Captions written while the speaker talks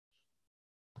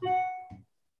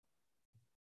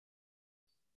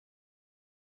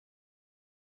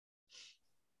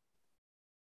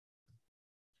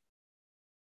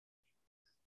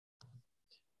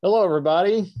Hello,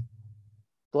 everybody.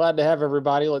 Glad to have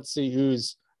everybody. Let's see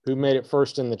who made it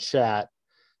first in the chat.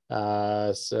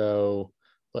 So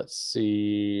let's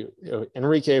see.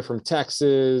 Enrique from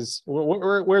Texas.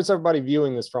 Where's everybody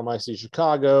viewing this from? I see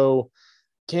Chicago,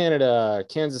 Canada,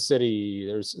 Kansas City.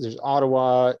 There's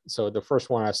Ottawa. So the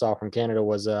first one I saw from Canada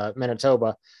was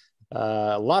Manitoba.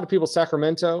 A lot of people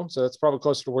Sacramento. So that's probably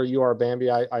closer to where you are,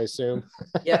 Bambi, I assume.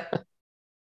 Yep.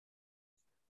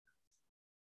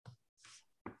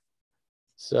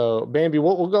 So, Bambi,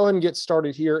 we'll go ahead and get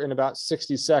started here in about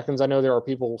 60 seconds. I know there are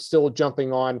people still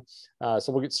jumping on, so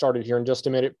we'll get started here in just a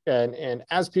minute. And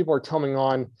as people are coming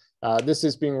on, this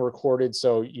is being recorded,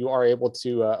 so you are able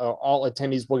to, all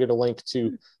attendees will get a link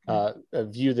to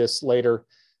view this later.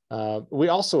 We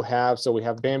also have, so we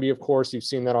have Bambi, of course, you've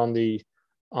seen that on the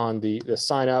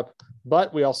sign up,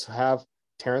 but we also have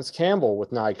Terrence Campbell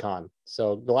with Nikon.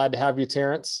 So glad to have you,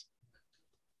 Terrence.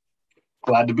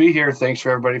 Glad to be here. Thanks for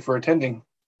everybody for attending.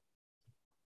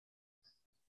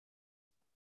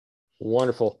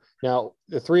 Wonderful. Now,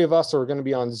 the three of us are going to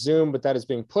be on Zoom, but that is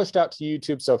being pushed out to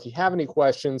YouTube. So if you have any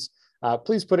questions,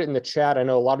 please put it in the chat. I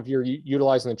know a lot of you are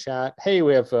utilizing the chat. Hey,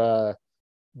 we have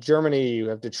Germany, we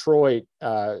have Detroit,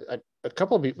 a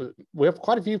couple of people. We have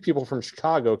quite a few people from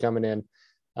Chicago coming in.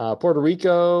 Puerto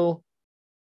Rico,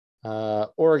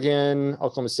 Oregon,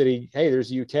 Oklahoma City. Hey,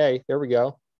 there's UK. There we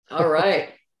go. All right.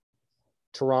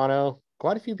 Toronto.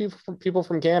 Quite a few people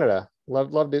from Canada.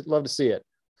 Love to see it.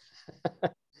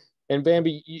 And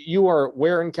Bambi, you are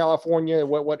where in California?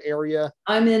 What area?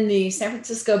 I'm in the San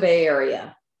Francisco Bay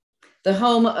Area, the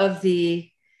home of the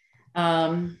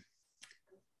Golden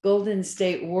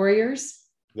State Warriors.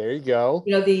 There you go.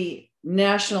 You know, the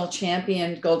national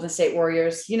champion Golden State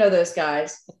Warriors. You know those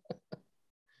guys.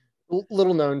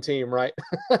 Little known team, right?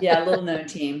 Yeah, little known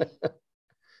team.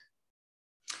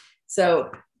 So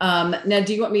now,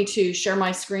 do you want me to share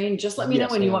my screen? Just let me know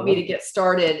when you want me to get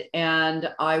started,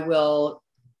 and I will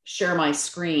share my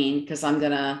screen because I'm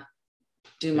gonna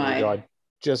do my. I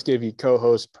just gave you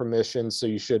co-host permission, so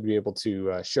you should be able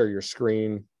to share your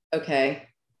screen. Okay.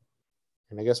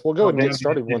 And I guess we'll go ahead and get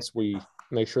started once we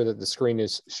make sure that the screen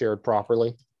is shared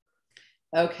properly.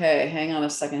 Okay, hang on a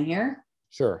second here.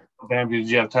 Sure. Bambi, did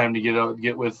you have time to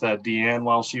get with Deanne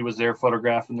while she was there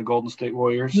photographing the Golden State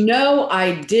Warriors? No,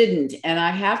 I didn't. And I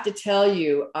have to tell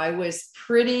you, I was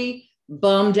pretty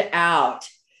bummed out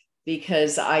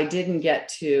because I didn't get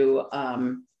to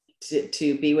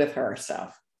be with her.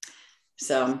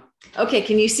 So, okay.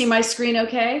 Can you see my screen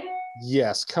okay?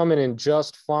 Yes, coming in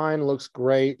just fine. Looks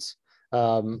great.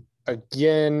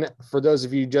 Again, for those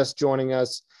of you just joining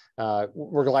us,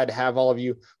 we're glad to have all of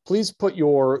you. Please put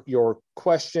your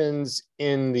questions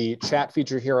in the chat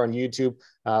feature here on YouTube.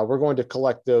 We're going to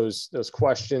collect those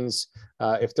questions.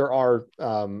 If there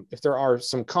are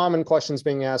some common questions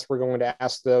being asked, we're going to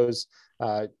ask those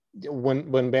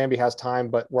when Bambi has time.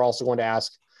 But we're also going to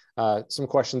ask some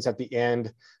questions at the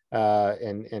end.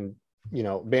 And you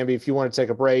know, Bambi, if you want to take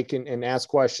a break and ask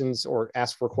questions or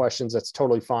ask for questions, that's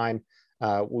totally fine.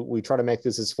 We try to make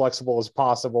this as flexible as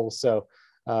possible. So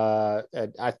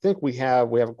I think we have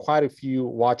quite a few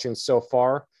watching so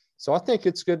far. So I think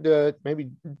it's good to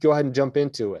maybe go ahead and jump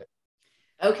into it.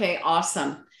 Okay,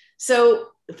 awesome. So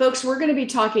folks, we're going to be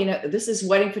talking, this is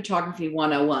Wedding Photography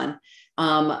 101.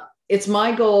 It's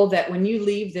my goal that when you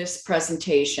leave this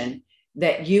presentation,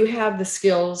 that you have the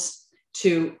skills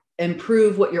to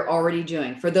improve what you're already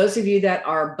doing. For those of you that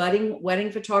are budding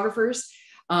wedding photographers,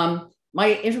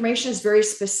 my information is very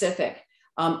specific.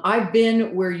 I've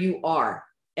been where you are.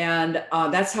 And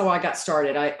that's how I got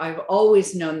started. I've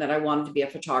always known that I wanted to be a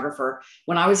photographer.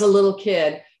 When I was a little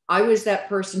kid, I was that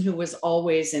person who was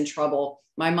always in trouble.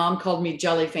 My mom called me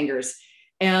Jelly Fingers.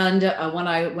 And when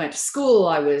I went to school,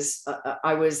 I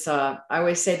always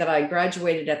say that I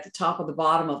graduated at the top of the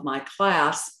bottom of my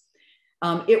class.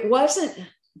 It wasn't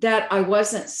that I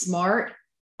wasn't smart.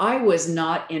 I was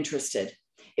not interested.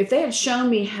 If they had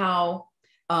shown me how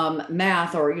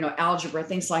math or, you know, algebra,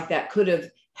 things like that could have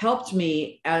helped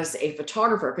me as a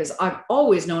photographer, because I've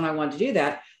always known I wanted to do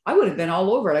that, I would have been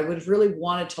all over it. I would have really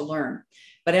wanted to learn.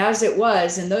 But as it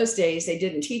was, in those days, they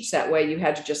didn't teach that way. You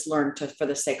had to just learn for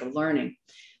the sake of learning.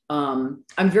 I'm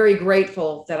very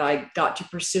grateful that I got to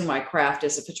pursue my craft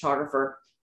as a photographer.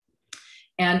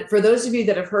 And for those of you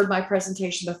that have heard my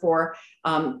presentation before,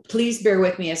 please bear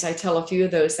with me as I tell a few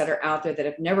of those that are out there that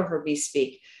have never heard me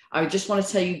speak. I just want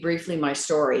to tell you briefly my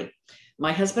story.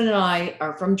 My husband and I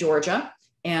are from Georgia,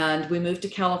 and we moved to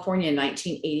California in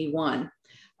 1981.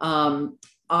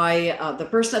 The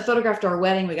person that photographed our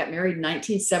wedding, we got married in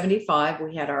 1975.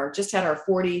 We had just had our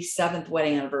 47th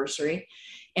wedding anniversary.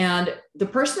 And the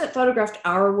person that photographed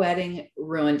our wedding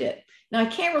ruined it. Now, I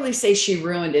can't really say she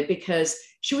ruined it because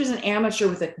she was an amateur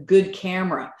with a good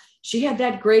camera. She had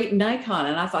that great Nikon.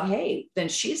 And I thought, hey, then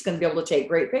she's going to be able to take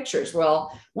great pictures.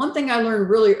 Well, one thing I learned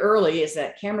really early is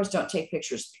that cameras don't take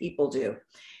pictures, people do.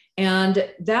 And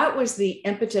that was the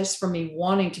impetus for me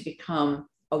wanting to become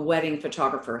a wedding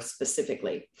photographer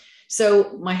specifically.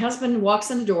 So my husband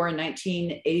walks in the door in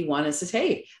 1981 and says,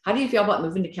 hey, how do you feel about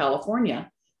moving to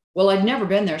California? Well, I'd never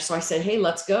been there. So I said, hey,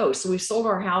 let's go. So we sold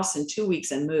our house in 2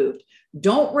 weeks and moved.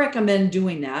 Don't recommend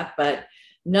doing that, but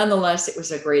nonetheless, it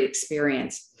was a great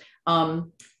experience.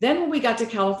 Then when we got to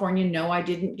California, no, I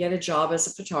didn't get a job as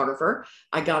a photographer.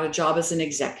 I got a job as an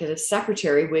executive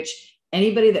secretary, which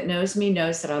anybody that knows me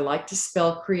knows that I like to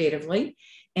spell creatively.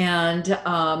 And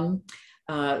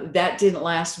that didn't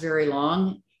last very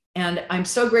long. And I'm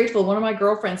so grateful. One of my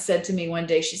girlfriends said to me one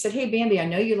day, she said, hey, Bambi, I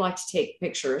know you like to take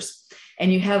pictures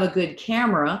and you have a good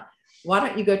camera. Why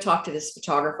don't you go talk to this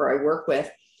photographer I work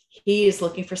with? He is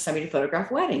looking for somebody to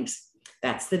photograph weddings.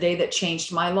 That's the day that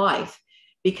changed my life,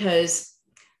 because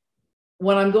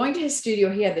when I'm going to his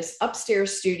studio, he had this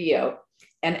upstairs studio.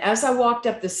 And as I walked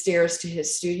up the stairs to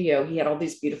his studio, he had all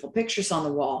these beautiful pictures on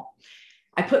the wall.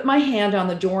 I put my hand on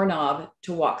the doorknob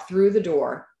to walk through the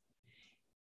door.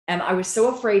 And I was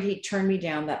so afraid he'd turn me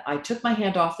down that I took my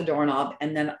hand off the doorknob,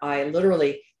 and then I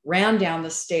literally ran down the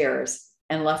stairs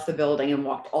and left the building and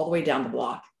walked all the way down the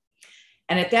block.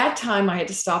 And at that time, I had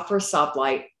to stop for a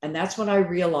stoplight. And that's when I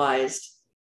realized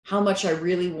how much I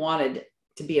really wanted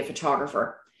to be a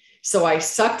photographer. So I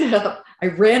sucked it up. I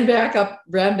ran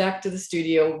back to the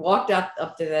studio, walked up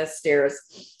to the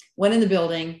stairs, went in the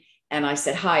building, and I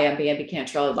said, hi, I'm Bambi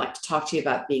Cantrell. I'd like to talk to you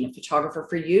about being a photographer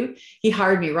for you. He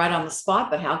hired me right on the spot,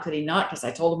 but how could he not? Because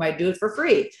I told him I'd do it for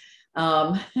free.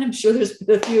 I'm sure there's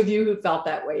a few of you who felt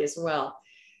that way as well.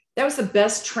 That was the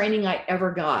best training I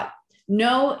ever got.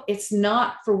 No, it's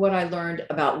not for what I learned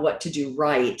about what to do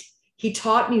right. He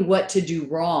taught me what to do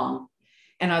wrong,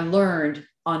 and I learned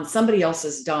on somebody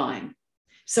else's dime.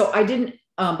 So I didn't,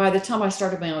 by the time I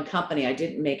started my own company, I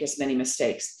didn't make as many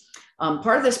mistakes.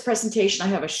 Part of this presentation, I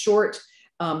have a short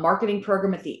marketing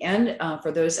program at the end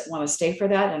for those that want to stay for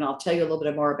that, and I'll tell you a little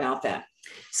bit more about that.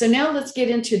 So now let's get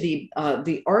into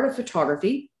the art of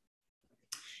photography.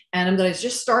 And I'm going to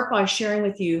just start by sharing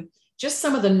with you just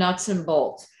some of the nuts and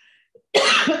bolts.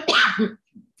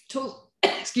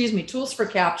 Tools for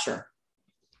capture.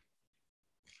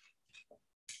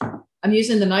 I'm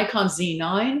using the Nikon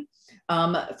Z9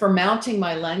 for mounting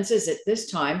my lenses. At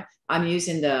this time, I'm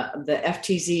using the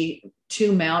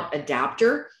FTZ2 mount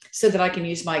adapter so that I can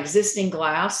use my existing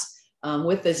glass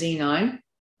with the Z9.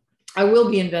 I will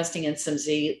be investing in some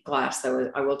Z glass, though,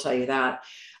 I will tell you that.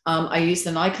 I use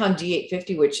the Nikon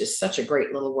D850, which is such a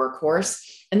great little workhorse,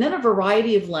 and then a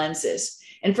variety of lenses.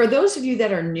 And for those of you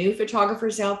that are new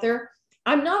photographers out there,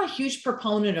 I'm not a huge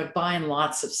proponent of buying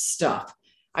lots of stuff.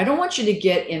 I don't want you to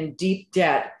get in deep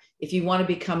debt if you want to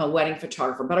become a wedding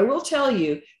photographer, but I will tell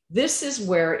you, this is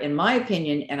where, in my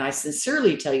opinion, and I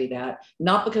sincerely tell you that,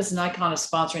 not because Nikon is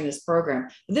sponsoring this program,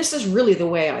 but this is really the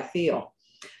way I feel.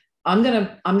 I'm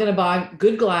gonna buy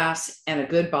good glass and a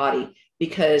good body,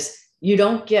 because you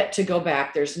don't get to go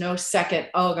back. There's no second,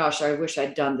 oh gosh, I wish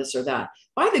I'd done this or that.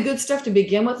 Buy the good stuff to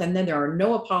begin with, and then there are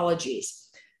no apologies.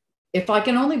 If I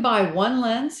can only buy one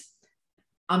lens,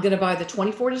 I'm going to buy the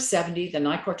 24-70, the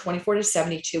Nikon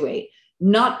 24-70 2.8,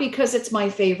 not because it's my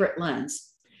favorite lens,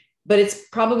 but it's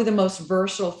probably the most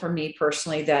versatile for me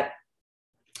personally, that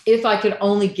if I could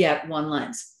only get one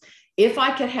lens. If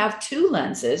I could have two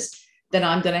lenses, then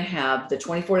I'm going to have the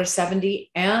 24-70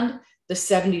 and the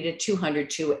 70-200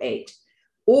 2.8,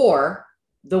 or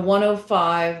the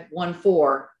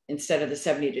 105-1.4 instead of the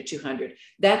 70-200.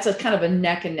 That's a kind of a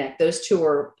neck and neck. Those two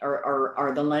are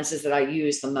the lenses that I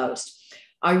use the most.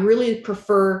 I really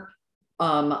prefer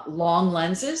long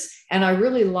lenses, and I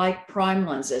really like prime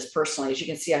lenses personally. As you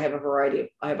can see, I have a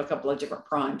couple of different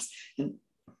primes. And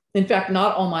in fact,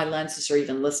 not all my lenses are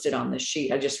even listed on this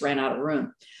sheet. I just ran out of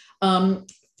room.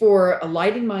 For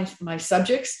lighting my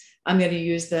subjects, I'm going to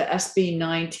use the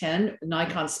SB910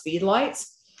 Nikon speed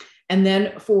lights. And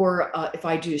then for if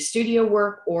I do studio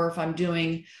work, or if I'm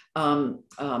doing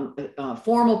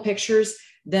formal pictures,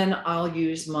 then I'll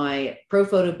use my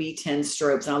ProPhoto B10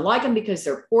 strobes. And I like them because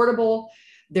they're portable,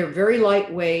 they're very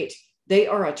lightweight, they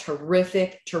are a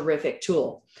terrific, terrific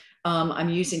tool. I'm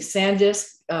using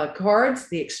SanDisk cards,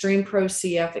 the Extreme Pro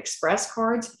CF Express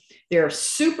cards. They're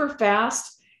super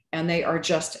fast, and they are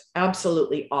just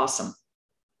absolutely awesome.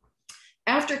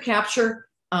 After capture,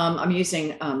 I'm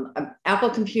using Apple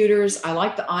computers. I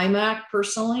like the iMac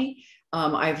personally.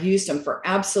 I've used them for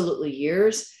absolutely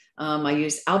years. I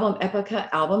use Album Epica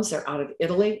albums. They're out of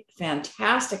Italy,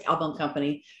 fantastic album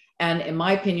company. And in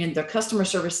my opinion, their customer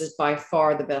service is by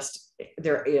far the best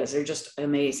there is. They're just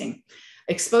amazing.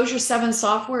 Exposure 7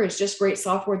 software is just great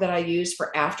software that I use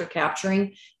for after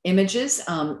capturing images.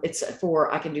 It's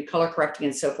for, I can do color correcting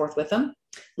and so forth with them.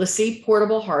 LaCie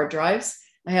portable hard drives.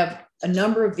 I have a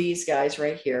number of these guys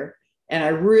right here, and I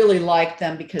really like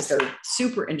them because they're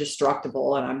super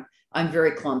indestructible, and I'm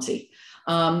very clumsy.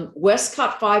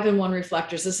 Westcott 5-in-1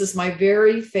 reflectors. This is my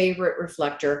very favorite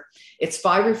reflector. It's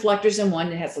 5 reflectors in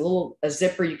one. It has a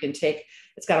zipper you can take.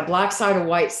 It's got a black side, a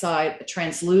white side, a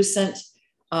translucent,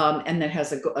 and then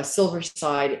has a silver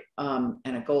side and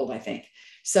a gold, I think.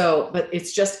 So, but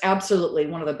it's just absolutely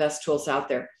one of the best tools out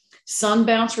there. Sun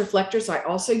bounce reflectors I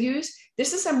also use.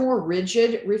 This is a more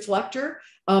rigid reflector.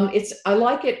 I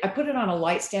like it. I put it on a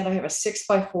light stand. I have a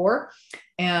 6x4,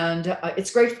 and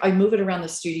it's great. I move it around the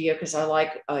studio because I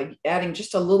like adding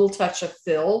just a little touch of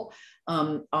fill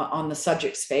on the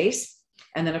subject space.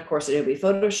 And then of course, Adobe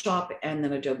Photoshop and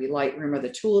then Adobe Lightroom are the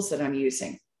tools that I'm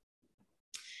using.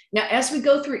 Now, as we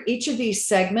go through each of these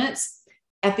segments,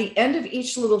 at the end of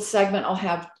each little segment, I'll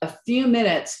have a few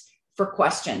minutes for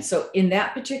questions. So in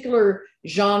that particular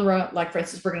genre, like for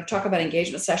instance, we're going to talk about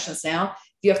engagement sessions now.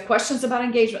 If you have questions about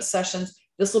engagement sessions,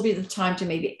 this will be the time to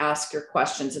maybe ask your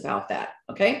questions about that,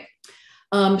 okay?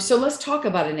 So let's talk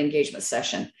about an engagement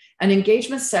session. An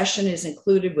engagement session is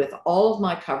included with all of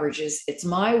my coverages. It's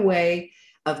my way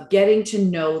of getting to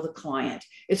know the client.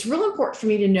 It's real important for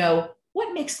me to know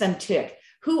what makes them tick.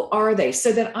 Who are they?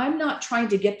 So that I'm not trying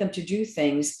to get them to do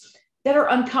things that are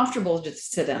uncomfortable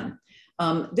to them.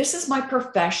 This is my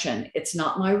profession. It's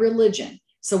not my religion.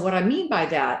 So what I mean by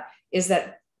that is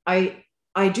that I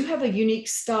do have a unique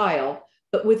style,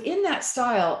 but within that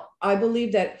style, I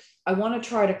believe that I want to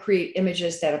try to create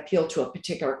images that appeal to a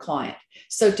particular client.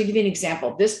 So to give you an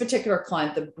example, this particular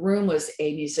client, the groom was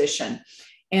a musician,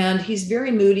 and he's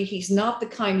very moody. He's not the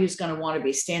kind who's going to want to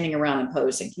be standing around and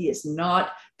posing. He is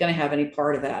not going to have any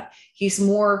part of that. He's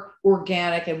more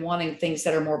organic and wanting things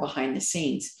that are more behind the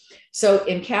scenes. So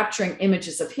in capturing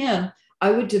images of him,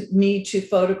 I would need to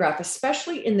photograph,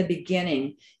 especially in the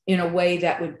beginning, in a way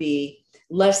that would be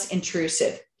less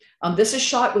intrusive. This is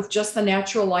shot with just the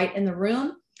natural light in the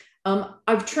room.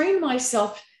 I've trained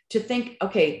myself to think,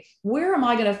 okay, where am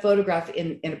I going to photograph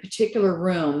in a particular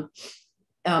room?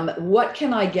 What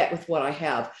can I get with what I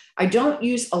have? I don't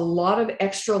use a lot of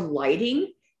extra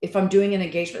lighting if I'm doing an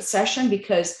engagement session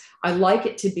because I like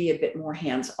it to be a bit more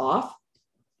hands off.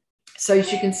 So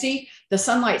as you can see, the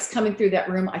sunlight's coming through that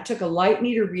room. I took a light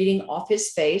meter reading off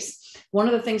his face. One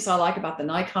of the things I like about the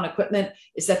Nikon equipment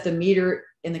is that the meter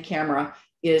in the camera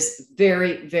is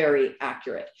very, very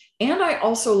accurate. And I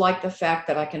also like the fact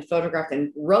that I can photograph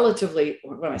in relatively,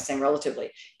 what am I saying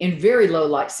relatively, in very low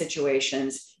light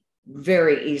situations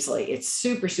very easily. It's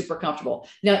super, super comfortable.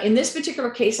 Now, in this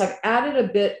particular case, I've added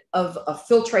a bit of a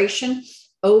filtration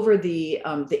over the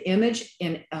image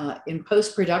in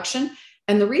post-production.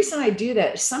 And the reason I do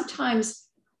that is sometimes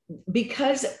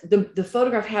because the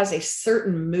photograph has a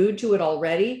certain mood to it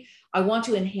already, I want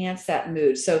to enhance that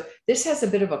mood. So this has a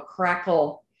bit of a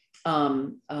crackle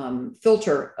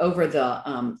filter over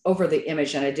the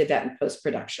image, and I did that in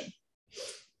post-production.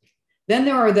 Then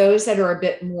there are those that are a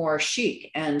bit more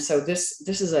chic. And so this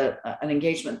is an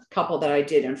engagement couple that I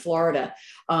did in Florida.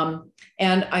 And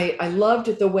I loved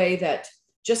the way that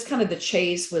just kind of the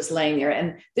chase was laying there.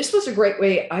 And this was a great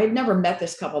way. I had never met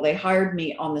this couple. They hired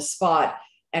me on the spot,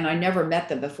 and I never met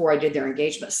them before I did their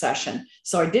engagement session.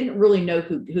 So I didn't really know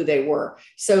who they were.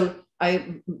 So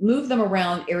I moved them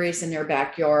around areas in their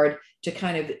backyard to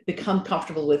kind of become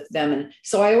comfortable with them. And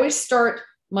so I always start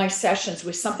my sessions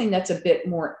with something that's a bit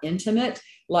more intimate,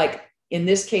 like in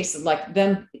this case, like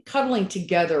them cuddling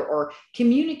together or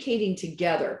communicating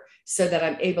together so that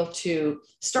I'm able to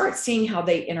start seeing how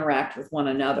they interact with one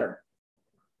another.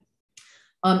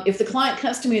 If the client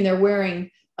comes to me and they're wearing,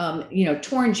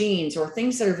 torn jeans or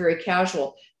things that are very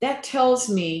casual, that tells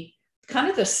me kind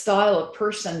of the style of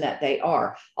person that they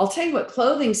are. I'll tell you what,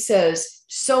 clothing says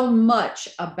so much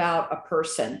about a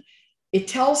person. It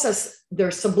tells us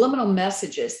there's subliminal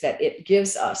messages that it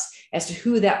gives us as to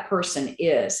who that person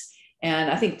is. And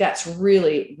I think that's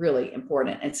really, really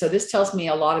important. And so this tells me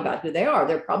a lot about who they are.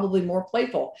 They're probably more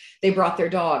playful. They brought their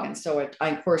dog. And so I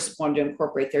of course, wanted to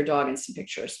incorporate their dog in some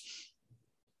pictures.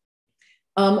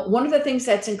 One of the things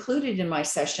that's included in my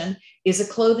session is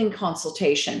a clothing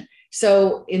consultation.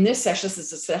 So in this session, this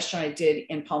is a session I did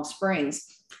in Palm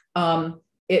Springs.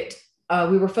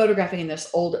 we were photographing in this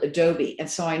old Adobe. And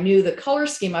so I knew the color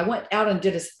scheme. I went out and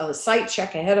did a site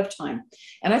check ahead of time.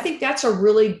 And I think that's a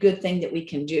really good thing that we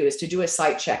can do, is to do a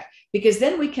site check, because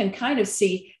then we can kind of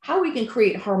see how we can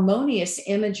create harmonious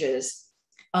images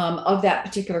of that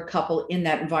particular couple in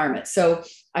that environment. So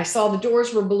I saw the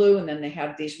doors were blue, and then they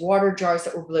had these water jars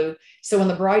that were blue. So when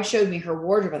the bride showed me her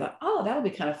wardrobe, I thought, oh, that'll be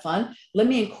kind of fun. Let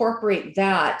me incorporate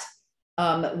that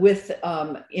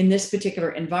in this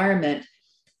particular environment.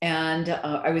 And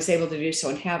I was able to do so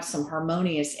and have some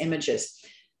harmonious images.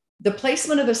 The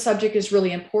placement of the subject is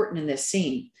really important in this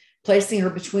scene. Placing her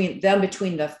between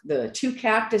the two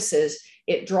cactuses,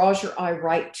 it draws your eye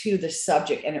right to the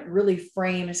subject, and it really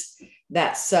frames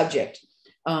that subject.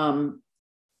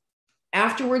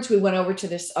 Afterwards, we went over to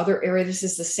this other area. This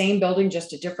is the same building,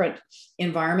 just a different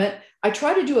environment. I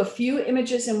try to do a few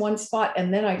images in one spot,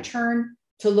 and then I turn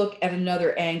to look at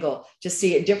another angle to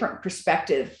see a different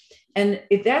perspective. And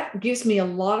that gives me a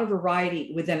lot of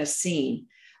variety within a scene.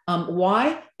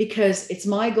 Why? Because it's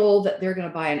my goal that they're going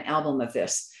to buy an album of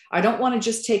this. I don't want to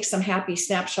just take some happy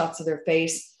snapshots of their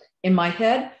face. In my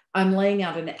head, I'm laying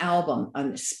out an album,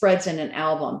 spreads in an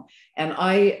album. And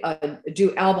I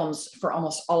do albums for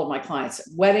almost all of my clients.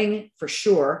 Wedding, for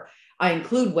sure. I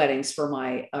include weddings for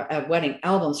my wedding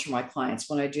albums for my clients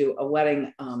when I do a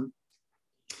wedding.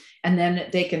 And then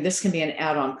this can be an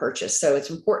add-on purchase. So it's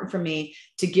important for me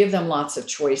to give them lots of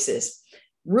choices.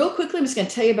 Real quickly, I'm just going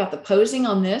to tell you about the posing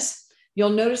on this. You'll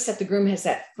notice that the groom has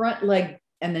that front leg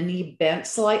and the knee bent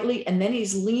slightly, and then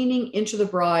he's leaning into the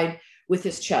bride with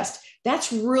his chest.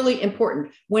 That's really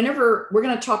important. Whenever, we're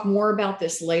going to talk more about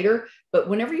this later, but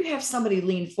whenever you have somebody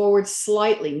lean forward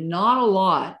slightly, not a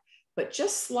lot, but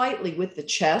just slightly with the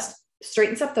chest,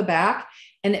 straightens up the back,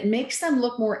 and it makes them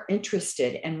look more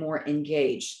interested and more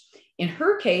engaged. In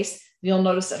her case, you'll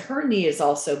notice that her knee is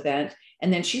also bent,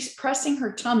 and then she's pressing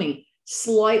her tummy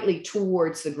slightly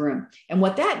towards the groom. And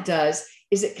what that does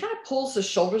is it kind of pulls the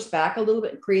shoulders back a little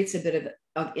bit and creates a bit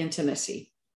of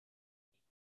intimacy.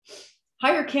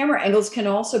 Higher camera angles can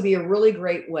also be a really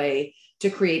great way to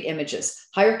create images.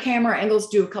 Higher camera angles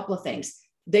do a couple of things.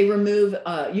 They remove,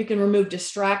 you can remove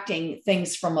distracting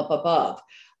things from up above.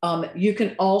 You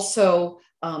can also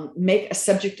make a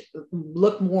subject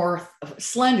look more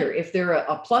slender. If they're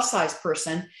a plus size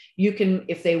person, you can,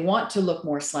 if they want to look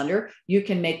more slender, you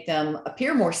can make them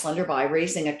appear more slender by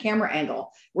raising a camera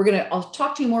angle. I'll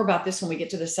talk to you more about this when we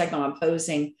get to the segment on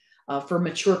posing for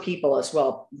mature people as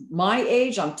well. My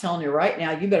age, I'm telling you right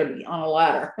now, you better be on a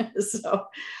ladder. So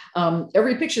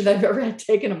every picture that I've ever had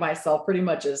taken of myself pretty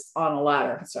much is on a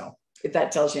ladder. So if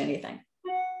that tells you anything.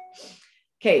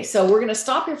 Okay, so we're going to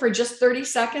stop here for just 30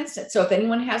 seconds. So if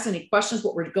anyone has any questions,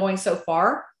 what we're going so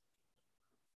far.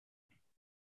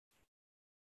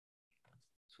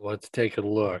 So let's take a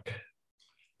look.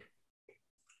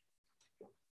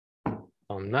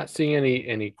 I'm not seeing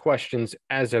any questions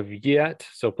as of yet.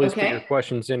 So please put your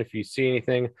questions in if you see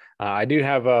anything. I do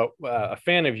have a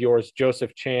fan of yours,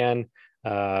 Joseph Chan,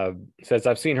 says,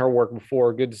 I've seen her work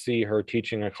before. Good to see her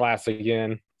teaching a class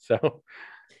again. So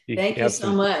thank you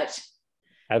so much.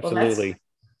 Absolutely.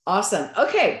 Well, awesome.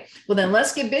 Okay. Well, then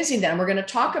let's get busy then. We're going to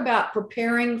talk about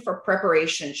preparing for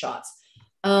preparation shots.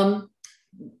 On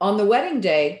the wedding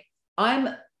day,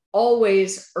 I'm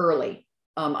always early.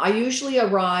 I usually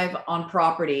arrive on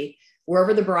property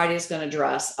wherever the bride is going to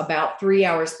dress about 3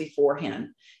 hours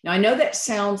beforehand. Now, I know that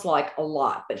sounds like a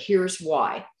lot, but here's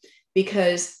why.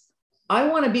 Because I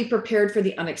want to be prepared for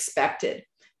the unexpected.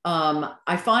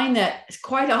 I find that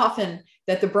quite often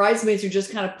that the bridesmaids are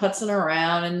just kind of putzing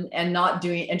around and not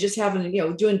doing, and just having,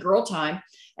 doing girl time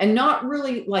and not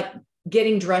really like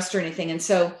getting dressed or anything. And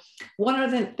so one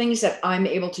of the things that I'm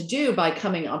able to do by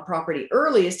coming on property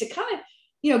early is to kind of,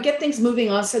 get things moving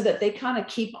on so that they kind of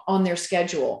keep on their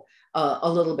schedule a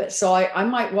little bit. So I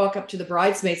might walk up to the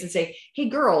bridesmaids and say, hey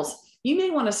girls, you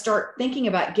may want to start thinking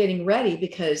about getting ready,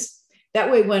 because that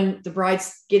way when the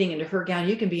bride's getting into her gown,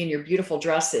 you can be in your beautiful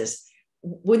dresses.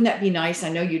 Wouldn't that be nice? I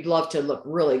know you'd love to look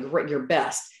really great, your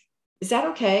best. Is that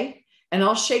okay? And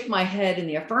I'll shake my head in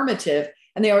the affirmative.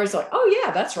 And they always like, oh yeah,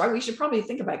 that's right. We should probably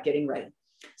think about getting ready.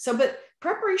 So, but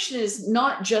preparation is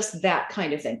not just that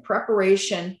kind of thing.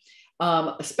 Preparation,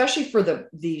 especially for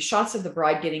the shots of the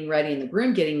bride getting ready and the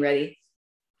groom getting ready,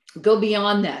 go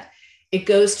beyond that. It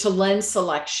goes to lens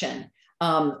selection.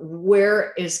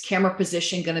 Where is camera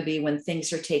position going to be when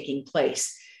things are taking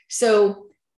place? So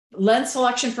lens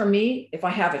selection for me, if I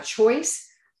have a choice,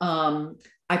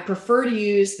 I prefer to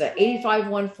use the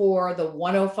 85-1.4, the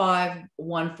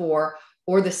 105-1.4,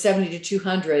 or the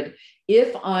 70-200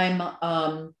 if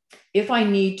I'm if I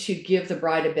need to give the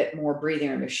bride a bit more breathing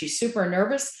room. If she's super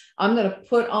nervous, I'm going to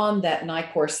put on that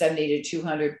Nikon 70 to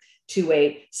 200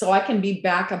 2.8 so I can be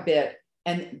back a bit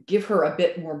and give her a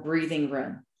bit more breathing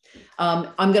room.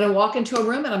 I'm going to walk into a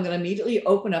room and I'm going to immediately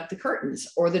open up the curtains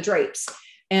or the drapes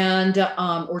and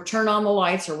or turn on the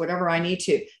lights or whatever I need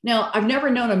to. Now, I've never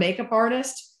known a makeup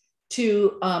artist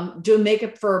to do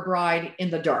makeup for a bride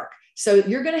in the dark. So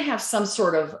you're going to have some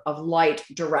sort of light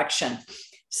direction.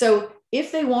 So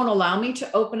if they won't allow me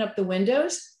to open up the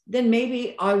windows, then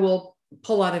maybe I will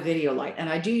pull out a video light. And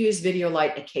I do use video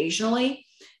light occasionally.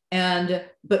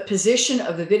 But position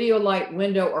of the video light,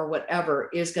 window, or whatever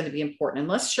is going to be important.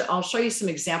 And I'll show you some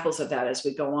examples of that as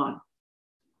we go on.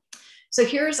 So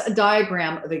here's a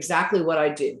diagram of exactly what I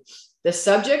do. The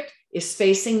subject is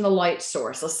facing the light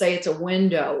source. Let's say it's a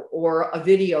window or a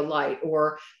video light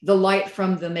or the light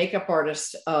from the makeup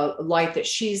artist light that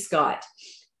she's got.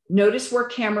 Notice where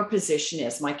camera position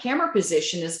is. My camera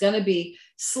position is going to be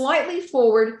slightly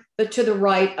forward, but to the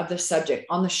right of the subject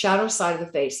on the shadow side of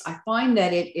the face. I find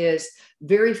that it is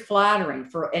very flattering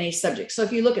for any subject. So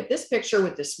if you look at this picture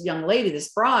with this young lady, this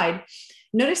bride,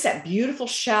 notice that beautiful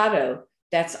shadow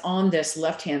that's on this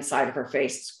left-hand side of her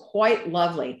face. It's quite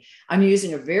lovely. I'm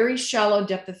using a very shallow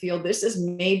depth of field. This is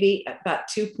maybe about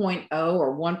 2.0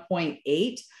 or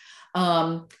 1.8.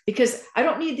 Because I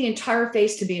don't need the entire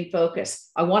face to be in focus.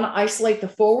 I want to isolate the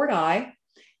forward eye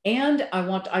and I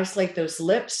want to isolate those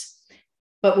lips.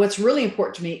 But what's really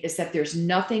important to me is that there's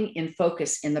nothing in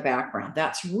focus in the background.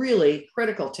 That's really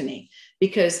critical to me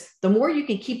because the more you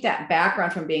can keep that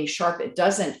background from being sharp, it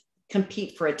doesn't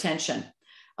compete for attention.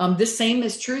 This same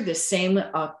is true. This same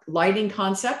lighting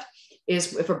concept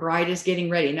is if a bride is getting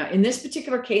ready. Now, in this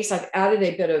particular case, I've added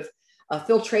a bit of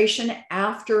filtration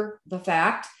after the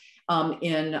fact.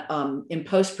 In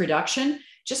post-production,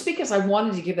 just because I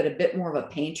wanted to give it a bit more of a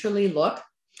painterly look.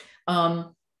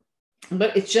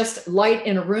 But it's just light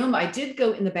in a room. I did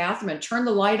go in the bathroom and turn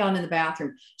the light on in the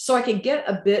bathroom so I could get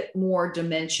a bit more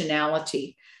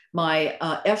dimensionality. My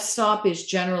f-stop is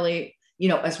generally,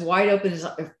 as wide open as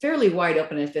fairly wide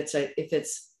open. If it's,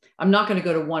 I'm not going to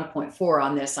go to 1.4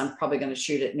 on this. I'm probably going to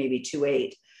shoot it maybe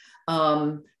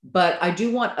 2.8. But I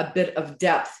do want a bit of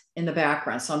depth in the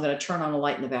background. So I'm going to turn on a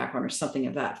light in the background or something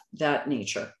of that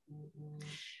nature.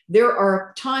 There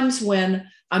are times when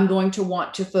I'm going to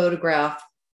want to photograph.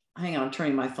 Hang on, I'm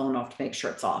turning my phone off to make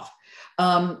sure it's off.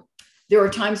 There are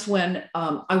times when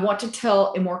I want to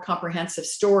tell a more comprehensive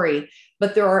story,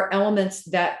 but there are elements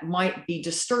that might be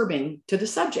disturbing to the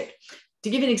subject. To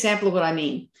give you an example of what I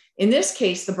mean, in this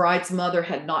case, the bride's mother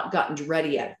had not gotten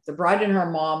ready yet. The bride and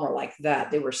her mom were like that.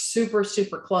 They were super,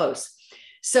 super close.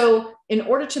 So in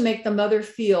order to make the mother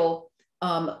feel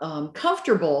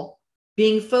comfortable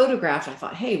being photographed, I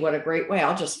thought, hey, what a great way.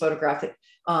 I'll just photograph it,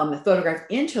 photograph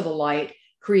into the light,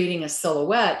 creating a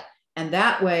silhouette. And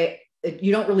that way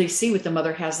you don't really see what the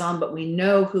mother has on, but we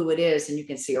know who it is and you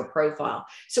can see her profile.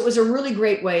 So it was a really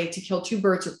great way to kill two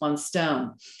birds with one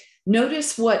stone.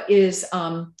 Notice what is,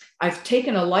 I've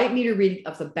taken a light meter reading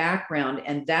of the background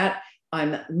and that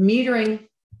I'm metering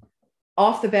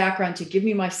off the background to give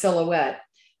me my silhouette.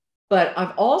 But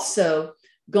I've also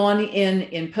gone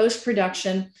in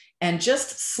post-production and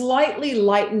just slightly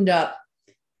lightened up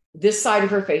this side of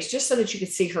her face, just so that you can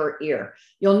see her ear.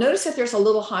 You'll notice that there's a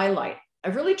little highlight.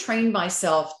 I've really trained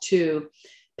myself to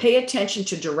pay attention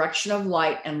to direction of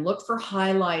light and look for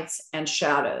highlights and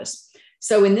shadows.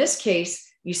 So in this case,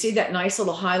 you see that nice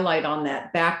little highlight on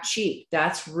that back cheek.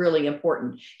 That's really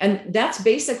important. And that's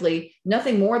basically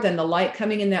nothing more than the light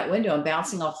coming in that window and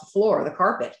bouncing off the floor or the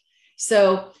carpet.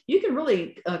 So you can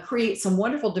really create some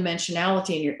wonderful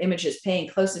dimensionality in your images, paying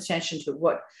close attention to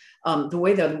what the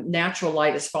way the natural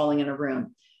light is falling in a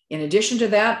room. In addition to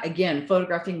that, again,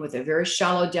 photographing with a very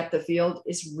shallow depth of field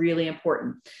is really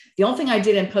important. The only thing I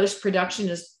did in post-production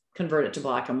is convert it to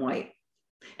black and white.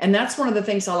 And that's one of the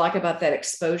things I like about that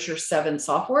Exposure 7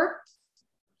 software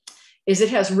is it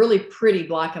has really pretty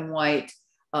black and white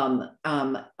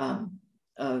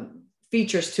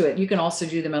features to it. You can also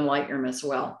do them in Lightroom as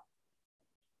well.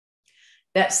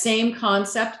 That same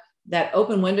concept, that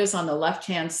open windows on the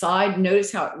left-hand side,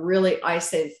 notice how it really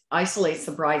isolates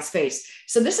the bride's face.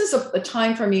 So this is a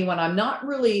time for me when I'm not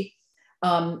really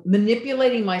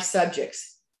manipulating my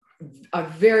subjects.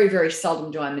 Very, very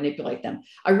seldom do I manipulate them.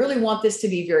 I really want this to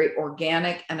be very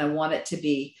organic and I want it to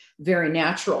be very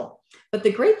natural. But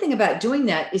the great thing about doing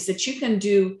that is that you can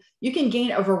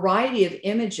gain a variety of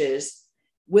images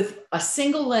with a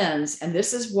single lens. And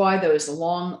this is why those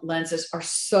long lenses are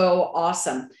so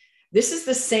awesome. This is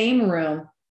the same room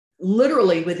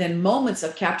literally within moments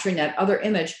of capturing that other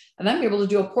image, and I'm able to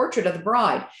do a portrait of the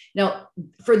bride. Now,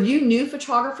 for you new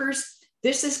photographers,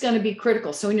 this is going to be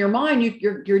critical. So in your mind,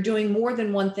 you're doing more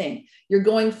than one thing. You're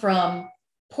going from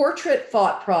portrait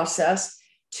thought process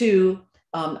to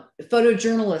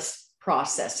photojournalist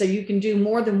process. So you can do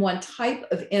more than one type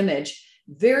of image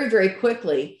very, very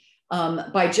quickly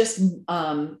by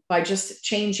just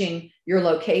changing your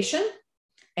location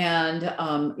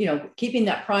and keeping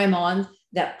that prime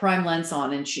lens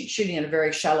on and shooting at a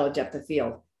very shallow depth of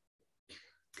field.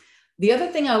 The other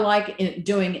thing I like in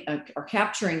doing or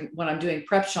capturing when I'm doing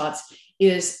prep shots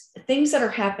is things that are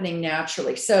happening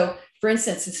naturally. So for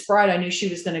instance, this bride, I knew she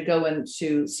was going to go in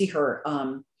to see her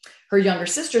younger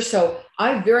sister. So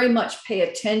I very much pay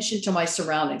attention to my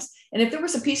surroundings. And if there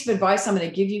was a piece of advice I'm going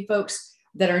to give you folks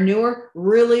that are newer,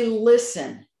 really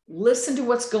listen to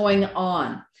what's going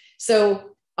on.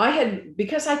 So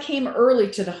because I came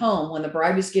early to the home when the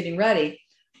bride was getting ready,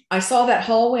 I saw that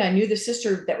hallway. I knew the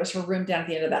sister that was her room down at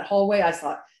the end of that hallway. I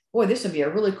thought, boy, this would be a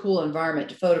really cool environment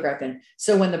to photograph in.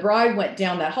 So when the bride went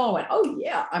down that hall, I went, oh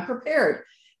yeah, I'm prepared.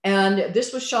 And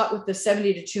this was shot with the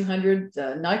 70 to 200,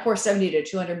 the Nikon 70 to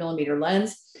 200 millimeter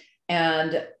lens.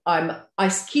 And I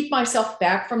keep myself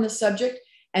back from the subject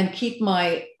and keep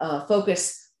my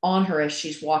focus on her as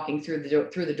she's walking through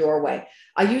the doorway.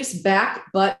 I use back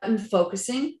button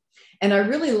focusing, and I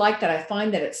really like that. I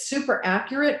find that it's super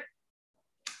accurate.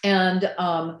 And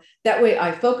that way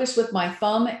I focus with my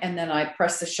thumb and then I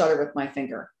press the shutter with my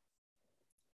finger.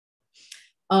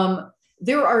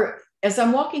 As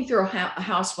I'm walking through a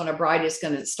house when a bride is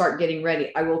going to start getting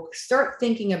ready, I will start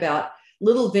thinking about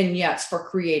little vignettes for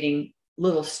creating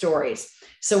little stories.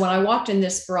 So when I walked in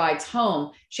this bride's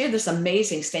home, she had this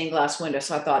amazing stained glass window.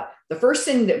 So I thought the first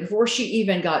thing that before she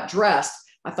even got dressed,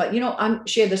 I thought,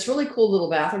 she had this really cool little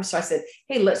bathroom. So I said,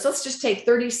 hey, let's just take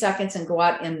 30 seconds and go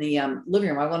out in the living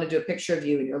room. I want to do a picture of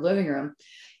you in your living room.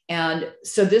 And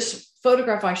so this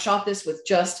photograph, I shot this with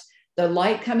just the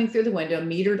light coming through the window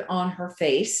metered on her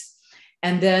face.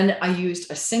 And then I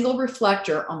used a single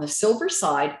reflector on the silver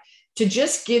side to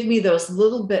just give me those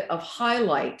little bit of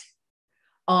highlight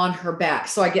on her back.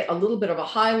 So I get a little bit of a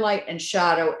highlight and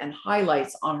shadow and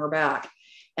highlights on her back.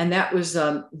 And that was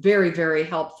very, very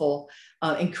helpful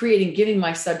in giving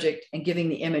my subject and giving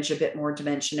the image a bit more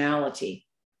dimensionality.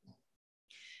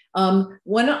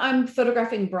 When I'm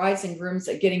photographing brides and grooms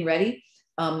getting ready,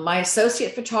 my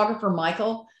associate photographer,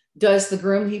 Michael, does the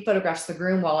groom. He photographs the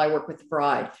groom while I work with the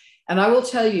bride. And I will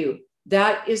tell you,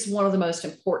 that is one of the most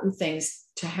important things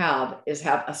to have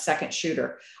a second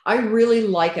shooter. I really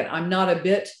like it. I'm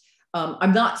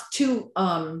not too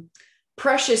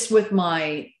precious with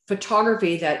my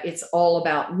photography that it's all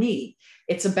about me.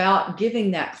 It's about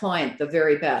giving that client the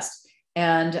very best.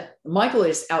 And Michael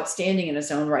is outstanding in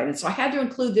his own right. And so I had to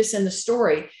include this in the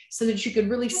story so that you could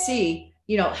really see,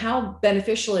 how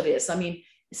beneficial it is. I mean,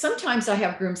 sometimes I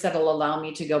have grooms that'll allow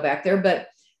me to go back there, but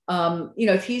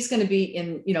if he's going to be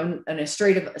in a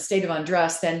state of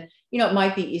undress, then it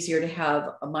might be easier to have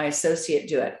my associate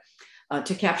do it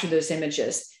to capture those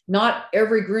images. Not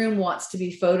every groom wants to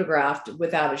be photographed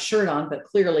without a shirt on, but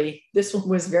clearly this one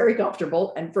was very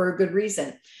comfortable and for a good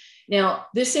reason. Now,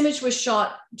 this image was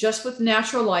shot just with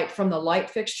natural light from the light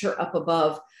fixture up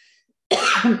above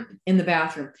in the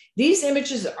bathroom. These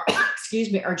images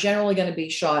are generally going to be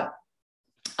shot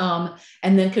and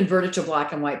then converted to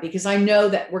black and white, because I know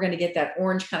that we're going to get that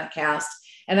orange kind of cast.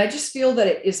 And I just feel that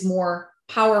it is more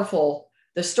powerful.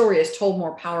 The story is told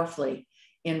more powerfully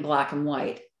in black and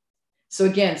white. So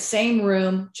again, same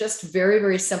room, just very,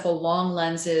 very simple long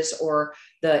lenses, or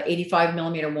the 85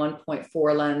 millimeter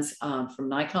 1.4 lens from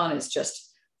Nikon is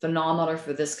just phenomenal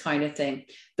for this kind of thing.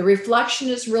 The reflection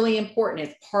is really important.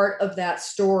 It's part of that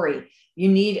story. You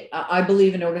need, I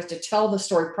believe, in order to tell the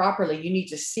story properly, you need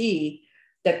to see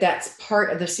that that's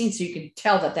part of the scene, so you can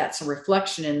tell that that's a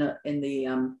reflection in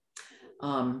the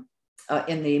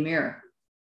mirror.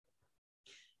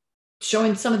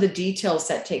 Showing some of the details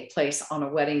that take place on a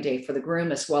wedding day for the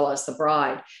groom as well as the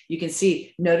bride. You can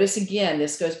see, notice again,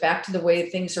 this goes back to the way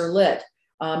things are lit.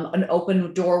 An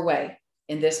open doorway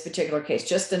in this particular case,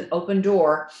 just an open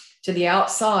door to the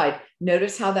outside.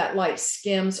 Notice how that light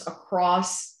skims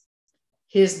across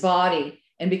his body.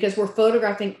 And because we're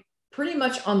photographing pretty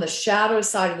much on the shadow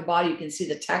side of the body, you can see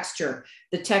the texture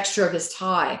of his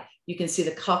tie. You can see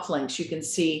the cufflinks. You can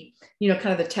see, kind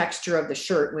of the texture of the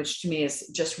shirt, which to me is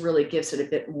just really gives it a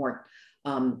bit more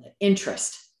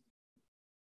interest.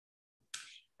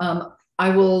 I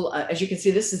will, as you can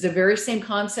see, this is the very same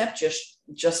concept,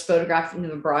 just photographing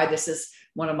the bride. This is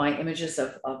one of my images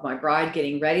of my bride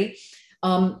getting ready.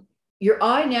 your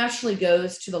eye naturally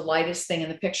goes to the lightest thing in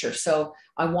the picture. So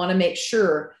I want to make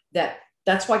sure that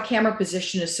that's why camera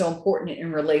position is so important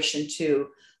in relation to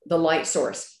the light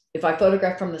source. If I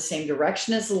photograph from the same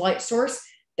direction as the light source,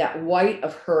 that white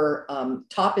of her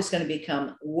top is going to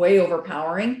become way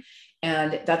overpowering,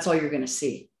 and that's all you're going to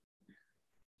see.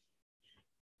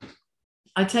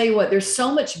 I tell you what, there's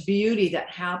so much beauty that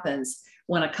happens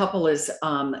when a couple is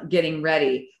getting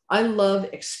ready. I love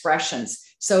expressions.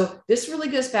 So this really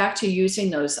goes back to using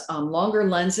those longer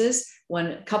lenses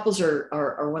when couples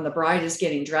or when the bride is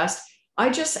getting dressed. I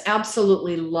just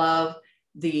absolutely love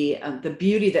the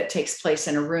beauty that takes place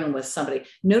in a room with somebody.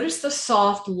 Notice the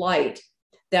soft light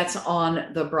that's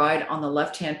on the bride on the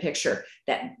left-hand picture,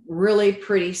 that really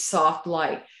pretty soft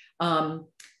light.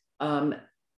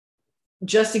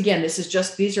 Just again,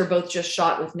 these are both just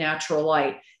shot with natural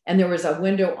light. And there was a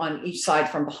window on each side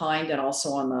from behind and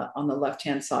also on the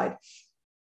left-hand side.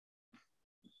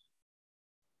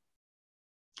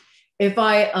 If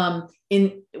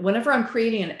whenever I'm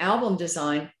creating an album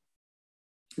design,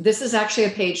 this is actually a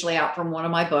page layout from one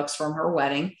of my books from her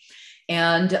wedding.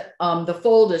 And the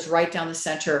fold is right down the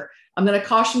center. I'm going to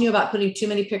caution you about putting too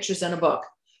many pictures in a book.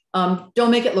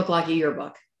 Don't make it look like a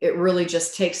yearbook. It really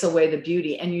just takes away the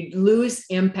beauty and you lose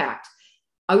impact.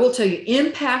 I will tell you,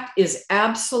 impact is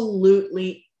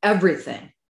absolutely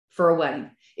everything for a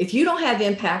wedding. If you don't have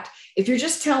impact, if you're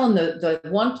just telling the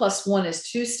 1 + 1 is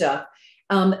 2 stuff,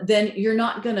 then you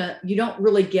don't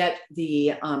really get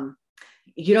there's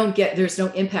no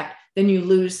impact. Then you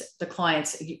lose the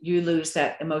clients, you lose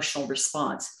that emotional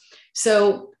response.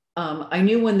 So I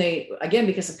knew again,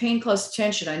 because of paying close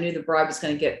attention, I knew the bride was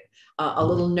going to get a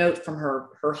little note from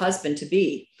her husband to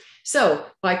be. So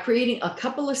by creating a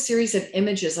couple of series of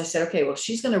images, I said, okay, well,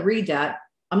 she's going to read that.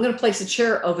 I'm going to place a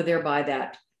chair over there by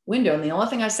that window. And the only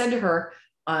thing I said to her,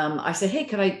 I said, hey,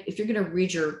 if you're going to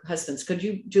read your husband's, could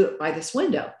you do it by this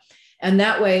window? And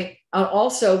that way,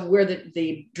 also where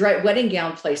the wedding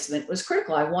gown placement was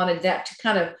critical. I wanted that to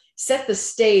kind of set the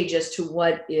stage as to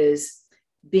what is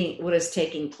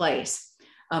taking place.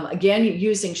 Again,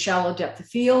 using shallow depth of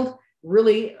field,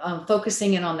 really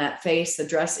focusing in on that face, the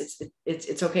dress.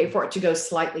 It's okay for it to go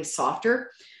slightly softer.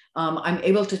 I'm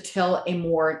able to tell a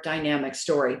more dynamic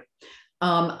story.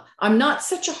 I'm not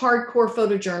such a hardcore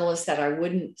photojournalist that I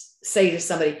wouldn't say to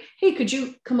somebody, hey, could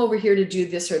you come over here to do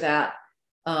this or that,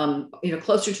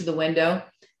 closer to the window?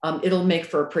 It'll make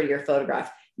for a prettier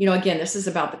photograph. Again, this is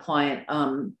about the client.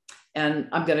 And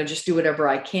I'm going to just do whatever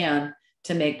I can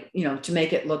to make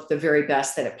it look the very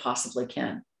best that it possibly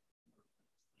can.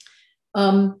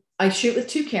 I shoot with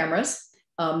 2 cameras.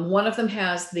 One of them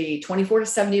has the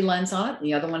 24-70 lens on it. And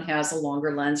the other one has a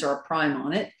longer lens or a prime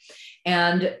on it.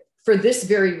 And for this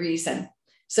very reason.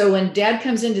 So when dad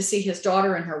comes in to see his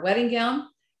daughter in her wedding gown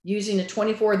using a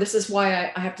 24, this is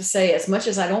why I have to say, as much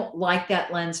as I don't like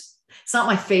that lens, it's not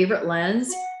my favorite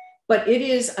lens, but it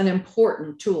is an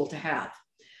important tool to have.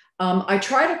 I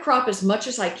try to crop as much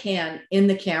as I can in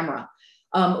the camera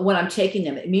when I'm taking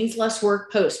them. It means less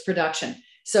work post-production.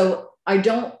 So I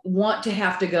don't want to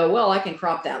have to go, well, I can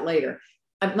crop that later.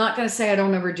 I'm not going to say I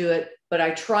don't ever do it, but I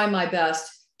try my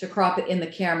best to crop it in the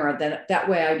camera. That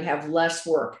way I'd have less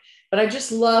work. But I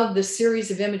just love the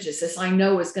series of images. This I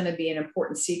know is going to be an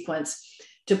important sequence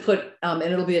to put, and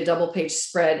it'll be a double-page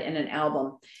spread in an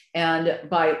album. And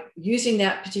by using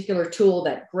that particular tool,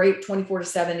 that great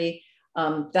 24-70,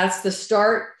 that's the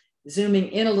start, zooming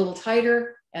in a little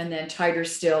tighter and then tighter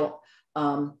still.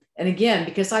 And again,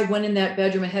 because I went in that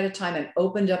bedroom ahead of time and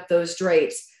opened up those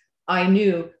drapes, I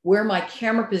knew where my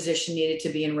camera position needed to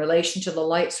be in relation to the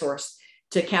light source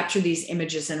to capture these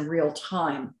images in real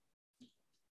time.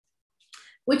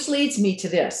 Which leads me to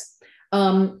this.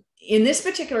 In this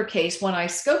particular case, when I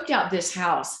scoped out this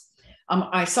house,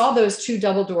 I saw those 2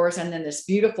 double doors and then this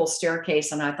beautiful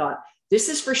staircase. And I thought, this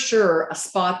is for sure a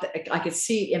spot that I could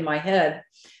see in my head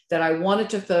that I wanted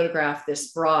to photograph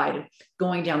this bride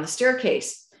going down the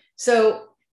staircase. So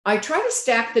I tried to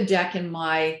stack the deck in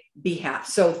my behalf.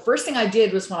 So the first thing I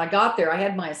did was when I got there, I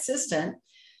had my assistant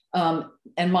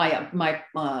and my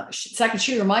second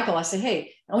shooter, Michael, I said,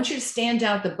 hey, I want you to stand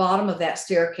down at the bottom of that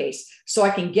staircase so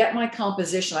I can get my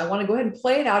composition. I want to go ahead and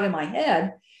play it out in my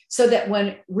head so that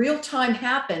when real time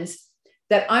happens,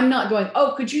 that I'm not going,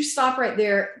 oh, could you stop right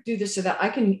there, do this or that? I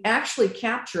can actually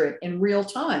capture it in real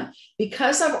time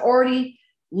because I've already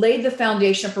laid the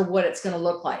foundation for what it's going to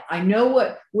look like. I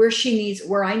know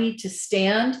where I need to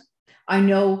stand. I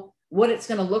know what it's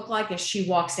going to look like as she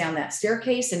walks down that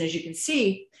staircase. And as you can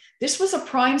see, this was a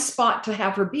prime spot to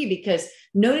have her be, because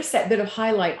notice that bit of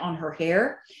highlight on her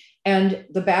hair and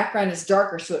the background is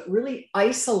darker. So it really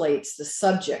isolates the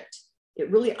subject.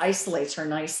 it really isolates her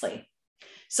nicely.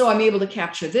 So I'm able to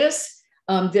capture this.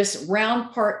 This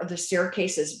round part of the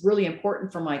staircase is really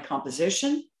important for my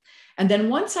composition. And then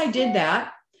once I did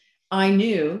that, I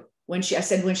knew when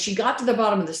she got to the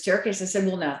bottom of the staircase, I said,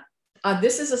 well, now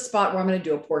this is a spot where I'm going to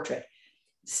do a portrait.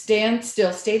 Stand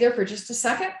still, stay there for just a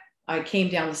second. I came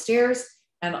down the stairs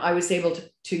and I was able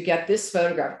to get this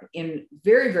photograph in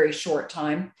very, very short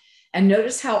time. And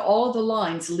notice how all the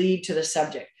lines lead to the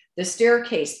subject. The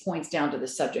staircase points down to the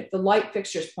subject. The light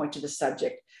fixtures point to the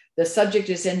subject. The subject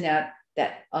is in that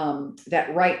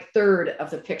right third of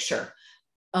the picture.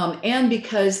 And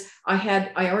because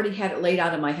I already had it laid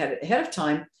out in my head ahead of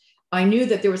time, I knew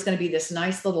that there was going to be this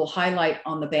nice little highlight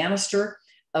on the banister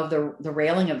of the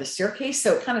railing of the staircase.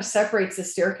 So it kind of separates the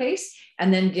staircase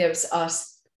and then gives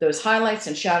us those highlights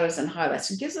and shadows and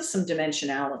highlights. It gives us some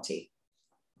dimensionality.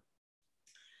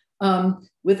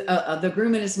 With the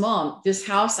groom and his mom, this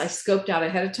house I scoped out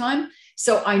ahead of time.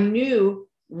 So I knew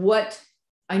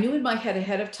in my head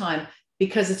ahead of time,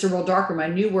 because it's a real dark room, I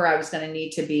knew where I was going to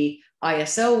need to be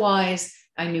ISO wise.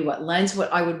 I knew what lens,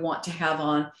 what I would want to have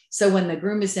on. So when the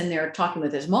groom is in there talking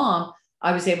with his mom,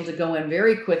 I was able to go in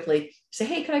very quickly, say,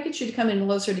 hey, can I get you to come in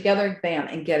closer together? Bam,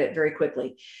 and get it very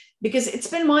quickly. Because it's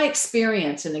been my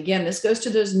experience, and again, this goes to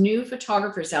those new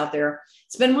photographers out there.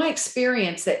 It's been my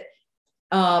experience that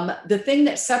the thing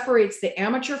that separates the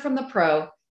amateur from the pro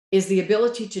is the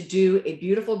ability to do a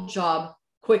beautiful job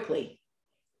quickly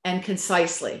and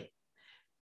concisely.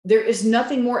 There is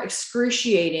nothing more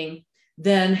excruciating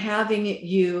than having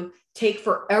you take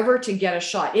forever to get a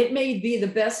shot. It may be the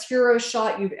best hero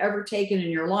shot you've ever taken in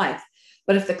your life,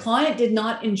 but if the client did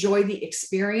not enjoy the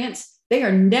experience, they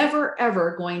are never,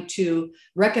 ever going to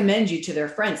recommend you to their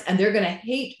friends, and they're going to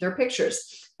hate their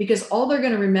pictures because all they're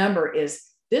going to remember is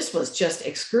this was just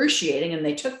excruciating and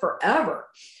they took forever.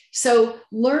 So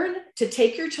learn to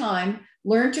take your time,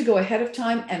 learn to go ahead of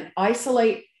time and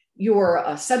isolate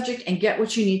your subject and get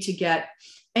what you need to get.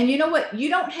 And you know what? You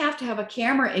don't have to have a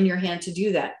camera in your hand to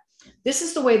do that. This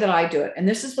is the way that I do it. And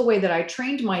this is the way that I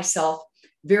trained myself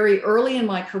very early in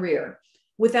my career.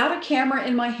 Without a camera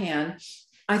in my hand,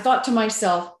 I thought to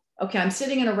myself, okay, I'm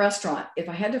sitting in a restaurant. If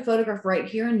I had to photograph right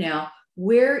here and now,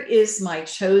 where's my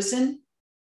chosen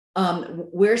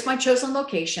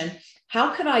location?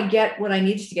 How could I get what I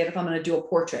needed to get if I'm going to do a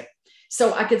portrait?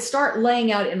 So I could start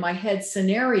laying out in my head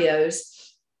scenarios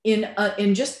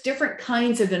in just different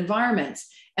kinds of environments.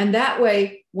 And that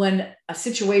way, when a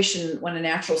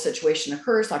natural situation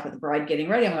occurs, like with the bride getting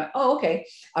ready, I'm like, oh, okay,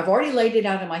 I've already laid it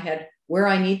out in my head where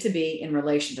I need to be in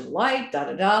relation to the light,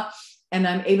 and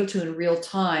I'm able to in real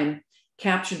time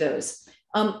capture those.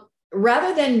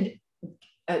 Rather than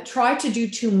try to do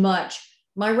too much,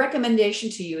 my recommendation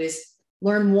to you is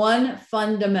learn one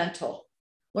fundamental,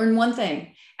 learn one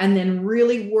thing, and then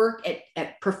really work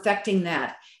at perfecting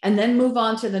that, and then move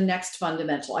on to the next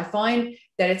fundamental. I find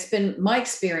that it's been my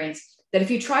experience that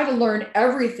if you try to learn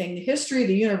everything, the history of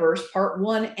the universe, part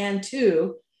 1 and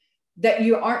 2, that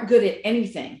you aren't good at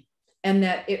anything, and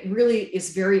that it really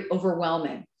is very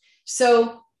overwhelming.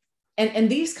 So, and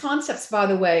these concepts, by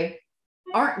the way,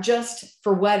 aren't just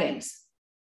for weddings.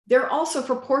 They're also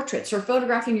for portraits or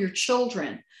photographing your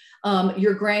children,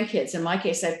 your grandkids. In my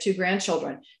case, I have 2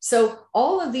 grandchildren. So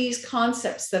all of these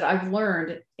concepts that I've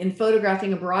learned in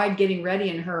photographing a bride getting ready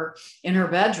in her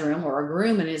bedroom, or a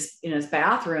groom in his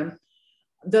bathroom,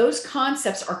 those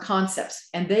concepts are concepts,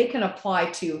 and they can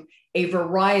apply to a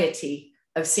variety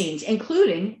of scenes,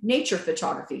 including nature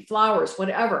photography, flowers,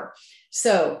 whatever.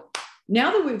 So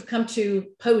now that we've come to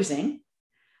posing,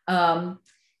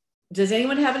 does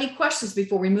anyone have any questions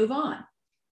before we move on?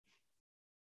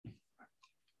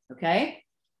 Okay.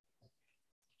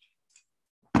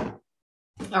 All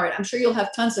right, I'm sure you'll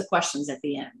have tons of questions at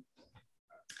the end.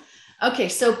 Okay,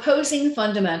 so posing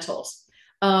fundamentals.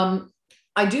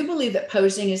 I do believe that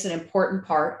posing is an important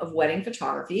part of wedding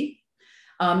photography,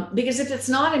 because if it's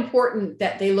not important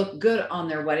that they look good on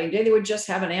their wedding day, they would just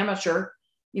have an amateur,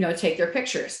 take their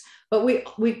pictures. But we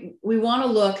want to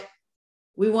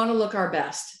look our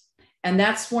best. And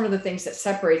that's one of the things that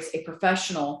separates a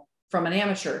professional from an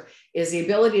amateur, is the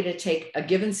ability to take a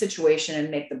given situation and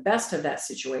make the best of that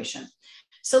situation.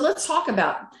 So let's talk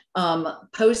about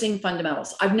posing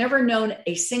fundamentals. I've never known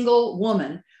a single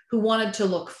woman who wanted to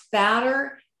look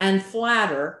fatter and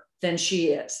flatter than she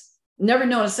is. Never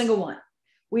known a single one.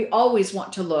 We always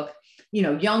want to look,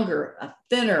 younger,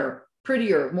 thinner,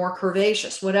 prettier, more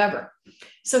curvaceous, whatever.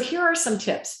 So here are some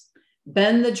tips.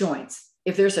 Bend the joints.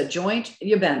 If there's a joint,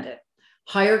 you bend it.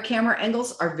 Higher camera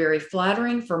angles are very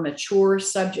flattering for mature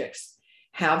subjects.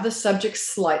 Have the subject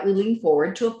slightly lean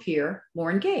forward to appear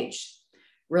more engaged.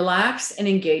 relax and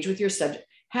engage with your subject.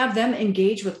 Have them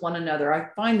engage with one another. I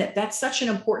find that that's such an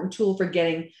important tool for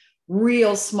getting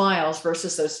real smiles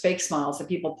versus those fake smiles that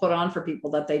people put on for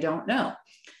people that they don't know.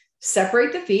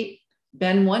 Separate the feet,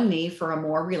 bend one knee for a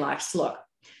more relaxed look.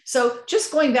 So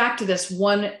just going back to this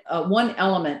one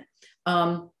element,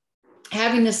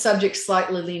 having the subject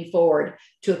slightly lean forward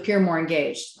to appear more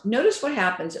engaged. Notice what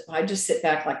happens if I just sit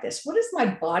back like this. What is my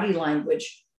body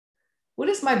language? What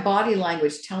is my body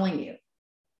language telling you?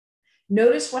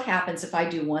 Notice what happens if I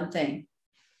do one thing.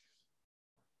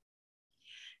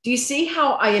 Do you see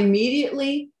how I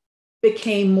immediately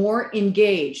became more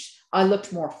engaged? I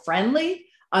looked more friendly.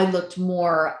 I looked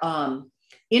more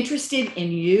interested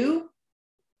in you.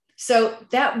 So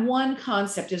that one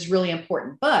concept is really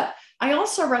important. But I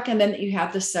also recommend that you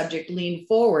have the subject lean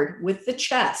forward with the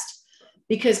chest,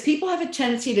 because people have a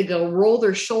tendency to go roll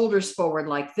their shoulders forward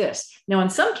like this. Now, in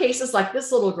some cases, like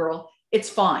this little girl, it's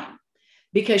fine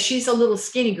because she's a little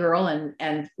skinny girl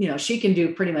and you know, she can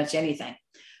do pretty much anything.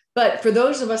 But for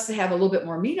those of us that have a little bit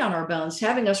more meat on our bones,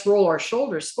 having us roll our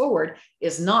shoulders forward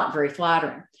is not very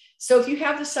flattering. So if you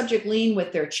have the subject lean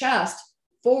with their chest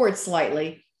forward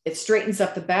slightly, it straightens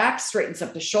up the back, straightens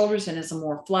up the shoulders, and is a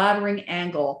more flattering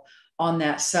angle on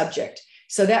that subject.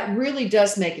 So that really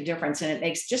does make a difference, and it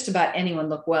makes just about anyone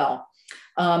look well.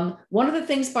 One of the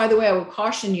things, by the way, I will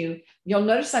caution you, you'll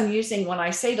notice I'm using, when I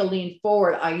say to lean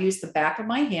forward, I use the back of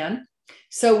my hand.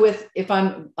 So if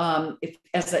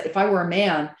I were a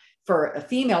man, for a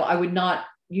female, I would not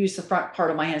use the front part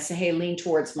of my hand and say, hey, lean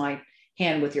towards my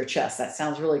hand with your chest. That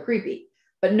sounds really creepy.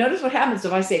 But notice what happens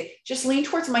if I say, just lean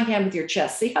towards my hand with your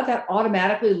chest. See how that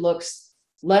automatically looks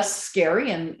less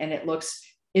scary and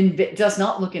it does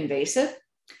not look invasive.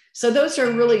 So those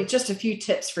are really just a few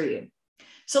tips for you.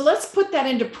 So let's put that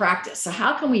into practice. So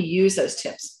how can we use those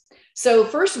tips? So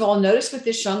first of all, notice with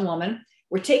this young woman,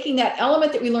 we're taking that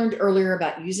element that we learned earlier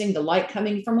about using the light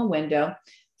coming from a window,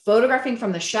 photographing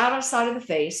from the shadow side of the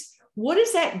face. What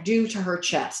does that do to her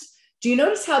chest? Do you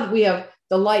notice how we have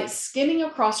the light skimming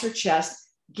across her chest,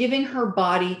 giving her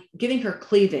body, giving her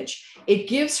cleavage? It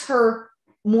gives her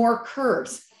more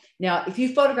curves. Now, if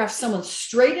you photograph someone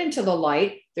straight into the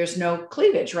light, there's no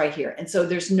cleavage right here. And so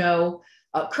there's no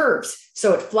curves.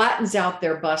 So it flattens out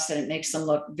their bust and it makes them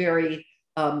look very,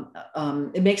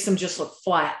 it makes them just look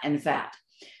flat and fat.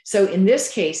 So in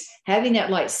this case, having that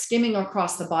light skimming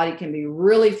across the body can be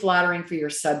really flattering for your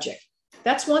subject.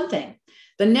 That's one thing.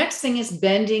 The next thing is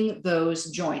bending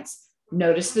those joints.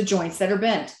 Notice the joints that are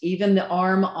bent. Even the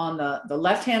arm on the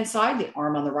left-hand side, the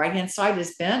arm on the right-hand side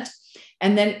is bent.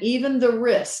 And then even the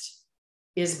wrist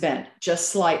is bent just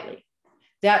slightly.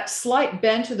 That slight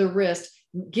bend to the wrist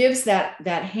gives that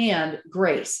hand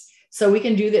grace. So we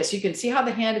can do this. You can see how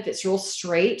the hand, if it's real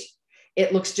straight,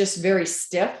 it looks just very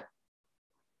stiff.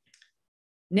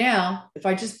 Now, if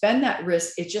I just bend that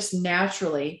wrist, it just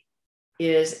naturally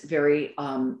is very,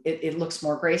 it looks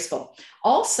more graceful.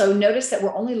 Also, notice that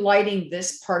we're only lighting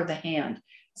this part of the hand.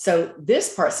 So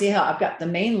this part, see how I've got the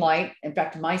main light. In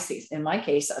fact, in my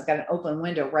case, I've got an open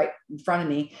window right in front of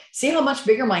me. See how much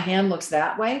bigger my hand looks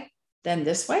that way than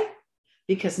this way?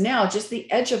 Because now just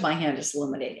the edge of my hand is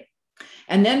illuminated.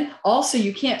 And then also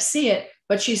you can't see it,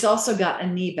 but she's also got a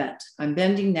knee bent. I'm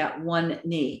bending that one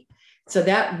knee. So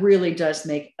that really does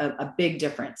make a big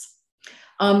difference.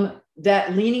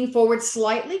 That leaning forward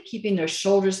slightly, keeping those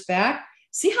shoulders back.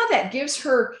 See how that gives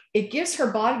her, it gives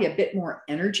her body a bit more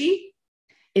energy.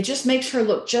 It just makes her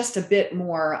look just a bit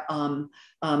more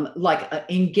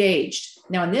engaged.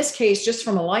 Now, in this case, just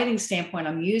from a lighting standpoint,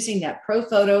 I'm using that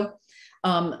ProPhoto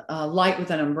light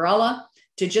with an umbrella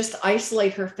to just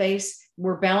isolate her face.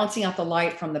 We're balancing out the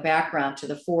light from the background to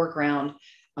the foreground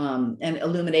and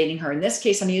illuminating her. In this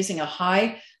case, I'm using a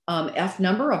high F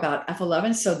number, about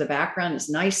F11, so the background is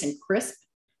nice and crisp.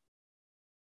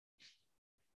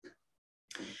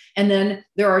 And then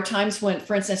there are times when,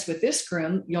 for instance, with this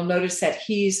groom, you'll notice that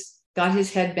he's got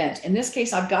his head bent. In this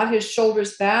case, I've got his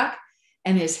shoulders back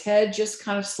and his head just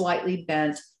kind of slightly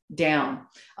bent down.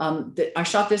 I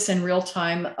shot this in real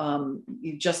time.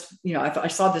 I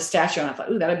saw the statue and I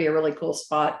thought, ooh, that'd be a really cool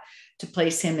spot to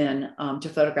place him in, to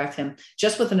photograph him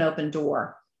just with an open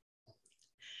door.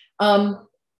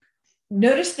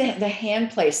 Notice the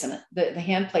hand placement, the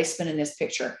hand placement in this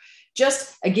picture.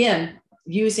 Just again,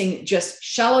 using just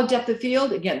shallow depth of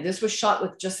field. Again, this was shot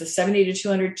with just a 70 to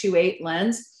 200 2.8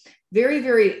 lens.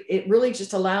 It really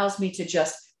just allows me to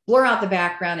just blur out the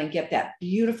background and get that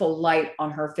beautiful light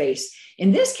on her face.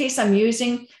 In this case, I'm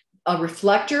using a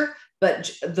reflector,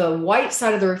 but the white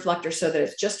side of the reflector so that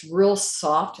it's just real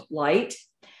soft light.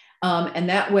 And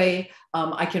that way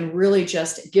I can really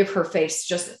just give her face,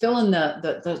 just fill in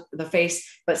the face,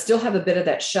 but still have a bit of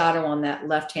that shadow on that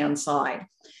left-hand side.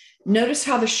 Notice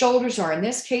how the shoulders are. In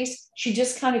this case, she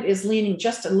just kind of is leaning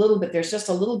just a little bit. There's just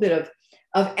a little bit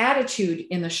of attitude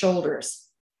in the shoulders.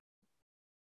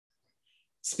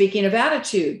 Speaking of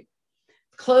attitude,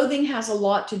 clothing has a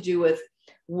lot to do with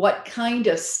what kind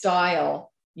of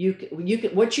style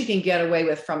what you can get away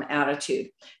with from attitude.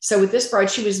 So with this bride,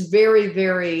 she was very,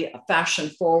 very fashion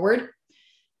forward.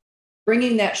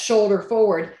 Bringing that shoulder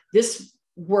forward, this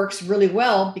works really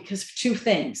well because of two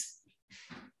things.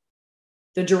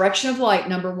 The direction of light,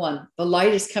 number one, the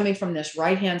light is coming from this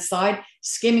right-hand side,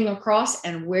 skimming across,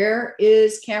 and where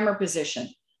is camera position?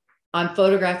 I'm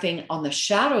photographing on the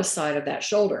shadow side of that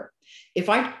shoulder. If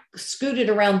I scooted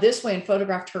around this way and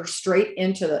photographed her straight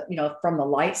into the, from the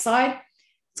light side,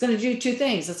 it's going to do two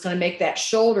things. It's going to make that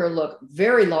shoulder look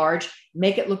very large,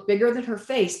 make it look bigger than her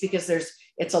face because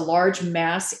it's a large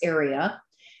mass area.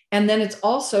 And then it's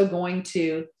also going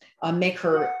to make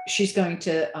her,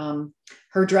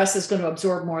 her dress is going to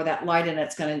absorb more of that light and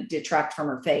it's going to detract from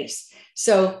her face.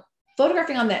 So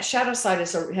photographing on that shadow side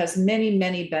has many,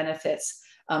 many benefits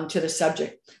to the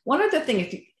subject. One other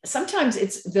thing, sometimes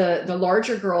it's the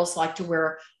larger girls like to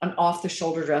wear an off the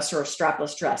shoulder dress or a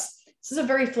strapless dress. This is a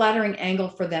very flattering angle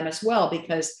for them as well,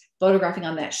 because photographing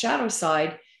on that shadow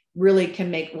side really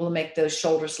will make those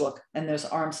shoulders look and those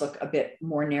arms look a bit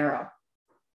more narrow.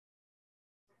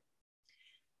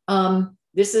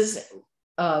 This is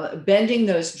bending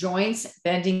those joints,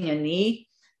 bending a knee,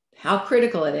 how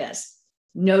critical it is.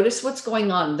 Notice what's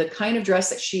going on. The kind of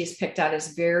dress that she has picked out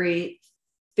is very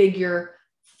figure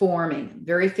forming,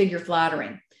 very figure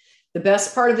flattering. The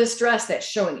best part of this dress that's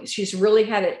showing, she's really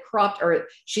had it cropped, or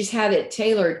she's had it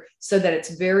tailored so that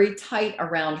it's very tight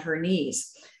around her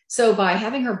knees. So by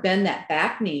having her bend that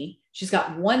back knee, she's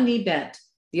got one knee bent,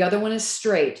 the other one is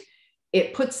straight.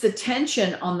 It puts the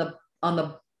tension on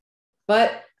the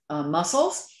butt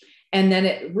muscles, and then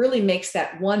it really makes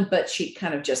that one butt cheek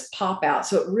kind of just pop out.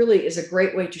 So it really is a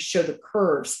great way to show the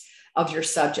curves of your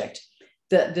subject.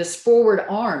 This forward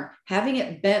arm, having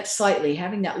it bent slightly,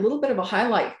 having that little bit of a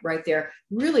highlight right there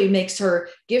really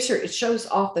it shows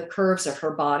off the curves of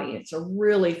her body. It's a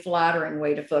really flattering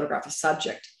way to photograph a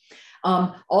subject.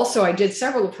 Also, I did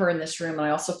several of her in this room, and I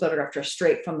also photographed her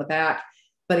straight from the back.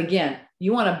 But again,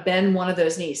 you want to bend one of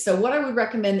those knees. So what I would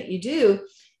recommend that you do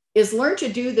is learn to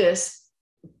do this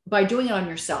by doing it on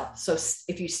yourself. So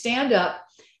if you stand up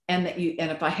and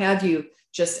if I have you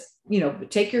just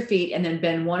take your feet and then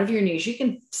bend one of your knees, you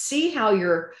can see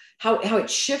how it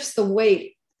shifts the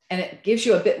weight and it gives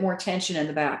you a bit more tension in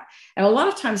the back. And a lot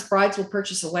of times brides will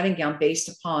purchase a wedding gown based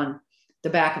upon the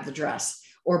back of the dress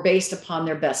or based upon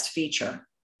their best feature.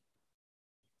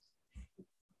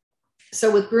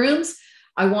 So with grooms,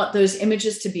 I want those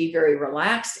images to be very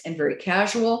relaxed and very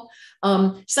casual.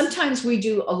 Sometimes we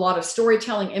do a lot of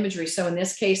storytelling imagery. So in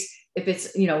this case, if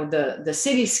it's, the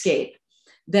cityscape,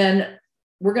 then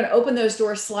we're going to open those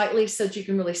doors slightly so that you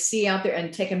can really see out there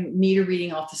and take a meter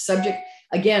reading off the subject.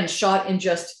 Again, shot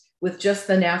with just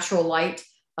the natural light.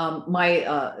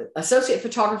 My associate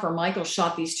photographer, Michael,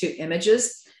 shot these two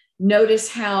images.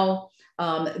 Notice how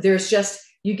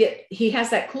he has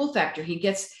that cool factor.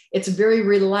 It's very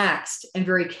relaxed and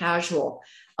very casual.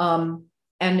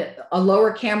 And a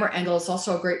lower camera angle is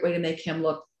also a great way to make him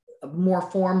look more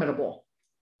formidable.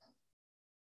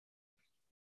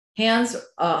 Hands,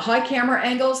 high camera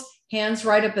angles, hands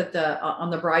right up at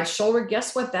on the bride's shoulder.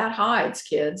 Guess what that hides,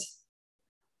 kids?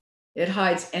 It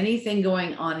hides anything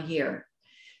going on here.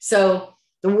 So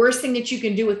the worst thing that you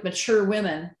can do with mature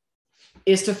women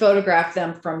is to photograph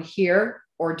them from here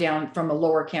or down from a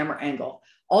lower camera angle.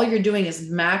 All you're doing is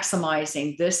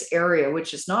maximizing this area,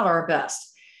 which is not our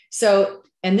best. So,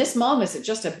 and this mom is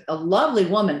just a lovely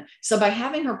woman. So by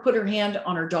having her put her hand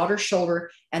on her daughter's shoulder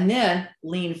and then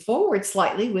lean forward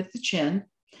slightly with the chin,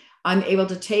 I'm able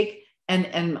to take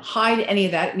and hide any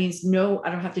of that. It means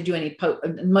I don't have to do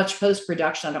much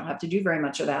post-production. I don't have to do very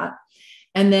much of that.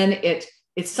 And then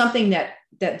it's something that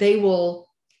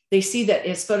they see that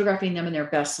is photographing them in their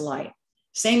best light.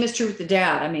 Same is true with the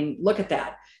dad. I mean, look at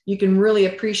that. You can really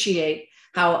appreciate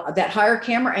how that higher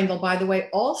camera angle, by the way,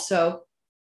 also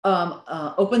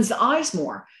opens the eyes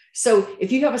more. So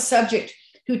if you have a subject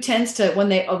who tends to, when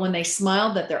they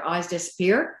smile, that their eyes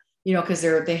disappear, because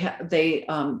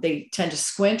they tend to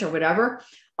squint or whatever,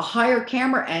 a higher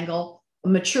camera angle,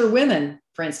 mature women,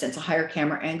 for instance, a higher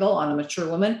camera angle on a mature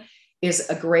woman is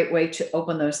a great way to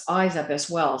open those eyes up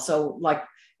as well. So like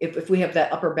if we have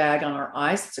that upper bag on our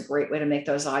eyes, it's a great way to make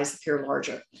those eyes appear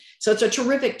larger. So it's a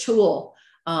terrific tool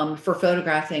for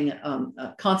photographing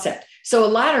concept. So a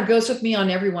ladder goes with me on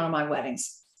every one of my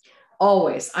weddings.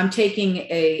 Always. I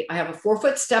have a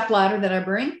 4-foot step ladder that I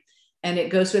bring, and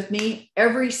it goes with me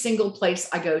every single place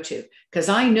I go to, because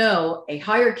I know a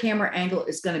higher camera angle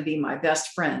is going to be my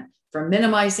best friend for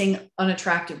minimizing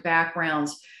unattractive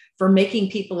backgrounds, for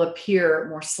making people appear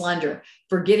more slender,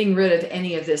 for getting rid of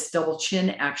any of this double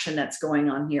chin action that's going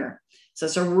on here. So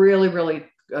it's a really, really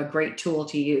great tool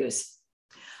to use.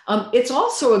 It's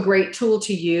also a great tool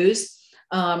to use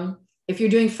if you're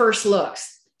doing first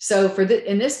looks. So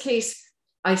in this case,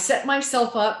 I set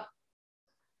myself up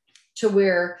to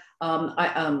where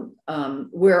I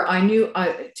knew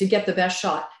to get the best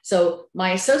shot. So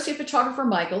my associate photographer,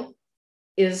 Michael,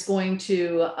 is going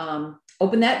to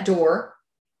open that door.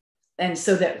 And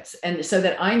so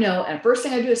that I know, and first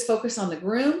thing I do is focus on the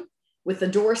groom with the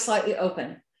door slightly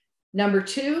open. Number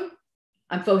 2,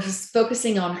 I'm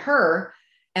focusing on her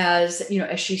as, you know,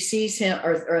 as she sees him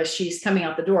or as she's coming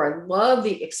out the door. I love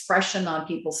the expression on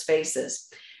people's faces.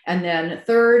 And then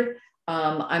 3rd,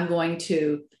 I'm going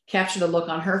to capture the look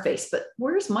on her face. But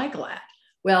where's Michael at?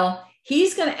 Well,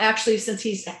 he's going to actually, since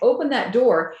he's opened that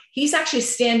door, he's actually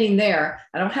standing there.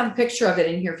 I don't have a picture of it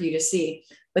in here for you to see,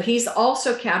 but he's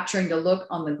also capturing the look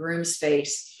on the groom's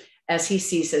face as he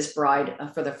sees his bride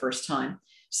for the first time.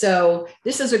 So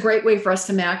this is a great way for us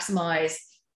to maximize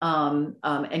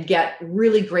and get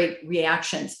really great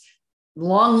reactions.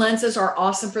 Long lenses are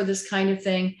awesome for this kind of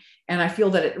thing. And I feel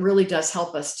that it really does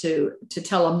help us to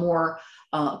tell a more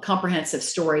comprehensive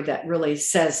story that really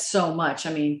says so much.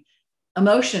 I mean,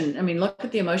 emotion, I mean, look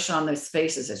at the emotion on those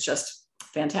faces. It's just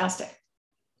fantastic.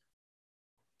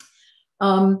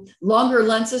 Longer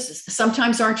lenses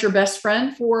sometimes aren't your best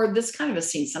friend for this kind of a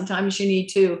scene. Sometimes you need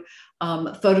to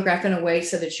photograph in a way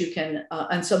so that you can,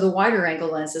 and so the wider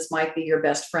angle lenses might be your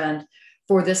best friend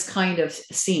for this kind of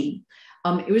scene.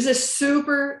 It was a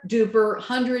super duper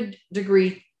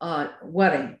 100-degree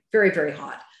wedding, very, very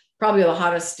hot, probably the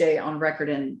hottest day on record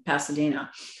in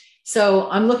Pasadena. So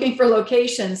I'm looking for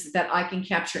locations that I can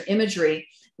capture imagery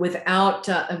without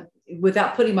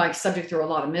putting my subject through a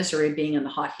lot of misery being in the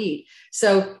hot heat.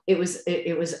 So it was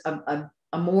a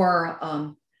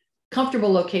more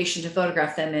comfortable location to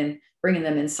photograph them in, bringing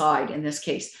them inside in this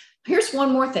case. Here's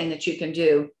one more thing that you can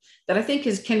do that I think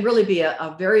can really be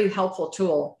a very helpful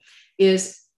tool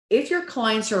is if your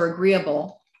clients are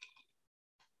agreeable,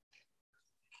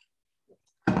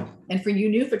 and for you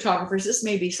new photographers, this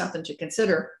may be something to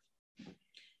consider.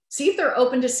 See if they're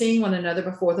open to seeing one another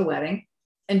before the wedding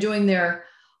and doing their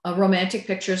romantic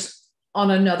pictures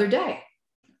on another day.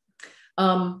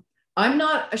 I'm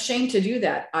not ashamed to do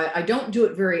that. I don't do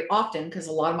it very often because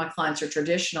a lot of my clients are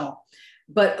traditional,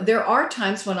 but there are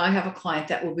times when I have a client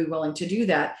that will be willing to do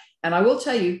that. And I will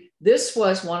tell you, this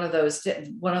was one of those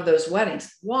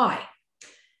weddings. Why?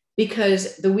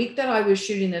 Because the week that I was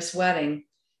shooting this wedding,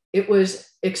 it was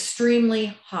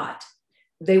extremely hot.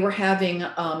 They were having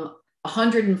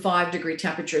 105-degree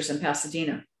temperatures in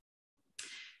Pasadena.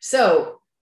 So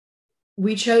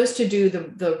we chose to do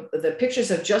the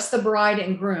pictures of just the bride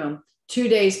and groom 2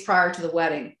 days prior to the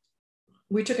wedding.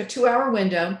 We took a 2-hour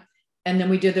window and then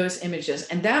we did those images.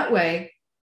 And that way,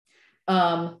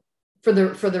 for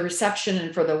the reception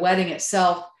and for the wedding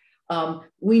itself,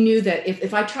 we knew that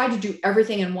if I tried to do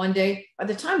everything in one day, by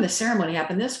the time the ceremony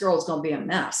happened, this girl is going to be a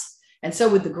mess. And so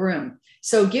would the groom.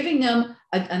 So giving them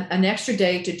an extra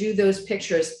day to do those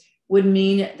pictures would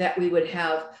mean that they would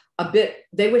have a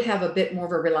bit more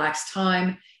of a relaxed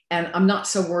time. And I'm not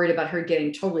so worried about her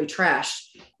getting totally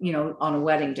trashed, you know, on a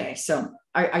wedding day. So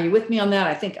are you with me on that?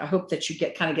 I hope that you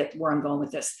kind of get where I'm going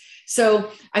with this.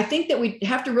 So I think that we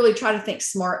have to really try to think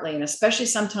smartly, and especially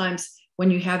sometimes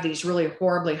when you have these really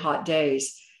horribly hot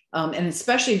days, and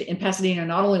especially in Pasadena,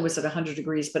 not only was it 100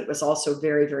 degrees, but it was also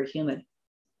very, very humid.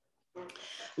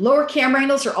 Lower camera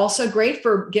angles are also great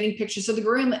for getting pictures of the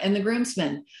groom and the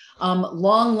groomsmen.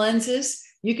 Long lenses,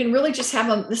 you can really just have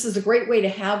them. This is a great way to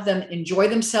have them enjoy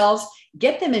themselves,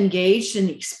 get them engaged in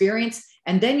the experience,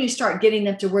 and then you start getting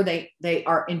them to where they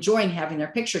are enjoying having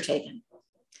their picture taken.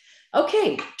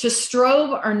 Okay, to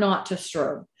strobe or not to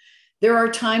strobe. There are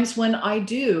times when I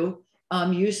do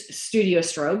use studio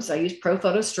strobes. I use Pro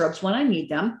Photo strobes when I need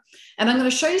them. And I'm going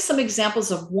to show you some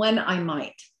examples of when I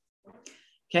might.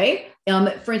 Okay.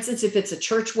 For instance, if it's a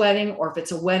church wedding or if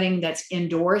it's a wedding that's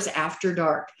indoors after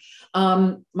dark,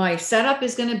 my setup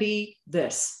is going to be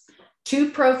this.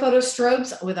 2 Pro Photo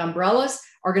strobes with umbrellas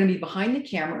are going to be behind the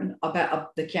camera,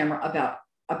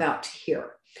 about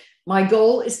here. My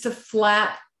goal is to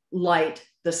flat light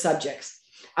the subjects.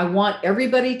 I want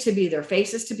everybody to be, their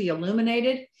faces to be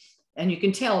illuminated. And you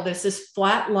can tell this is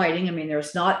flat lighting. I mean,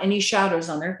 there's not any shadows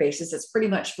on their faces. It's pretty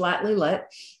much flatly lit.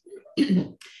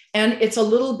 And it's a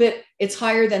little bit, it's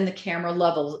higher than the camera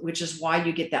level, which is why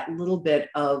you get that little bit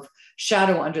of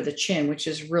shadow under the chin, which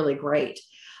is really great.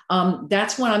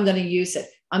 That's when I'm going to use it.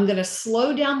 I'm going to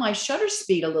slow down my shutter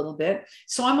speed a little bit.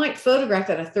 So I might photograph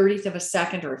at a 30th of a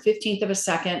second or a 15th of a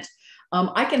second.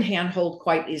 I can handhold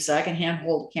quite easily. I can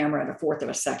handhold the camera at a 1/4 of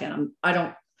a second. I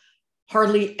don't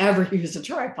hardly ever use a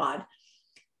tripod.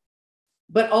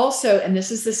 But also, and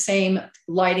this is the same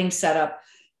lighting setup,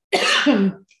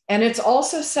 and it's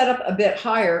also set up a bit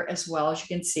higher as well. As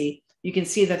you can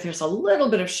see that there's a little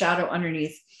bit of shadow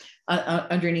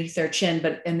underneath their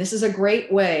chin. And this is a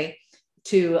great way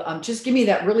to just give me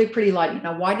that really pretty lighting.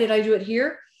 Now, why did I do it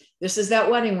here? This is that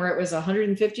wedding where it was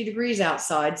 150 degrees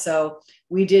outside. So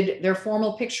we did their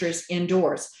formal pictures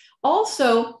indoors.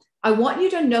 Also, I want you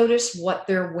to notice what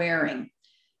they're wearing.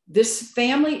 This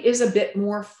family is a bit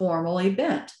more formally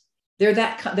bent.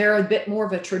 They're a bit more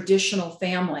of a traditional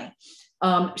family.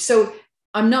 So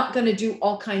I'm not going to do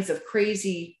all kinds of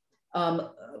crazy,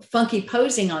 funky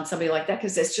posing on somebody like that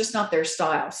because it's just not their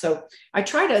style. So I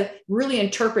try to really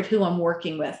interpret who I'm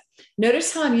working with.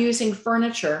 Notice how I'm using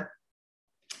furniture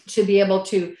to be able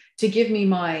to give me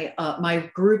my my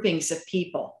groupings of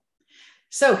people.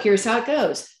 So here's how it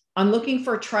goes. I'm looking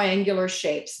for triangular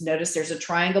shapes. Notice there's a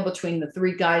triangle between the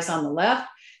 3 guys on the left.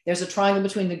 There's a triangle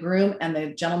between the groom and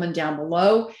the gentleman down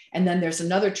below. And then there's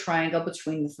another triangle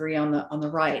between the 3 on the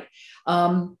right.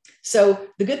 So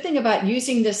the good thing about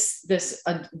using this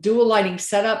dual lighting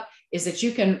setup is that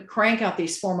you can crank out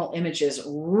these formal images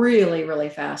really, really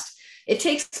fast. It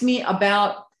takes me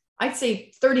about, I'd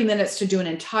say 30 minutes to do an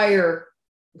entire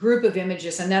group of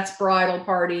images, and that's bridal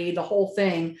party, the whole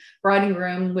thing, bride and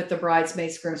groom with the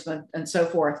bridesmaids, groomsmen, and so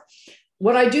forth.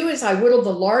 What I do is I whittle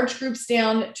the large groups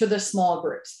down to the small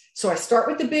groups. So I start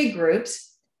with the big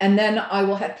groups, and then I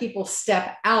will have people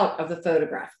step out of the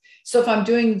photograph. So if I'm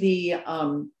doing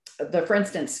for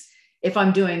instance, if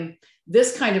I'm doing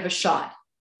this kind of a shot,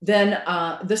 then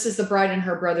this is the bride and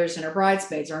her brothers and her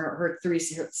bridesmaids, or her 3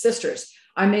 sisters.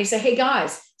 I may say, hey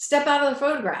guys, step out of the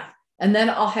photograph. And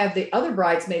then I'll have the other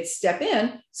bridesmaids step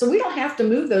in. So we don't have to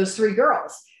move those 3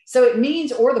 girls. So it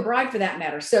means, or the bride for that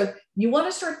matter. So you want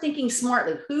to start thinking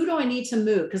smartly. Who do I need to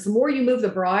move? Because the more you move the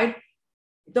bride,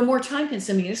 the more time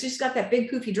consuming it is. She's got that big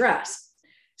poofy dress.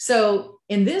 So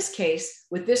in this case,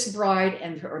 with this bride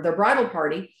and the bridal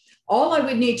party, all I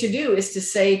would need to do is to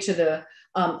say to the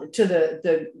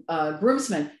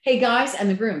groomsmen, hey guys, and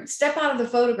the groom, step out of the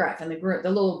photograph, and the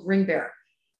little ring bearer.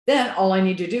 Then all I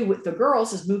need to do with the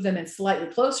girls is move them in slightly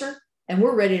closer, and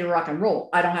we're ready to rock and roll.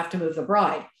 I don't have to move the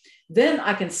bride. Then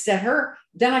I can set her.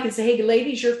 Then I can say, hey,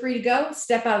 ladies, you're free to go.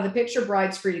 Step out of the picture.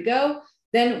 Bride's free to go.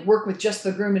 Then work with just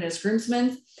the groom and his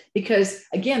groomsmen. Because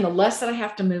again, the less that I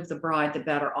have to move the bride, the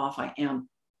better off I am.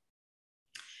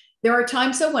 There are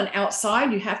times though when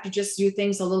outside you have to just do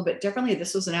things a little bit differently.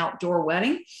 This was an outdoor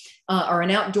wedding or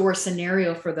an outdoor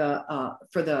scenario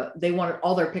they wanted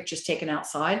all their pictures taken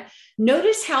outside.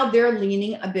 Notice how they're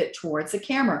leaning a bit towards the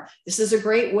camera. This is a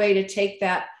great way to take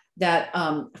that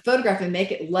photograph and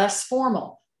make it less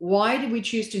formal. Why did we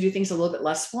choose to do things a little bit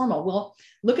less formal? Well,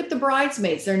 look at the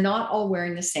bridesmaids. They're not all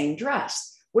wearing the same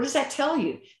dress. What does that tell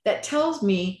you? That tells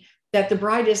me that the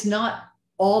bride is not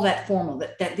all that formal,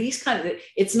 that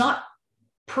it's not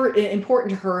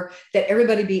important to her that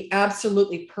everybody be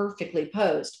absolutely perfectly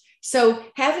posed. So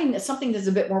having something that's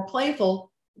a bit more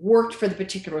playful worked for the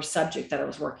particular subject that I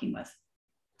was working with.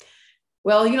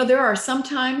 Well, there are some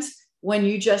times when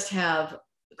you just have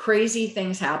crazy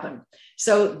things happen.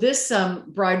 So this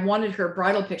bride wanted her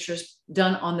bridal pictures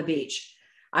done on the beach.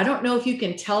 I don't know if you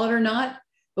can tell it or not,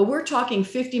 but we're talking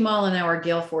 50-mile-an-hour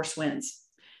gale force winds.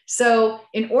 So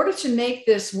in order to make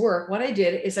this work, what I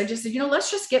did is I just said,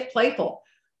 let's just get playful.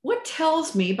 What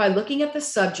tells me by looking at the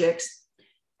subjects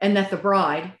and that the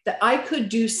bride, that I could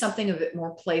do something a bit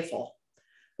more playful?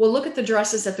 Well, look at the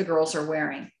dresses that the girls are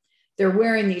wearing. They're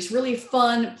wearing these really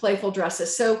fun, playful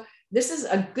dresses. So this is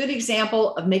a good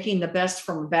example of making the best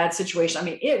from a bad situation. I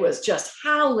mean, it was just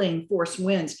howling force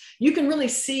winds. You can really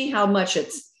see how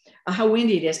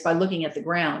windy it is by looking at the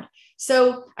ground.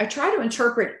 So I try to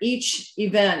interpret each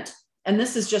event, and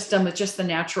this is just done with just the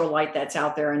natural light that's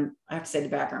out there. And I have to say the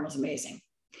background was amazing.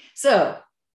 So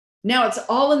now it's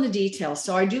all in the details.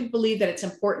 So I do believe that it's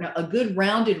important. A good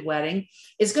rounded wedding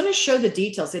is going to show the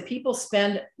details, that people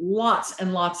spend lots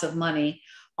and lots of money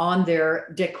on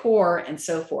their decor and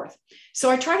so forth.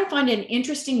 So I try to find an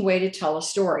interesting way to tell a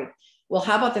story. Well,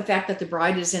 how about the fact that the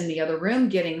bride is in the other room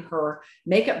getting her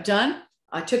makeup done?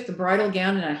 I took the bridal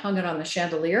gown and I hung it on the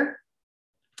chandelier.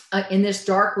 in this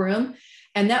dark room.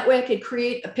 And that way I could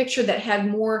create a picture that had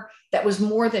more, that was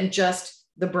more than just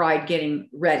the bride getting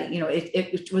ready. You know,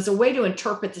 it was a way to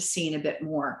interpret the scene a bit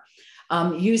more,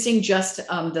 using just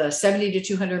the 70 to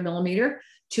 200 millimeter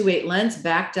 2.8 lens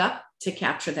backed up to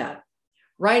capture that.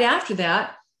 Right after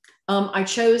that, I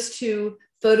chose to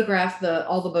photograph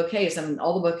all the bouquets, and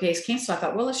all the bouquets came. So I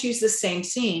thought, well, let's use this same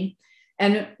scene.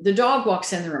 And the dog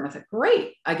walks in the room. I thought,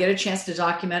 great, I get a chance to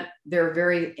document their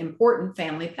very important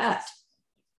family pet.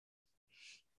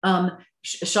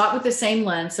 Shot with the same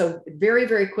lens. So very,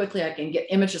 very quickly, I can get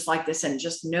images like this in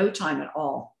just no time at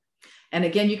all. And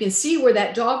again, you can see where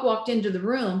that dog walked into the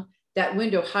room, that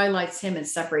window highlights him and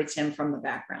separates him from the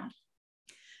background.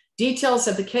 Details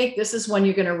of the cake. This is when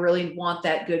you're going to really want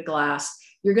that good glass.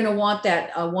 You're going to want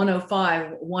that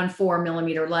 105, 14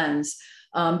 millimeter lens,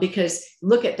 because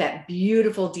look at that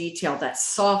beautiful detail, that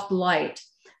soft light,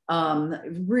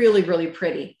 really, really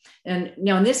pretty. And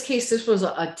now in this case, this was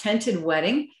a tented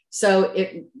wedding. So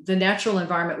the natural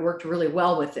environment worked really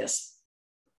well with this.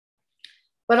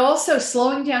 But also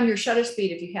slowing down your shutter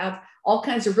speed if you have all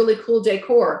kinds of really cool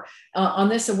decor. On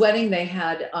this wedding, they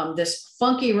had this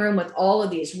funky room with all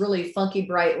of these really funky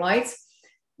bright lights.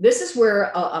 This is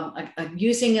where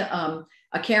using a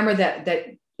camera that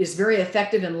is very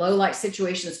effective in low light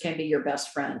situations can be your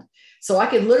best friend. So I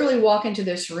could literally walk into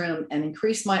this room and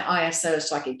increase my ISO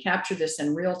so I could capture this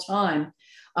in real time.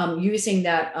 Using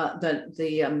that,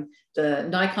 the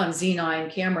Nikon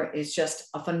Z9 camera is just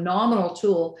a phenomenal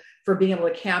tool for being able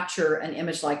to capture an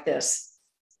image like this.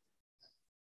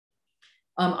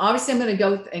 Obviously, I'm going to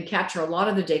go and capture a lot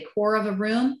of the decor of the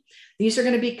room. These are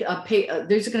going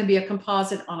to be a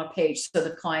composite on a page, so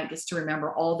the client gets to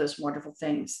remember all those wonderful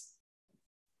things.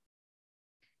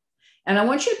 And I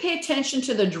want you to pay attention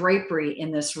to the drapery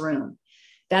in this room.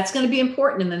 That's going to be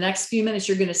important in the next few minutes.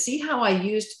 You're going to see how I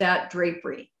used that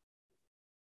drapery.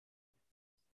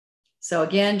 So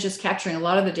again, just capturing a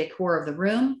lot of the decor of the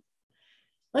room.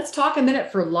 Let's talk a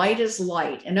minute for light is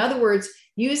light. In other words,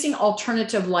 using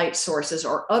alternative light sources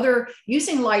or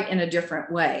using light in a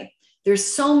different way. There's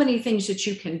so many things that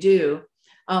you can do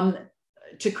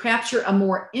to capture a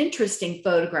more interesting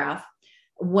photograph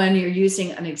when you're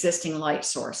using an existing light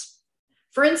source.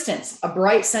 For instance, a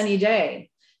bright sunny day.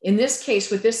 In this case,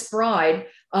 with this bride,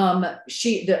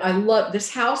 I love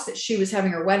this house that she was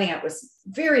having her wedding at was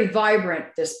very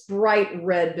vibrant, this bright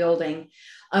red building.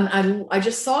 I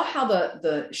just saw how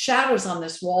the shadows on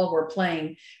this wall were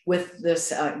playing with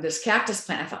this cactus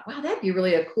plant. I thought, wow, that'd be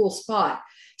really a cool spot.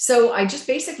 So I just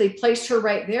basically placed her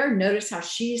right there. Notice how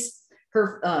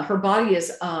her body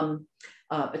is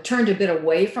turned a bit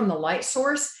away from the light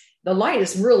source. The light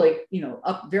is really,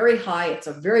 up very high. It's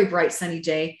a very bright sunny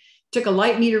day. Took a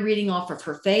light meter reading off of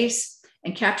her face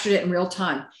and captured it in real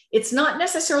time. It's not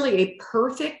necessarily a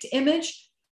perfect image,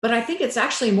 but I think it's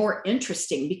actually more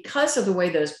interesting because of the way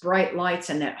those bright lights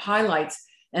and that highlights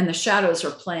and the shadows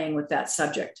are playing with that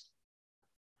subject.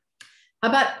 How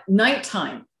about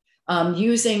nighttime?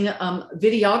 Using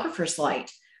videographer's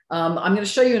light. I'm going to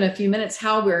show you in a few minutes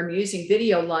how we're using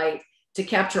video light to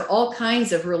capture all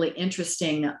kinds of really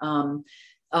interesting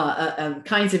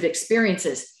kinds of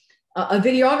experiences. A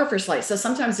videographer's light. So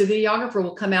sometimes the videographer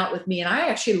will come out with me and I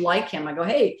actually like him. I go,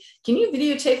 hey, can you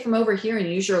videotape from over here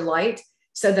and use your light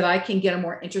so that I can get a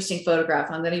more interesting photograph?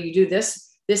 I'm going to do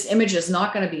this. This image is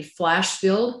not going to be flash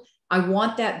filled. I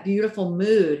want that beautiful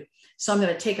mood. So I'm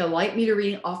going to take a light meter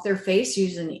reading off their face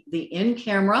using the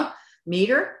in-camera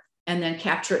meter and then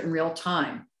capture it in real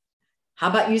time. How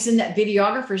about using that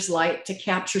videographer's light to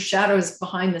capture shadows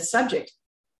behind the subject?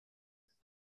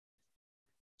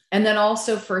 And then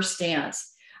also first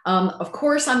dance. Of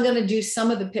course, I'm going to do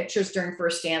some of the pictures during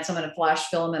first dance. I'm going to flash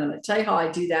film and I'm going to tell you how I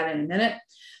do that in a minute.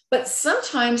 But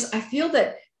sometimes I feel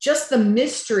that just the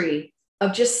mystery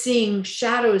of just seeing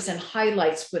shadows and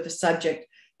highlights with a subject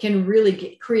can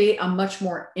really create a much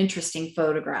more interesting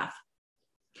photograph.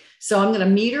 So I'm going to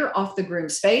meter off the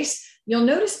groom's face. You'll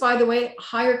notice, by the way,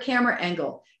 higher camera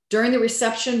angle. During the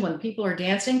reception, when people are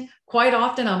dancing, quite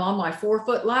often I'm on my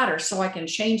 4-foot ladder so I can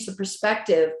change the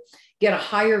perspective, get a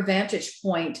higher vantage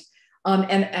point.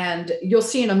 And you'll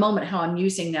see in a moment how I'm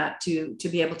using that to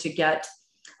be able to get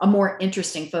a more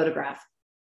interesting photograph.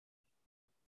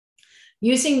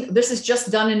 This is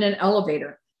just done in an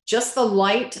elevator. Just the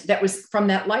light that was from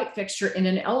that light fixture in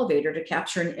an elevator to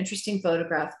capture an interesting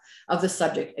photograph of the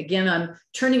subject. Again,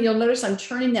 you'll notice I'm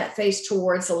turning that face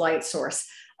towards the light source.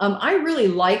 I really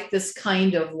like this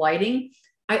kind of lighting.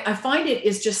 I find it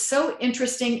is just so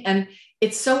interesting and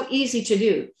it's so easy to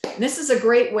do. And this is a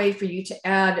great way for you to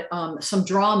add some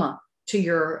drama to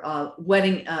your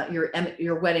wedding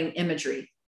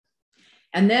imagery.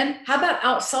 And then how about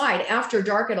outside after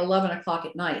dark at 11 o'clock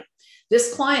at night?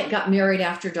 This client got married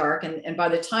after dark. And by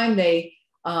the time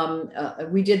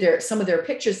we did some of their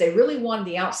pictures, they really wanted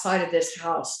the outside of this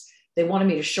house. They wanted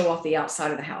me to show off the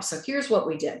outside of the house. So here's what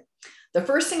we did. The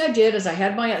first thing I did is I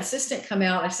had my assistant come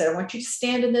out. I said, I want you to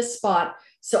stand in this spot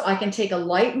so I can take a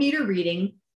light meter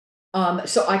reading,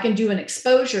 so I can do an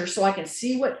exposure, so I can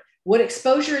see what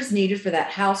exposure is needed for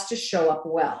that house to show up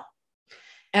well.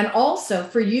 And also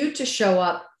for you to show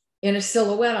up in a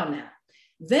silhouette on that.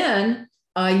 Then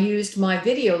I used my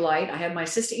video light. I had my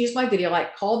assistant use my video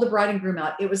light, called the bride and groom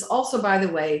out. It was also, by the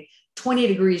way, 20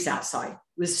 degrees outside. It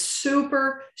was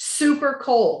super, super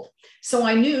cold. So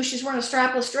I knew she's wearing a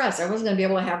strapless dress. I wasn't going to be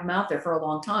able to have them out there for a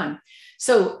long time.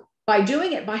 So by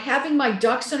doing it, by having my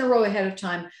ducks in a row ahead of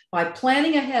time, by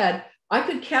planning ahead, I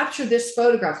could capture this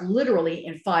photograph literally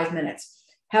in 5 minutes.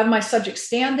 Have my subject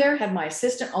stand there, have my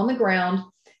assistant on the ground,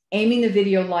 aiming the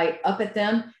video light up at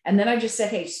them. And then I just said,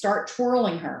 hey, start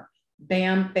twirling her.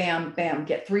 Bam, bam, bam,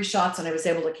 get 3 shots. And I was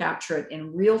able to capture it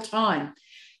in real time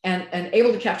and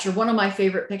able to capture one of my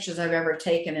favorite pictures I've ever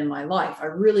taken in my life. I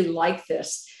really like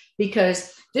this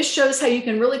because this shows how you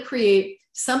can really create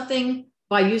something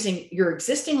by using your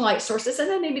existing light sources and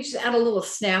then maybe just add a little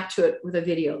snap to it with a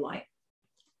video light.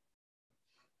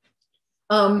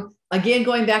 Again,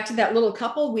 going back to that little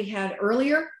couple we had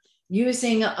earlier,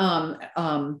 using,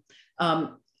 I'm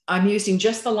using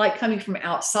just the light coming from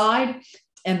outside.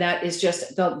 And that is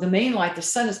just the main light. The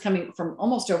sun is coming from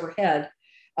almost overhead,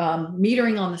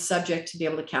 metering on the subject to be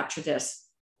able to capture this.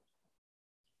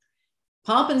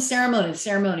 Pomp and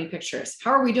ceremony pictures.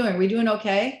 How are we doing? Are we doing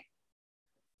okay?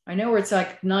 I know it's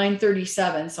like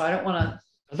 9:37, so I don't want to.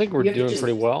 I think we're doing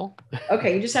pretty well.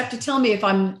 Okay, you just have to tell me if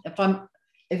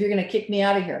you're going to kick me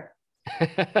out of here.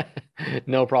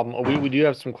 No problem. We do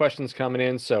have some questions coming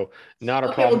in, so not a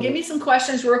problem. Okay, well, give me some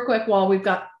questions real quick while we've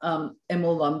got, and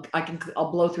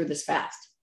I'll blow through this fast.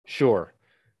 Sure.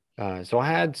 So I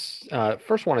had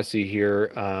first want to see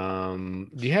here.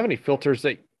 Do you have any filters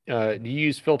that do you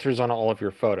use filters on all of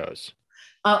your photos?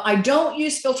 I don't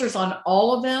use filters on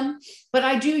all of them, but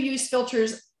I do use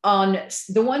filters on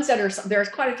the ones that are, there's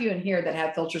quite a few in here that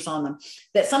have filters on them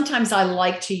that sometimes I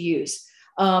like to use,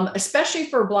 especially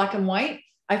for black and white.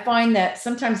 I find that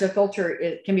sometimes a filter,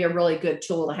 it can be a really good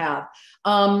tool to have.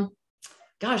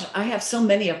 Gosh, I have so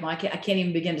many of them. I can't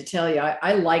even begin to tell you.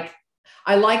 I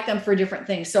like them for different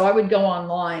things. So I would go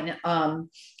online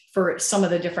for some of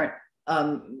the different,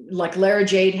 like Lara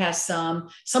Jade has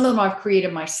some of them I've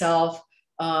created myself,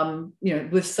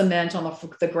 with cement on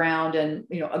the ground and,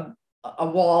 a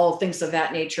wall, things of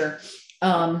that nature.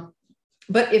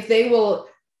 But if they will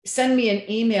send me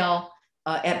an email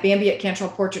at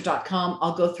Bambi@cantrellportrait.com,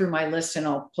 I'll go through my list and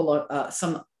I'll pull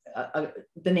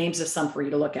the names of some for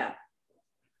you to look at.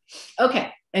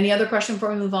 Okay. Any other question before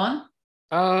we move on?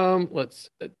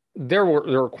 There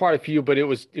were quite a few, but it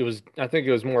was I think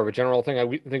it was more of a general thing.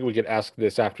 I think we could ask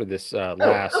this after this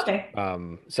last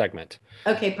segment.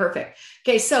 Okay, perfect.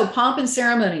 Okay, so pomp and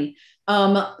ceremony.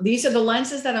 These are the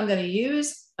lenses that I'm going to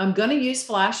use. I'm going to use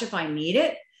flash if I need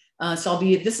it. So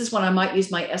this is when I might use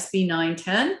my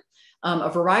SB910, a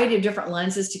variety of different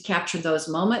lenses to capture those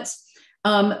moments.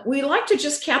 We like to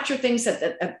just capture things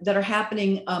that are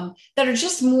happening, that are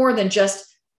just more than just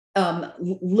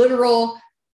literal,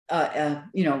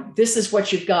 this is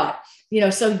what you've got,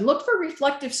 so look for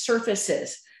reflective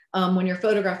surfaces when you're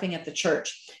photographing at the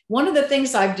church. One of the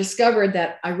things I've discovered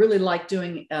that I really like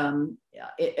doing,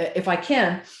 if I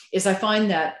can, is I find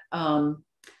that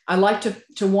I like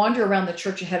to wander around the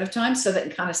church ahead of time so that I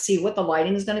can kind of see what the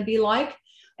lighting is going to be like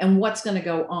and what's going to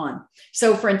go on.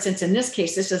 So for instance, in this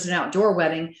case, this is an outdoor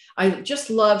wedding. I just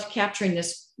loved capturing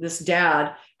this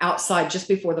dad outside just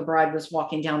before the bride was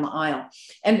walking down the aisle.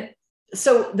 And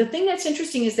so the thing that's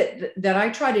interesting is that I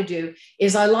try to do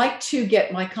is I like to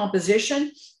get my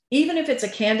composition, even if it's a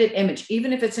candid image,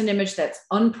 even if it's an image that's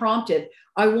unprompted,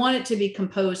 I want it to be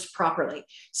composed properly.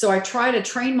 So I try to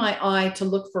train my eye to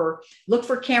look for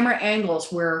camera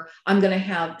angles where I'm going to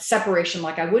have separation.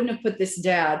 Like I wouldn't have put this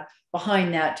dad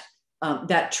behind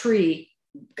that tree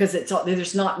because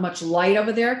there's not much light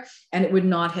over there, and it would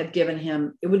not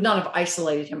have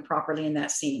isolated him properly in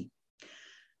that scene.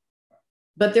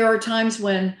 But there are times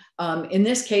when, in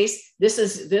this case, this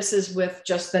is with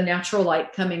just the natural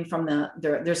light coming from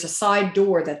there's a side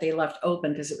door that they left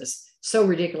open because it was so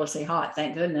ridiculously hot,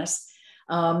 thank goodness.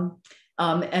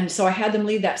 And so I had them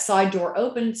leave that side door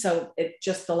open, so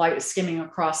the light was skimming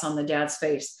across on the dad's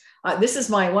face. This is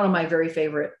one of my very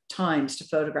favorite times to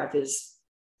photograph is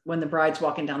when the bride's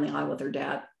walking down the aisle with her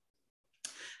dad.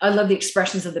 I love the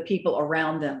expressions of the people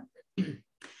around them.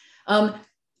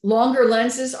 Longer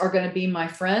lenses are going to be my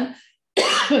friend.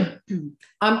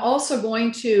 I'm also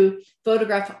going to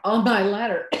photograph on my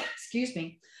ladder, excuse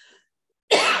me,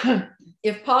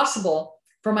 if possible,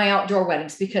 for my outdoor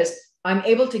weddings, because I'm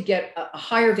able to get a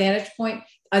higher vantage point.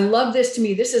 I love this. To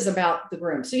me, this is about the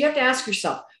groom. So you have to ask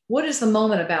yourself, what is the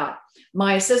moment about?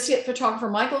 My associate photographer,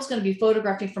 Michael, is going to be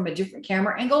photographing from a different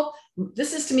camera angle.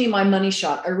 This is, to me, my money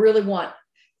shot. I really want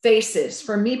faces.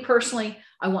 For me personally,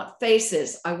 I want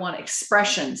faces. I want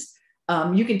expressions.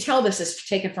 You can tell this is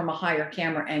taken from a higher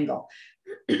camera angle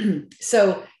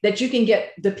so that you can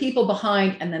get the people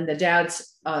behind, and then the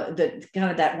dad's, the kind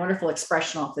of that wonderful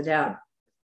expression off the dad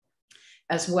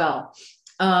as well.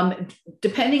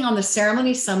 Depending on the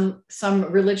ceremony, some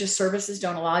religious services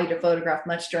don't allow you to photograph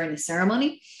much during the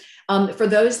ceremony. For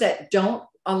those that don't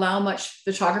allow much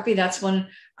photography, that's when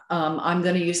I'm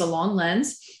going to use a long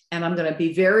lens, and I'm going to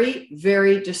be very,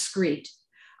 very discreet.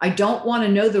 I don't want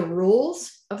to know the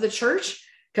rules of the church,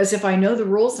 because if I know the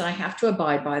rules, then I have to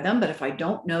abide by them. But if I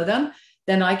don't know them,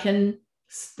 then I can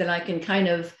kind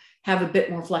of have a bit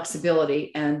more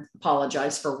flexibility and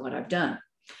apologize for what I've done.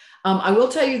 I will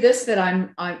tell you this, that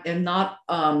I am not,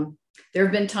 there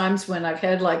have been times when I've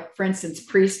had, like, for instance,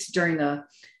 priests during the,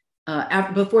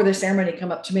 before the ceremony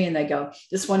come up to me, and they go,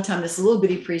 this one time, this little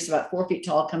bitty priest about 4 feet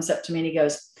tall comes up to me and he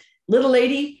goes, "Little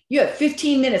lady, you have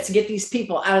 15 minutes to get these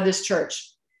people out of this church."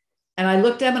 And I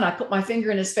looked at him and I put my finger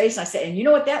in his face. And I said, "And you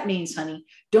know what that means, honey?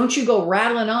 Don't you go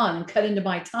rattling on and cut into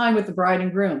my time with the bride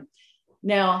and groom."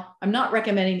 Now, I'm not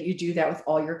recommending that you do that with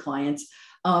all your clients,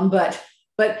 but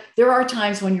there are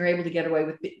times when you're able to get away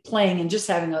with playing and just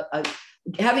having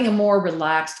a more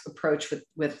relaxed approach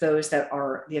with those that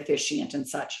are the officiant and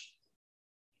such.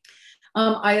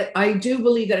 I do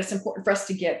believe that it's important for us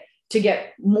to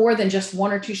get more than just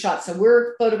 1 or 2 shots. So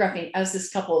we're photographing as this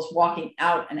couple is walking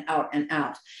out and out and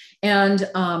out. And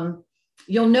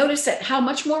you'll notice that how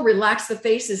much more relaxed the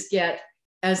faces get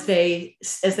as they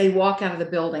walk out of the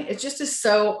building. It just is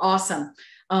so awesome.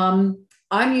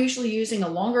 I'm usually using a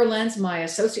longer lens. My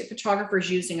associate photographer is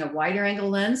using a wider angle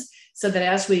lens, so that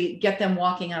as we get them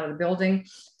walking out of the building,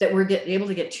 that we're able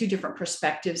to get 2 different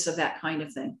perspectives of that kind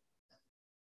of thing.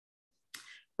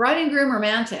 Bride and groom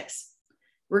romantics.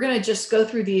 We're going to just go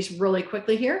through these really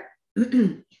quickly here.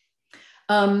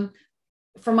 For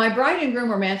my bride and groom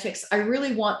romantics, I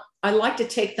like to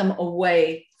take them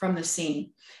away from the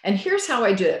scene. And here's how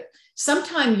I do it.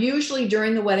 Sometime, usually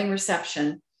during the wedding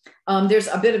reception, there's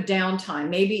a bit of downtime.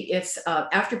 Maybe it's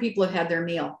after people have had their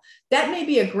meal. That may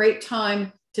be a great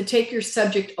time to take your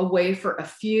subject away for a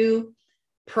few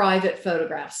private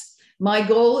photographs. My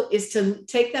goal is to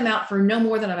take them out for no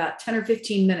more than about 10 or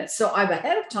 15 minutes. So I've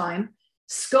ahead of time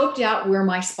scoped out where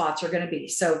my spots are going to be.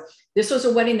 So this was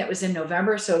a wedding that was in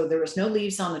November, so there was no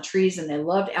leaves on the trees, and they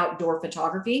loved outdoor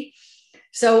photography.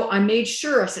 So I made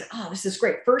sure, I said, "Oh, this is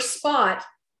great. First spot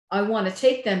I want to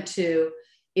take them to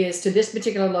is to this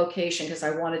particular location, because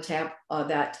I wanted to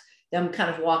have them kind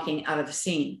of walking out of the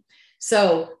scene."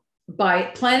 So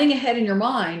by planning ahead in your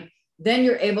mind, then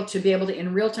you're able to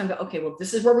in real time go, okay, well,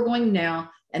 this is where we're going now,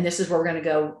 and this is where we're going to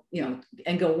go,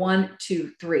 and go 1,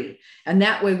 2, 3. And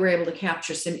that way we're able to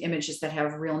capture some images that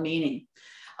have real meaning.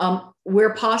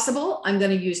 Where possible, I'm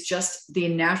going to use just the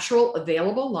natural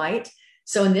available light.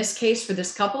 So in this case, for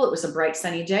this couple, it was a bright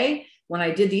sunny day. When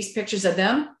I did these pictures of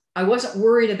them, I wasn't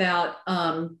worried about,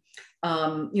 I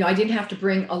didn't have to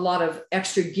bring a lot of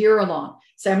extra gear along.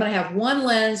 So I'm going to have one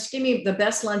lens, give me the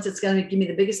best lens. It's going to give me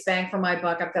the biggest bang for my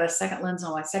buck. I've got a second lens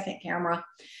on my second camera.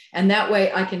 And that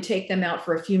way I can take them out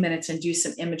for a few minutes and do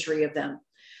some imagery of them.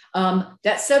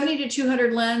 That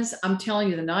 70-200 lens, I'm telling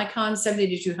you, the Nikon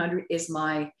 70-200 is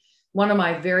one of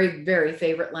my very, very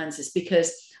favorite lenses,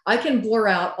 because I can blur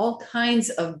out all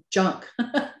kinds of junk.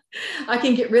 I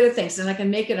can get rid of things, and I can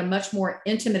make it a much more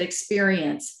intimate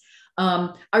experience.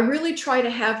 I really try to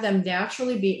have them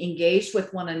naturally be engaged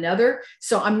with one another.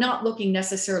 So I'm not looking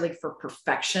necessarily for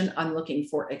perfection. I'm looking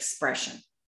for expression.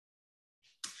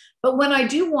 But when I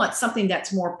do want something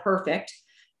that's more perfect,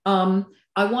 I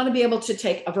want to be able to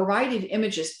take a variety of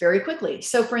images very quickly.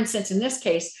 So for instance, in this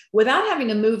case, without having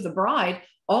to move the bride,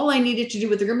 all I needed to do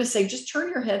with the groom is say, just turn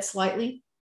your head slightly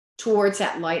towards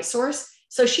that light source.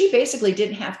 So she basically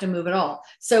didn't have to move at all.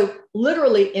 So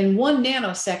literally in 1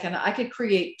 nanosecond, I could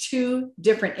create 2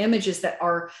 different images that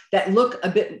look a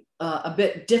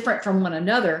bit different from one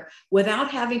another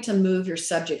without having to move your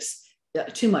subjects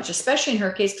too much, especially in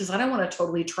her case, because I don't want to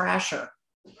totally trash her.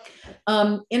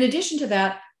 In addition to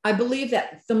that, I believe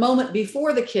that the moment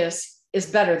before the kiss is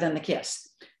better than the kiss.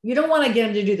 You don't want to get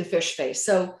them to do the fish face.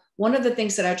 So one of the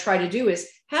things that I try to do is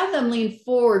have them lean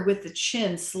forward with the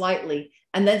chin slightly,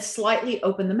 and then slightly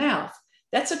open the mouth.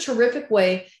 That's a terrific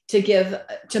way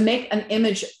to make an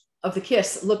image of the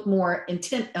kiss look more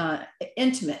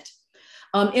intimate.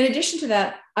 In addition to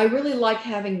that, I really like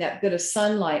having that bit of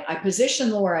sunlight. I position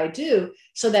them where I do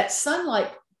so that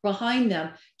sunlight behind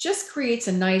them just creates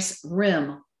a nice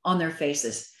rim on their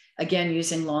faces, again,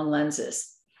 using long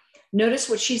lenses. Notice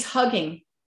what she's hugging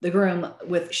the groom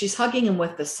with. She's hugging him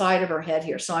with the side of her head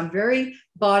here. So I'm very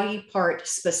body part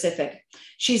specific.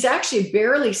 She's actually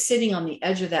barely sitting on the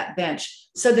edge of that bench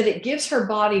so that it gives her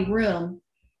body room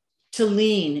to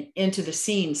lean into the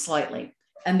scene slightly.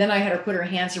 And then I had her put her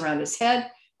hands around his head.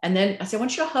 And then I said, I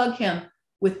want you to hug him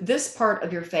with this part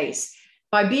of your face.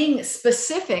 By being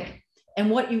specific and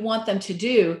what you want them to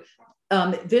do,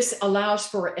 this allows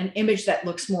for an image that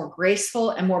looks more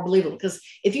graceful and more believable. Because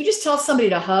if you just tell somebody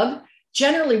to hug,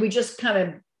 generally we just kind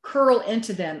of curl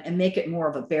into them and make it more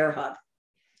of a bear hug.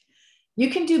 You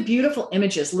can do beautiful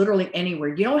images literally anywhere.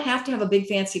 You don't have to have a big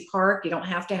fancy park. You don't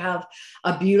have to have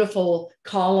a beautiful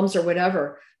columns or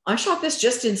whatever. I shot this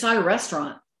just inside a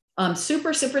restaurant.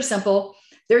 Super, super simple.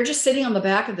 They're just sitting on the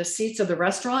back of the seats of the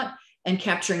restaurant and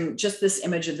capturing just this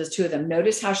image of the two of them.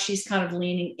 Notice how she's kind of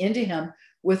leaning into him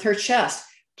with her chest.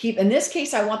 In this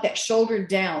case, I want that shoulder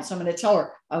down. So I'm going to tell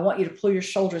her, I want you to pull your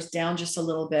shoulders down just a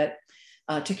little bit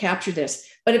to capture this.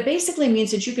 But it basically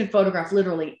means that you can photograph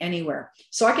literally anywhere.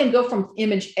 So I can go from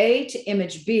image A to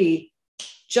image B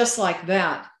just like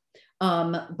that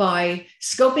by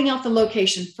scoping out the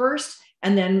location first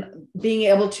and then being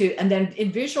able to, and then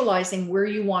in visualizing where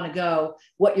you want to go,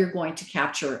 what you're going to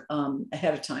capture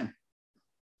ahead of time.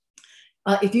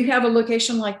 If you have a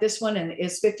location like this one and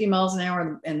it's 50 miles an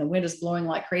hour and the wind is blowing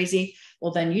like crazy,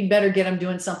 well, then you'd better get them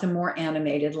doing something more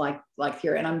animated like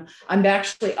here. And I'm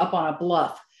actually up on a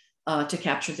bluff to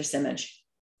capture this image.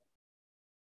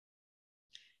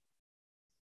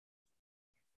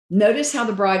 Notice how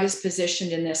the bride is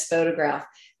positioned in this photograph.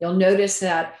 You'll notice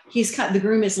that the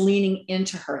groom is leaning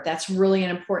into her. That's really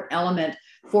an important element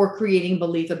for creating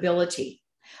believability.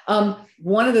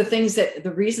 One of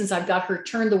the reasons I've got her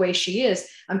turned the way she is,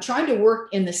 I'm trying to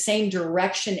work in the same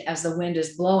direction as the wind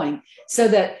is blowing so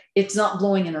that it's not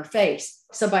blowing in her face.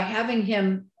 So by having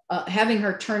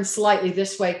her turn slightly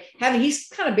this way, he's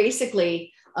kind of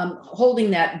basically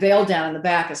holding that veil down in the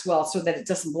back as well so that it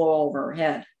doesn't blow over her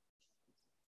head.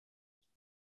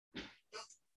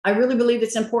 I really believe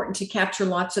it's important to capture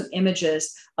lots of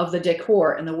images of the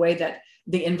decor and the way that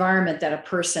the environment that a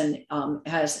person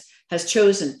has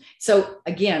chosen. So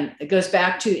again, it goes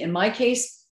back to, in my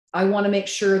case, I want to make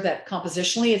sure that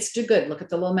compositionally it's good. Look at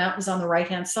the little mountains on the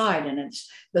right-hand side, and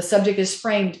the subject is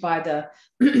framed by the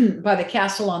by the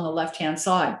castle on the left-hand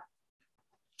side.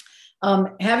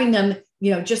 Having them,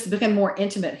 just become more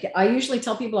intimate. I usually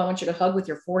tell people I want you to hug with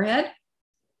your forehead.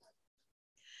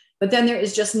 But then there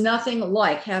is just nothing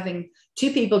like having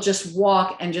two people just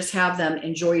walk and just have them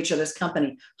enjoy each other's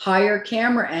company. Higher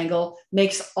camera angle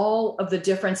makes all of the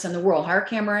difference in the world. Higher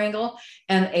camera angle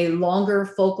and a longer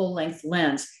focal length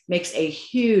lens makes a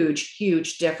huge,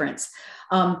 huge difference.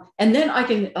 And then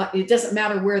it doesn't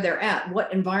matter where they're at,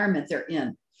 what environment they're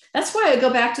in. That's why I go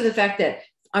back to the fact that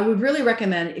I would really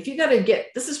recommend, if you got to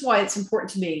this is why it's important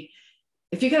to me.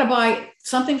 If you got to buy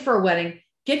something for a wedding,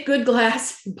 get good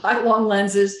glass, buy long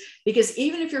lenses, because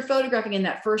even if you're photographing in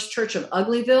that first church of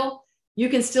Uglyville, you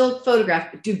can still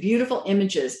do beautiful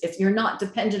images if you're not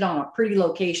dependent on a pretty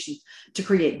location to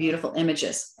create beautiful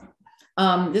images.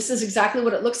 This is exactly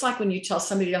what it looks like when you tell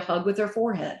somebody to hug with their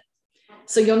forehead.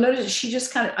 So you'll notice she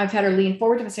just I've had her lean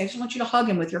forward and say, I just want you to hug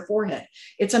him with your forehead.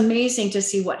 It's amazing to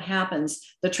see what happens,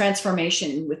 the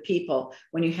transformation with people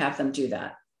when you have them do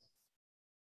that.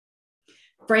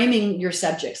 Framing your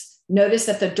subjects. Notice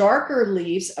that the darker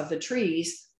leaves of the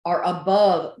trees are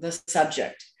above the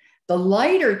subject. The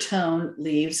lighter tone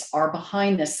leaves are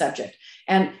behind the subject.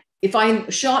 And if I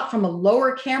shot from a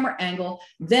lower camera angle,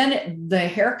 then the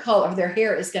hair color of their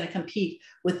hair is going to compete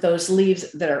with those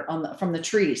leaves that are from the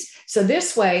trees. So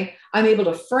this way, I'm able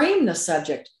to frame the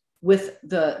subject with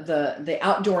the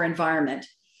outdoor environment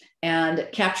and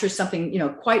capture something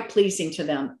quite pleasing to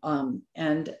them,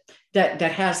 and that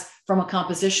has, from a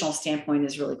compositional standpoint,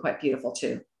 is really quite beautiful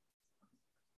too.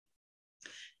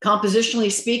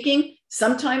 Compositionally speaking,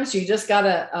 sometimes you just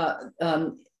gotta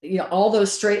all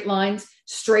those straight lines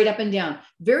straight up and down.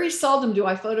 Very seldom do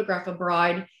I photograph a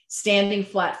bride standing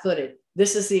flat-footed.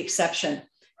 This is the exception,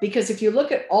 because if you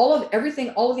look at all of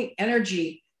the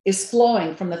energy is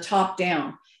flowing from the top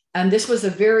down. And this was a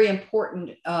very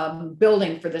important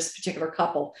building for this particular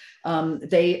couple.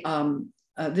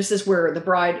 This is where the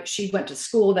bride, she went to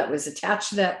school that was attached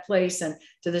to that place and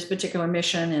to this particular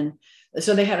mission. And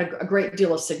so they had a great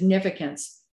deal of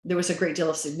significance there was a great deal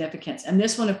of significance. And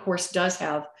this one, of course, does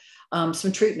have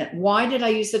some treatment. Why did I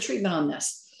use the treatment on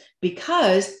this?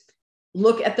 Because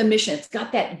look at the mission. It's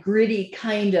got that gritty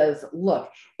kind of look.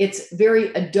 It's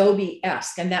very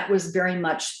Adobe-esque, and that was very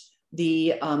much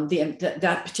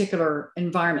that particular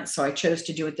environment. So I chose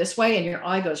to do it this way, and your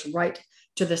eye goes right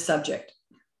to the subject.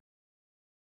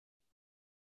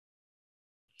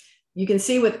 You can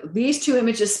see with these two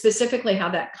images specifically how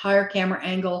that higher camera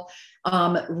angle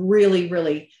really,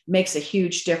 really makes a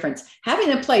huge difference. Having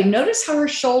them play, notice how her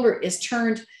shoulder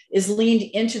is leaned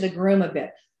into the groom a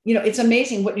bit. You know, it's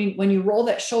amazing when you roll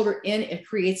that shoulder in, it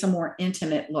creates a more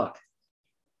intimate look.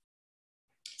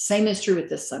 Same is true with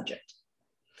this subject.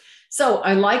 So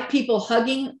I like people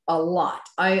hugging a lot.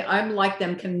 I like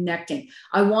them connecting.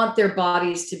 I want their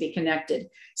bodies to be connected.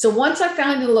 So once I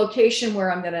found a location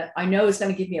where I know it's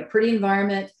going to give me a pretty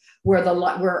environment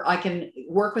where I can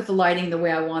work with the lighting the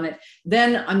way I want it,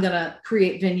 then I'm going to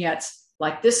create vignettes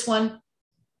like this one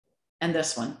and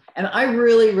this one. And I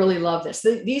really, really love this.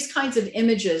 These kinds of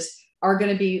images are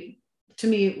going to be, to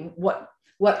me, what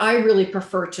I really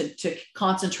prefer to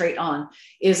concentrate on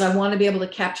is I want to be able to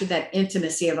capture that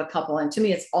intimacy of a couple. And to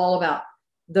me, it's all about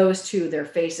those two, their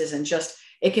faces, and just,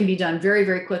 it can be done very,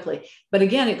 very quickly. But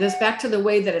again, it goes back to the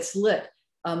way that it's lit,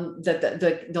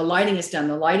 that the lighting is done.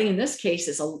 The lighting in this case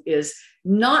is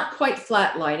not quite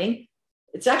flat lighting.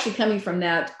 It's actually coming from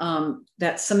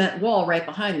that cement wall right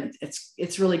behind them.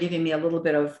 It's really giving me a little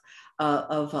bit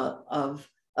of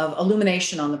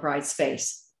illumination on the bride's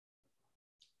face.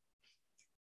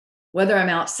 Whether I'm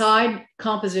outside,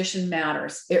 composition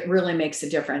matters. It really makes a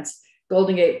difference.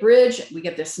 Golden Gate Bridge, we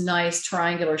get this nice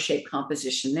triangular shaped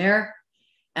composition there.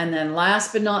 And then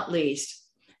last but not least,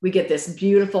 we get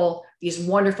these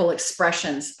wonderful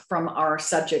expressions from our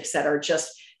subjects that are just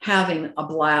having a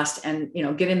blast and, you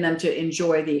know, getting them to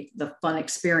enjoy the fun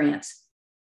experience.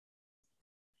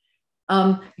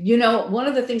 You know, one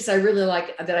of the things I really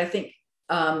like that I think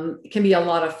can be a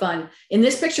lot of fun. In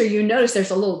this picture, you notice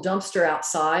there's a little dumpster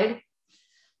outside.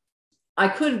 I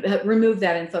could remove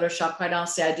that in Photoshop. Quite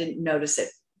honestly, I didn't notice it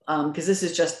because this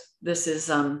is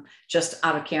just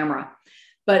out of camera.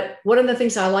 But one of the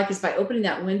things I like is by opening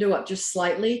that window up just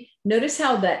slightly, notice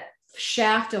how that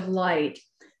shaft of light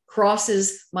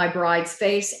crosses my bride's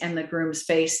face and the groom's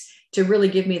face to really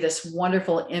give me this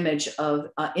wonderful image of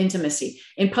intimacy.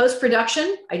 In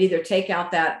post-production, I'd either take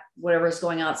out that whatever is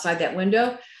going outside that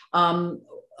window,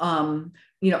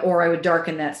 you know, or I would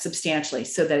darken that substantially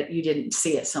so that you didn't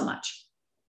see it so much.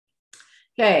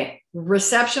 Okay,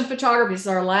 reception photography is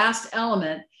our last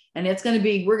element, and it's going to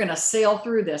be, we're going to sail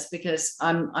through this because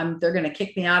they're going to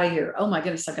kick me out of here. Oh my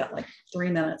goodness, I've got like 3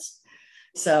 minutes.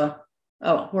 So,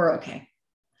 oh, we're okay.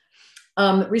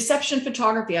 Reception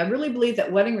photography. I really believe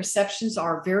that wedding receptions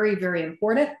are very, very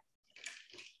important.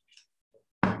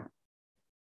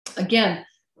 Again,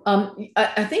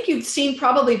 I think you've seen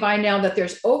probably by now that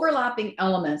there's overlapping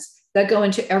elements that go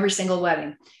into every single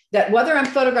wedding. That whether I'm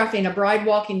photographing a bride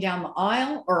walking down the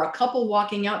aisle or a couple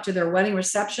walking out to their wedding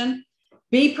reception,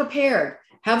 be prepared.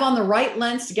 Have on the right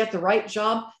lens to get the right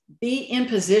job. Be in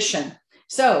position.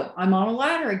 So I'm on a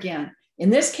ladder again. In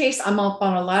this case, I'm up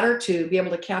on a ladder to be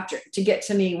able to capture, to get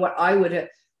to me what I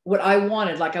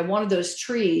wanted. Like I wanted those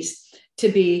trees to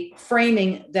be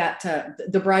framing that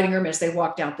the bride and groom as they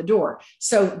walked out the door.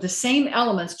 So the same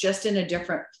elements, just in a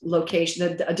different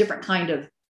location, a different kind of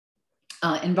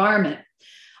environment.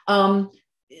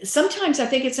 Sometimes I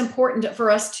think it's important for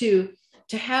us to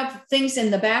have things in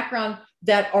the background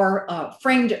that are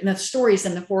framed in the stories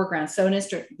in the foreground. So in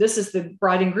instance, this is the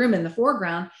bride and groom in the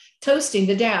foreground toasting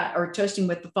the dad or toasting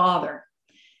with the father.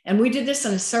 And we did this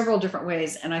in several different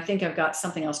ways. And I think I've got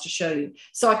something else to show you.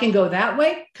 So I can go that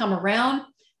way, come around,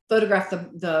 photograph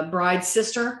the bride's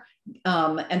sister.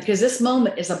 And because this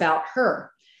moment is about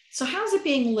her. So how's it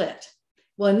being lit?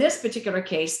 Well, in this particular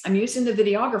case, I'm using the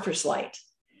videographer's light.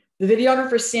 The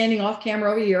videographer's standing off camera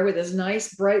over here with his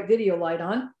nice bright video light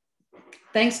on.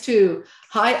 Thanks to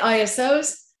high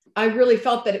ISOs, I really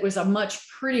felt that it was a much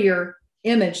prettier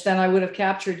image than I would have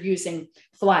captured using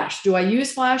flash. Do I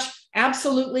use flash?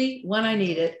 Absolutely. When I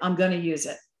need it, I'm going to use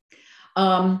it.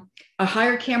 A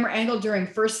higher camera angle during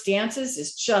first dances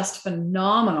is just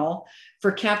phenomenal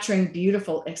for capturing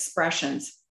beautiful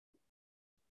expressions.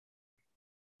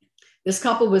 This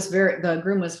couple was the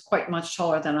groom was quite much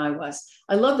taller than I was.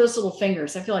 I love those little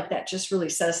fingers. I feel like that just really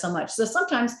says so much. So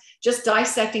sometimes just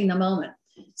dissecting the moment.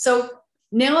 So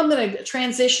now I'm going to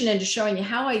transition into showing you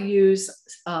how I use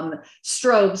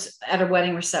strobes at a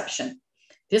wedding reception.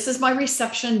 This is my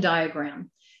reception diagram.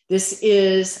 This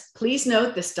is, please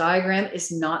note, this diagram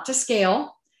is not to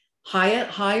scale.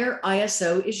 Higher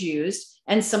ISO is used.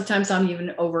 And sometimes I'm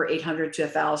even over 800 to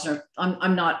 1,000.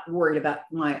 I'm not worried about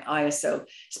my ISO,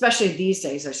 especially these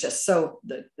days. There's just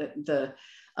the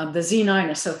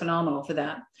Z9 is so phenomenal for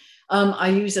that. I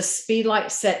use a speed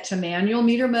light set to manual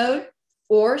meter mode,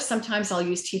 or sometimes I'll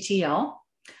use TTL.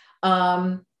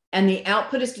 And the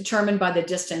output is determined by the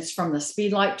distance from the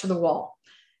speed light to the wall.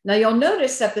 Now you'll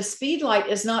notice that the speed light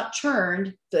is not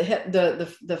turned,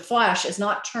 the flash is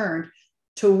not turned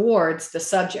towards the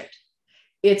subject.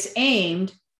 It's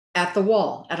aimed at the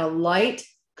wall, at a light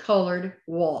colored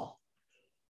wall.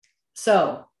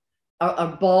 So a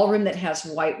ballroom that has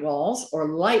white walls or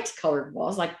light colored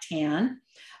walls like tan,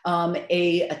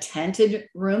 a tented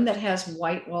room that has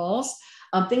white walls,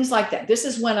 things like that. This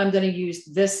is when I'm going to use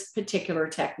this particular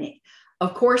technique.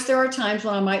 Of course, there are times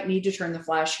when I might need to turn the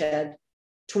flash head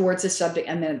towards the subject.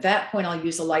 And then at that point, I'll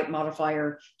use a light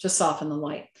modifier to soften the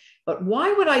light. But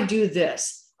why would I do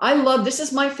this? This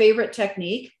is my favorite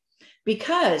technique,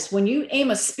 because when you aim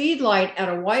a speed light at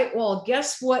a white wall,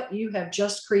 guess what you have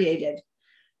just created?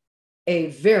 A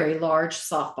very large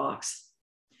softbox.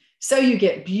 So you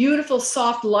get beautiful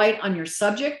soft light on your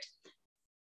subject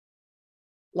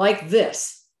like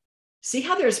this. See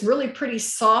how there's really pretty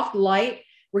soft light?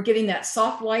 We're getting that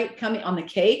soft light coming on the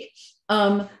cake.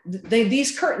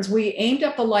 These curtains, we aimed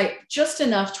up the light just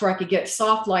enough to where I could get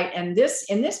soft light. And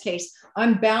in this case,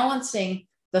 I'm balancing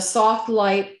the soft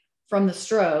light from the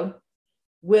strobe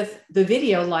with the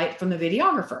video light from the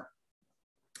videographer.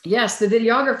 Yes, the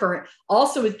videographer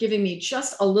also is giving me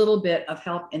just a little bit of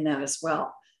help in that as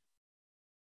well.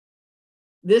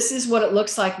 This is what it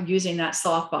looks like using that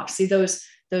softbox. See those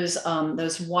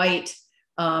white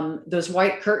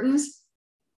curtains?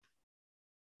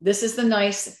 This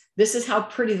is how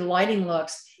pretty the lighting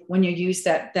looks when you use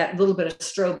that little bit of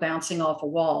strobe bouncing off a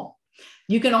wall.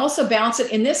 You can also bounce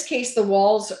it. In this case, the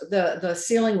walls, the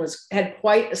ceiling had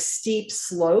quite a steep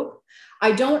slope.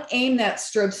 I don't aim that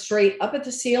strobe straight up at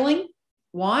the ceiling.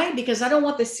 Why? Because I don't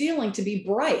want the ceiling to be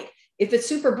bright. If it's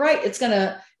super bright, it's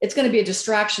gonna be a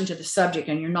distraction to the subject,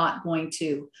 and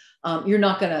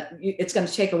it's gonna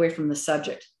take away from the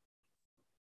subject.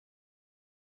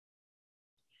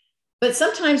 But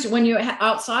sometimes when you're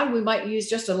outside, we might use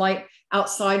just a light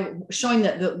outside, showing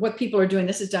that what people are doing.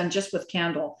 This is done just with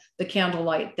the candle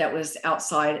light that was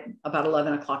outside about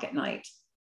 11 o'clock at night.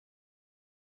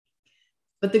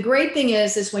 But the great thing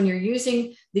is when you're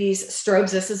using these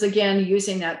strobes, this is again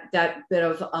using that bit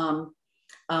of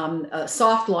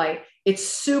soft light. It's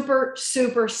super,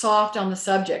 super soft on the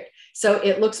subject. So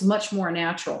it looks much more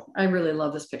natural. I really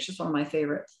love this picture. It's one of my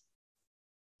favorites.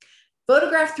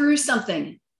 Photograph through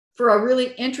something for a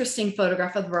really interesting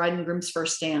photograph of the bride and groom's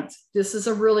first dance. This is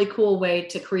a really cool way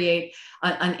to create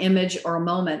an image or a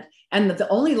moment. And the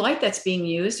only light that's being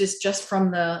used is just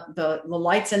from the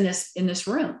lights in this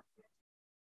room.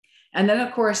 And then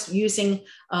of course, using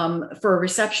for a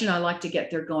reception, I like to get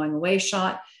their going away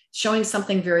shot, showing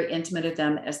something very intimate of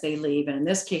them as they leave. And in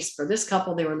this case, for this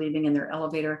couple, they were leaving in their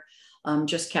elevator,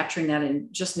 just capturing that in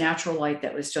just natural light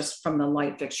that was just from the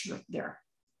light fixture there.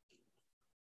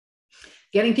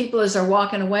 Getting people as they're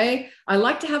walking away. I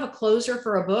like to have a closer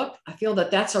for a book. I feel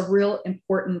that that's a real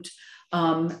important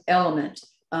element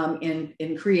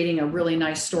in creating a really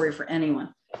nice story for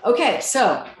anyone. Okay,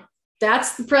 so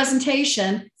that's the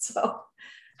presentation. So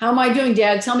how am I doing,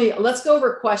 Dad? Tell me, let's go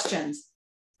over questions.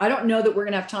 I don't know that we're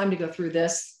going to have time to go through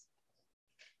this.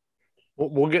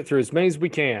 We'll get through as many as we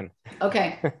can.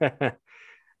 Okay.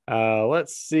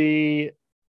 Let's see.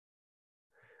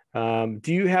 Do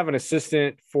you have an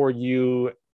assistant for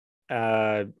you?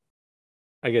 I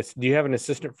guess, do you have an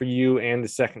assistant for you and the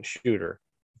second shooter?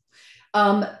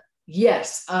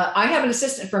 Yes, I have an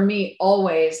assistant for me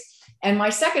always. And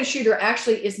my second shooter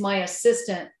actually is my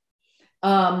assistant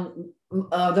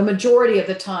the majority of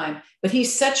the time, but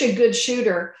he's such a good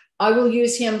shooter. I will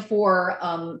use him for,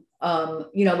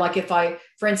 like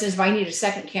for instance, if I need a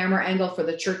second camera angle for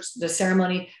the church, the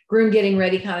ceremony, groom getting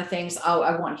ready kind of things,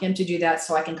 I want him to do that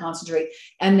so I can concentrate.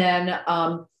 And then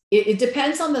it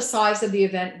depends on the size of the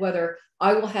event, whether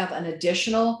I will have an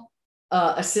additional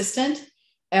assistant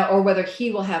or whether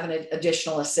he will have an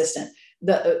additional assistant.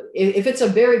 If it's a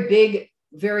very big,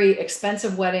 very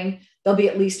expensive wedding, there'll be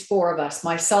at least 4 of us,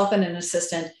 myself and an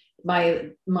assistant,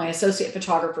 my associate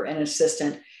photographer and an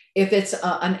assistant. If it's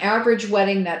an average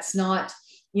wedding that's not,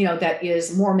 that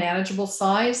is more manageable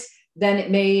size, then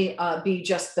it may be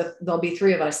just there'll be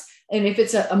 3 of us. And if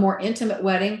it's a more intimate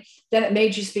wedding, then it may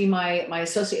just be my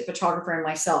associate photographer and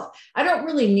myself. I don't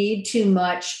really need too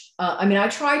much. I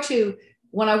try to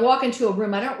when I walk into a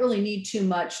room, I don't really need too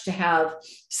much to have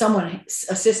someone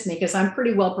assist me because I'm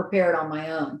pretty well prepared on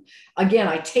my own. Again,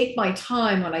 I take my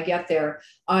time when I get there.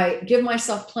 I give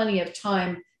myself plenty of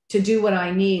time to do what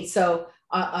I need. So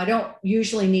I don't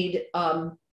usually need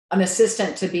an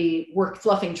assistant to be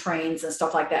fluffing trains and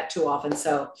stuff like that too often.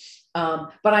 So,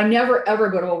 but I never, ever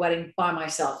go to a wedding by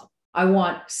myself. I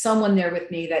want someone there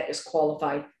with me that is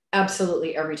qualified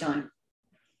absolutely every time.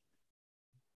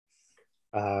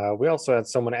 We also had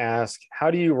someone ask,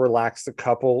 how do you relax the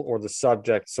couple or the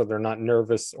subject so they're not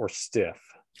nervous or stiff?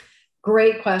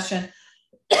 Great question.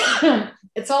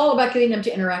 It's all about getting them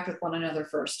to interact with one another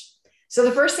first. So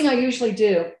the first thing I usually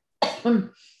do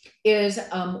is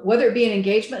whether it be an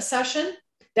engagement session,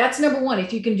 that's number one.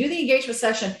 If you can do the engagement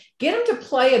session, get them to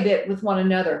play a bit with one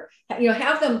another.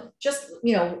 Have them just,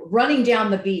 running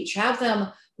down the beach, have them,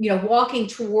 walking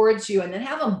towards you, and then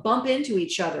have them bump into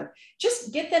each other.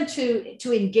 Just get them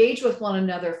to engage with one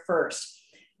another first.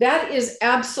 That is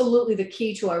absolutely the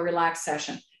key to a relaxed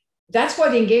session. That's why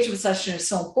the engagement session is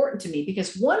so important to me,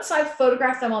 because once I've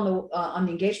photographed them on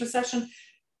the engagement session,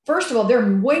 first of all,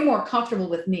 they're way more comfortable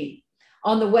with me.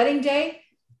 On the wedding day,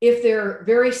 if they're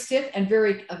very stiff and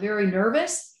very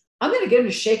nervous, I'm going to get them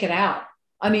to shake it out.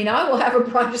 I mean, I will have a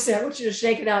bride say, I want you to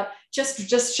shake it out.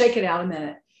 Just shake it out a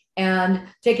minute and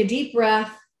take a deep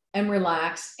breath and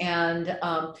relax. And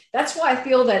that's why I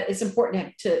feel that it's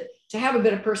important to have a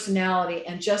bit of personality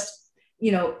and just,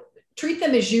 treat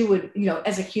them as you would,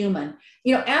 as a human.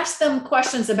 Ask them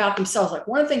questions about themselves. Like,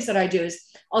 one of the things that I do is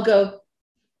I'll go,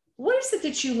 what is it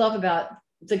that you love about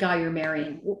the guy you're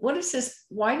marrying? What is this?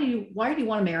 Why do you want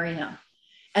to marry him?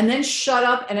 And then shut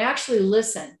up and actually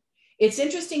listen. It's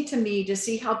interesting to me to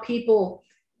see how people,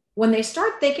 when they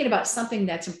start thinking about something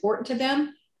that's important to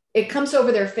them, it comes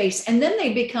over their face, and then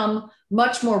they become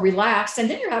much more relaxed. And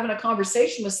then you're having a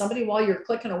conversation with somebody while you're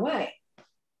clicking away.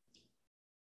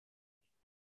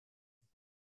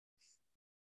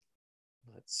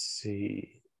 Let's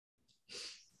see.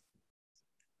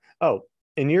 Oh,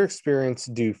 in your experience,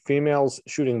 do females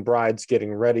shooting brides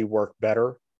getting ready work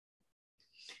better?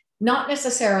 Not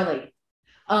necessarily.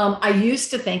 I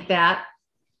used to think that,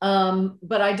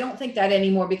 but I don't think that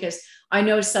anymore, because I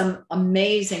know some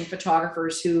amazing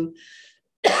photographers who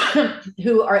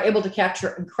are able to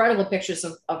capture incredible pictures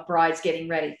of brides getting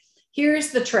ready.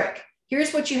 Here's the trick.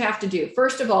 Here's what you have to do.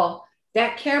 First of all,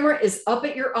 that camera is up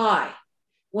at your eye.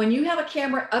 When you have a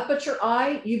camera up at your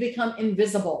eye, you become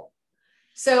invisible.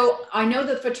 So I know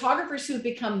the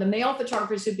male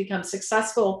photographers who become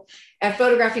successful at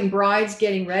photographing brides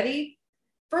getting ready,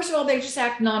 first of all, they just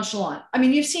act nonchalant. I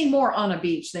mean, you've seen more on a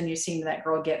beach than you've seen that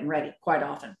girl getting ready quite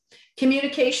often.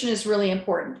 Communication is really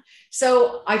important.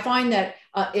 So I find that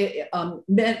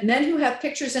men who have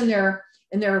pictures in their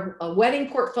wedding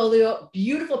portfolio,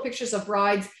 beautiful pictures of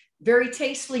brides, very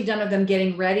tastefully done of them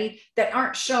getting ready, that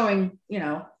aren't showing,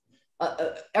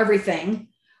 everything.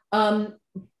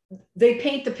 They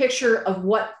paint the picture of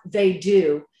what they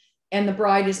do, and the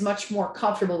bride is much more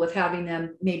comfortable with having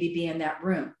them maybe be in that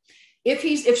room. If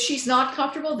she's not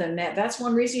comfortable, then that's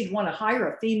one reason you'd want to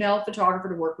hire a female photographer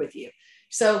to work with you.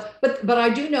 So, but I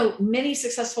do know many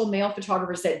successful male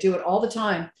photographers that do it all the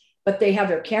time, but they have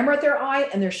their camera at their eye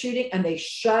and they're shooting and they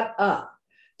shut up.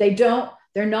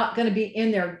 They're not going to be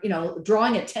in there,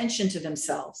 drawing attention to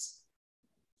themselves.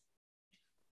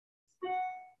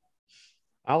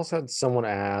 I also had someone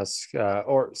ask,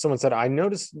 or someone said, I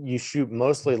noticed you shoot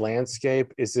mostly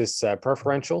landscape. Is this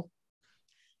preferential?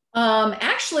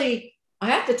 Actually, I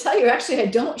have to tell you, I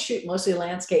don't shoot mostly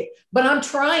landscape, but I'm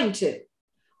trying to.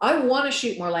 I want to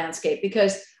shoot more landscape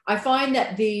because I find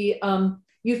that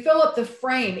you fill up the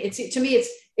frame. To me,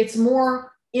 it's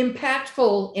more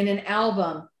impactful in an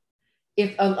album.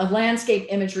 If a landscape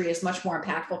imagery is much more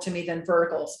impactful to me than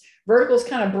verticals. Verticals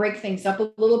kind of break things up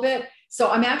a little bit. So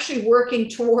I'm actually working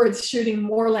towards shooting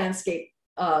more landscape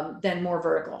than more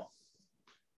vertical.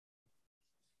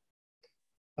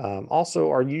 Also,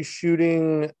 are you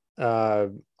shooting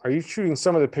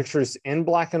some of the pictures in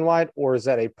black and white, or is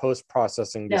that a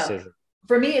post-processing decision? No.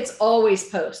 For me, it's always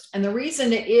post. And the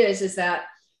reason it is that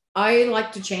I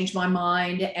like to change my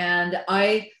mind, and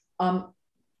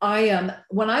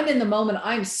when I'm in the moment,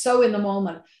 I'm so in the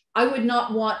moment, I would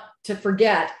not want to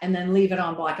forget and then leave it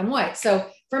on black and white. So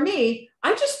for me,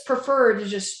 I just prefer to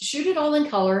just shoot it all in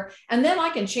color, and then I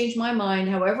can change my mind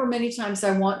however many times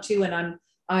I want to, and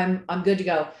I'm good to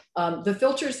go. The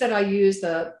filters that I use,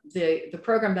 the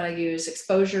program that I use,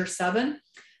 Exposure 7,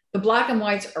 the black and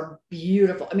whites are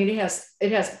beautiful. I mean, it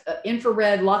has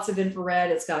infrared, lots of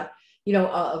infrared. It's got,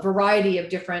 a variety of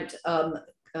different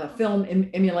film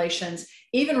emulations,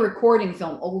 even recording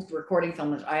film, old recording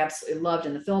film that I absolutely loved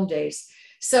in the film days.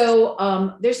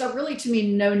 So there's really, to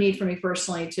me, no need for me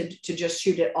personally to just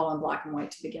shoot it all in black and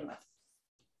white to begin with.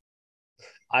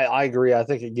 I agree. I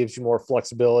think it gives you more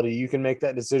flexibility. You can make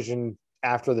that decision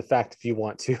after the fact if you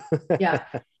want to. Yeah.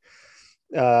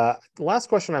 The last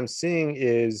question I'm seeing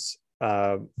is,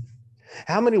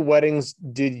 how many weddings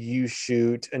did you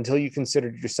shoot until you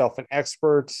considered yourself an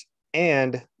expert?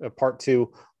 And part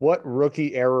two, what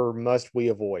rookie error must we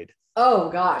avoid? Oh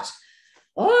gosh.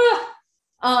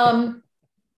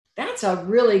 That's a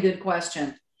really good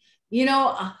question. You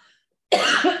know,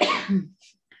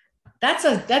 that's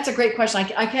a great question.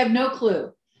 I have no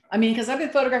clue. I mean, because I've been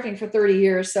photographing for 30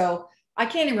 years, so I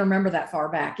can't even remember that far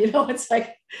back. You know, it's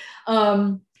like,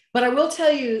 but I will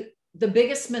tell you the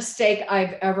biggest mistake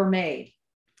I've ever made.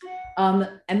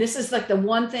 And this is like the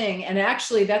one thing, and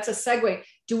actually that's a segue.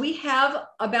 Do we have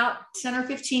about 10 or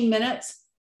 15 minutes,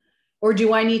 or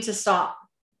do I need to stop?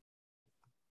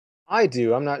 I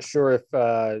do. I'm not sure if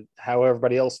how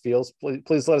everybody else feels.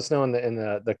 Please let us know in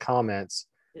the comments.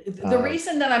 The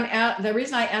reason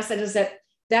I asked that is that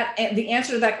the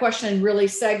answer to that question really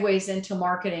segues into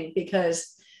marketing,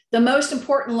 because the most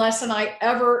important lesson I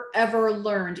ever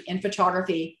learned in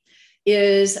photography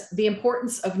is the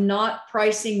importance of not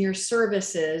pricing your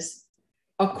services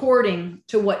according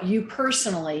to what you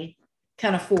personally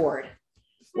can afford.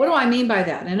 What do I mean by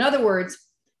that? In other words,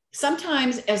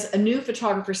 sometimes as a new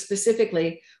photographer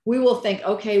specifically, we will think,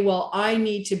 okay, well, I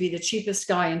need to be the cheapest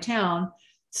guy in town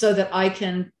so that I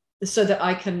can,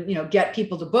 you know, get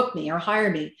people to book me or hire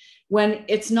me, when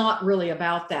it's not really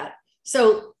about that.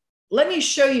 So let me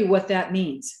show you what that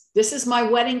means. This is my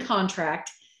wedding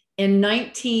contract in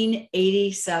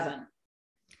 1987.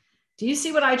 Do you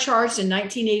see what I charged in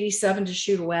 1987 to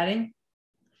shoot a wedding?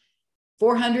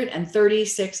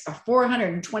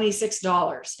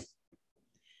 $426.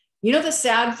 You know, the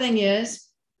sad thing is,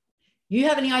 you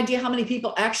have any idea how many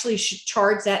people actually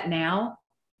charge that now?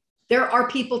 There are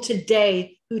people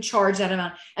today who charge that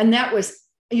amount. And that was,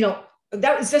 you know,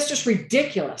 that's just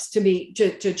ridiculous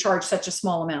to charge such a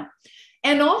small amount.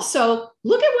 And also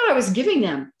look at what I was giving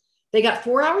them. They got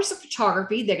 4 hours of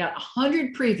photography. They got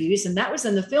 100 previews, and that was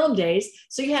in the film days.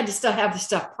 So you had to still have the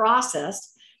stuff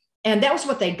processed. And that was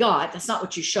what they got. That's not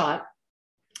what you shot.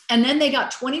 And then they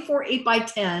got 24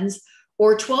 8x10s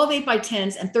or 12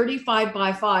 8x10s and 35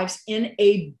 by 5s in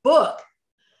a book.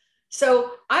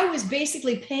 So I was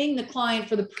basically paying the client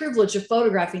for the privilege of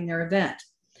photographing their event.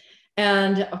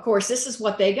 And of course, this is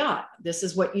what they got. This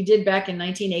is what you did back in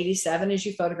 1987, as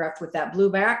you photographed with that blue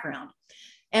background.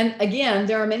 And again,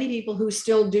 there are many people who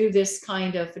still do this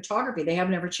kind of photography. They have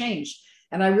never changed.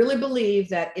 And I really believe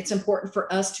that it's important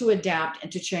for us to adapt and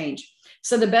to change.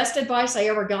 So the best advice I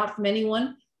ever got from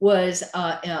anyone was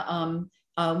about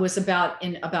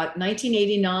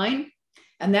 1989.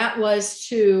 And that was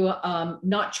to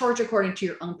not charge according to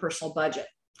your own personal budget.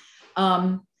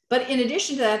 But in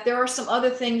addition to that, there are some other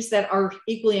things that are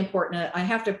equally important. I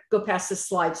have to go past this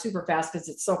slide super fast because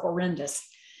it's so horrendous,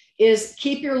 is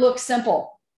keep your look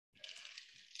simple.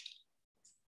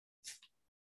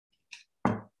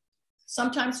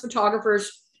 Sometimes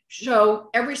photographers show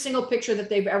every single picture that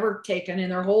they've ever taken in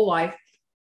their whole life.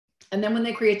 And then when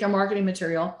they create their marketing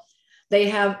material, they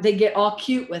get all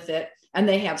cute with it. And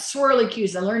they have swirly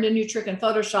cues. They learned a new trick in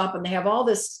Photoshop, and they have all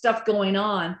this stuff going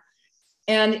on.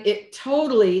 And it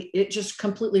just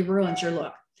completely ruins your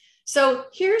look. So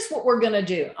here's what we're going to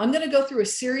do. I'm going to go through a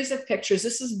series of pictures.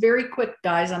 This is very quick,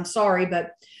 guys. I'm sorry,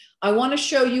 but I want to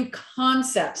show you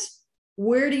concepts.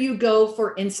 Where do you go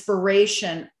for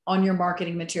inspiration on your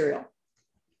marketing material?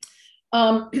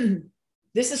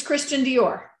 This is Christian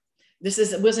Dior.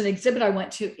 Was an exhibit I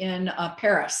went to in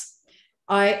Paris.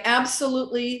 I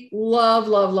absolutely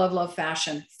love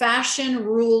fashion. Fashion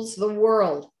rules the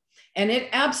world, and it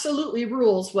absolutely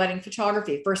rules wedding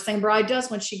photography. First thing bride does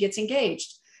when she gets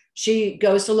engaged, she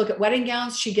goes to look at wedding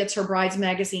gowns. She gets her bride's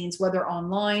magazines, whether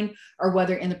online or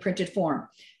whether in the printed form.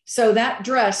 So that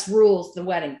dress rules the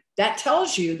wedding. That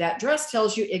dress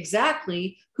tells you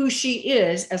exactly who she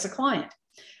is as a client.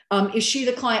 Is she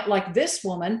the client like this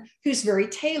woman who's very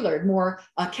tailored, more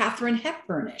Katharine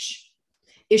Hepburnish?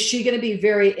 Is she going to be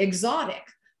very exotic,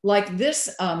 like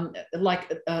this,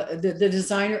 the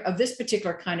designer of this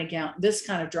particular kind of gown, this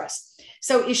kind of dress?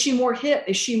 So is she more hip?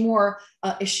 Is she more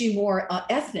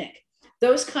ethnic?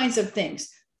 Those kinds of things.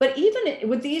 But even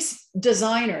with these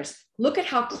designers, look at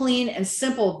how clean and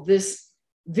simple this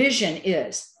vision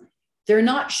is. They're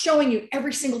not showing you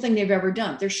every single thing they've ever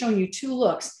done. They're showing you 2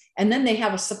 looks, and then they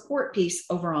have a support piece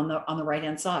over on the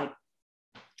right-hand side.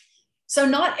 So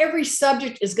not every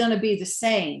subject is going to be the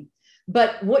same,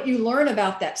 but what you learn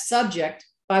about that subject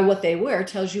by what they wear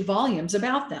tells you volumes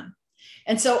about them.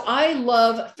 And so I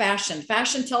love fashion.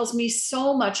 Fashion tells me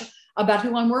so much about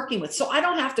who I'm working with. So I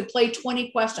don't have to play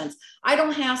 20 questions. I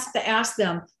don't have to ask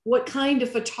them, what kind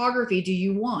of photography do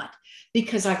you want?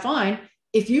 Because I find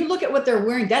if you look at what they're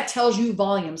wearing, that tells you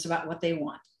volumes about what they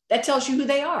want. That tells you who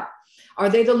they are. Are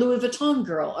they the Louis Vuitton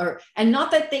girl? And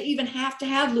not that they even have to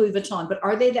have Louis Vuitton, but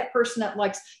are they that person that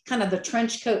likes kind of the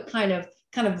trench coat, kind of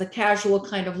the casual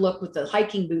kind of look with the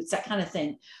hiking boots, that kind of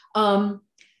thing.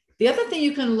 The other thing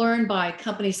you can learn by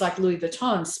companies like Louis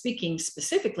Vuitton, speaking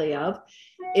specifically of,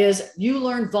 is you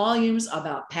learn volumes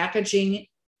about packaging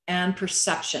and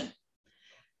perception.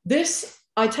 This,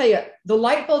 I tell you, the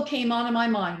light bulb came on in my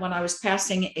mind when I was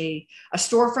passing a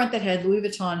storefront that had Louis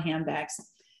Vuitton handbags.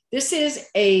 This is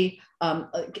Louis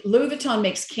Vuitton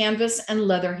makes canvas and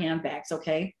leather handbags,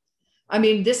 okay? I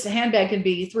mean, this handbag can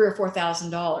be $3,000 or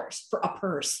 $4,000 for a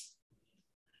purse.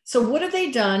 So what have they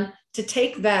done to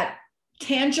take that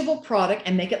tangible product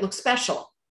and make it look special?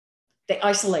 They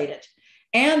isolate it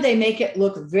and they make it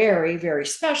look very, very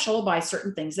special by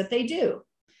certain things that they do.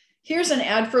 Here's an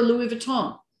ad for Louis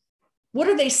Vuitton. What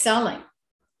are they selling?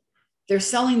 They're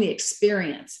selling the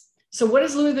experience. So what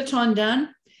has Louis Vuitton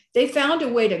done? They found a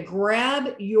way to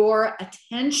grab your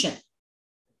attention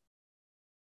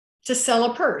to sell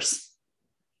a purse.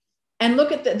 And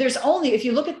look at there's only, if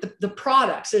you look at the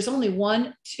products, there's only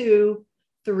 1, 2,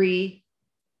 3,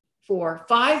 4,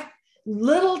 5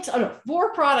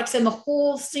 4 products in the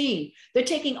whole scene. They're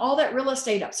taking all that real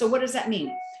estate up. So what does that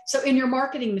mean? So in your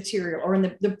marketing material or in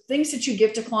the things that you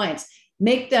give to clients,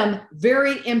 make them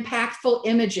very impactful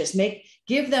images,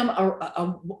 give them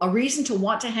a reason to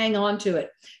want to hang on to it.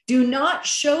 Do not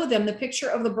show them the picture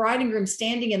of the bride and groom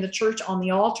standing in the church on the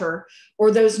altar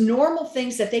or those normal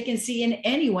things that they can see in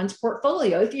anyone's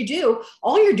portfolio. If you do,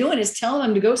 all you're doing is telling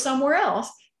them to go somewhere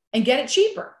else and get it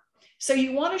cheaper. So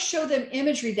you want to show them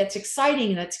imagery that's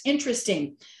exciting, that's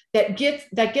interesting, that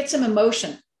gets them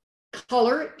emotion.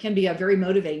 Color can be a very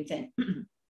motivating thing.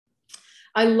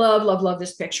 I love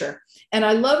this picture. And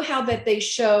I love how that they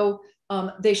show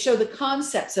the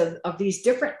concepts of these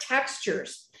different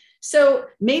textures. So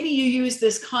maybe you use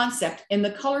this concept in the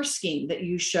color scheme that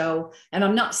you show, and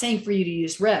I'm not saying for you to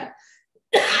use red,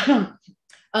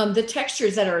 the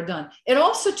textures that are done. It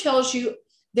also tells you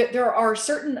that there's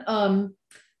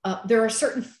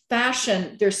certain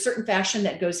fashion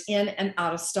that goes in and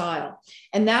out of style.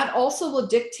 And that also will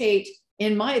dictate,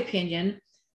 in my opinion,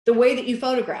 the way that you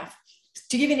photograph.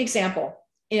 To give you an example,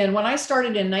 when I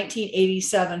started in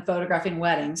 1987 photographing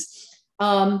weddings,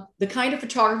 the kind of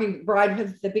photography, bride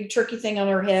with the big turkey thing on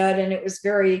her head, and it was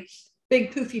very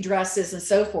big poofy dresses and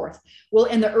so forth. Well,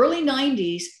 in the early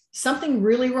 90s, something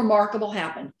really remarkable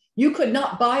happened. You could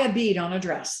not buy a bead on a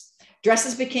dress.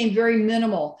 Dresses became very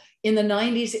minimal. In the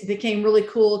 90s, it became really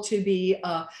cool to be,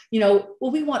 well,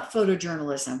 we want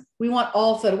photojournalism. We want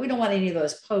all photo. We don't want any of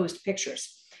those posed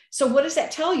pictures. So what does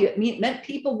that tell you? It meant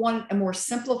people wanted a more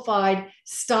simplified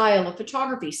style of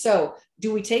photography. So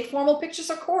do we take formal pictures?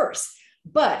 Of course.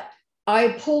 But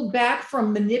I pulled back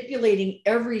from manipulating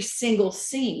every single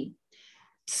scene.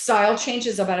 Style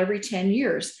changes about every 10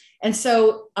 years. And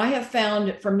so I have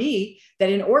found for me that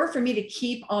in order for me to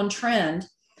keep on trend,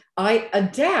 I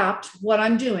adapt what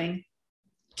I'm doing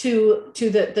to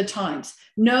the times.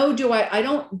 I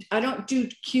don't do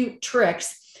cute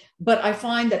tricks. But I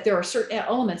find that there are certain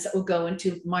elements that will go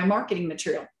into my marketing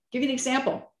material. Give you an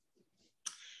example.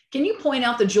 Can you point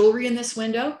out the jewelry in this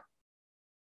window?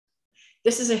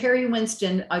 This is a Harry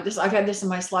Winston. I've had this in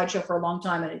my slideshow for a long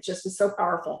time, and it just is so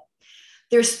powerful.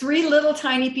 There's 3 little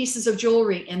tiny pieces of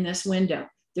jewelry in this window.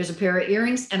 There's a pair of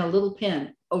earrings and a little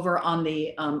pin over on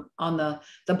the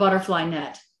butterfly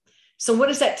net. So what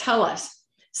does that tell us?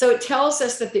 So it tells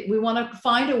us that we want to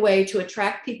find a way to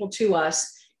attract people to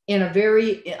us in a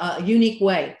very unique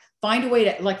way. Find a way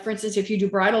to, like, for instance, if you do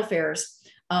bridal fairs,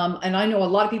 and I know a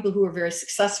lot of people who are very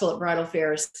successful at bridal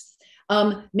fairs,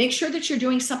 make sure that you're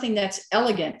doing something that's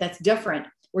elegant, that's different,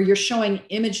 where you're showing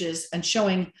images and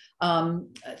showing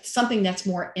something that's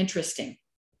more interesting.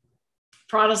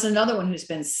 Prada's another one who's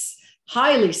been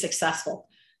highly successful.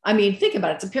 I mean, think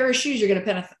about it. It's a pair of shoes. You're going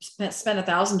to spend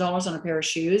 $1,000 on a pair of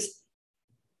shoes.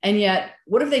 And yet,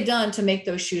 what have they done to make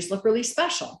those shoes look really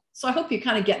special? So I hope you're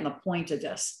kind of getting the point of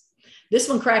this. This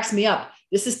one cracks me up.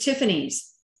 This is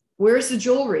Tiffany's. Where's the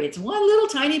jewelry? It's one little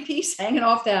tiny piece hanging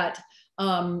off that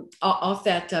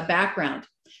background.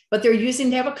 But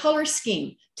they have a color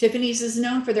scheme. Tiffany's is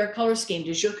known for their color scheme.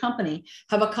 Does your company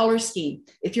have a color scheme?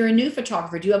 If you're a new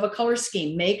photographer, do you have a color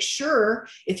scheme? Make sure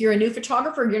if you're a new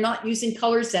photographer, you're not using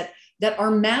colors that that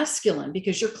are masculine,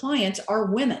 because your clients are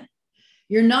women.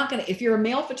 You're not going to, if you're a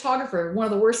male photographer, one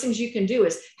of the worst things you can do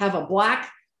is have a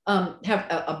black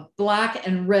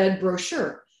and red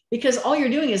brochure, because all you're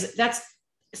doing is that's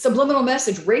subliminal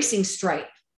message, racing stripe.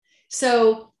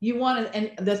 So you want to,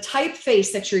 and the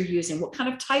typeface that you're using, what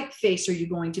kind of typeface are you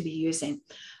going to be using?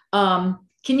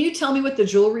 Can you tell me what the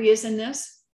jewelry is in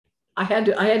this? I had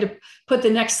to put the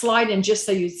next slide in just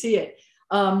so you'd see it.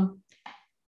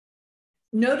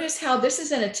 Notice how this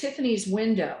is in a Tiffany's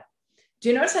window. Do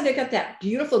you notice how they got that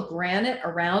beautiful granite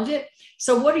around it?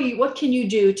 So what can you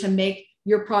do to make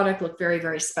your product look very,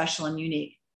 very special and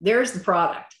unique? There's the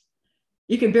product.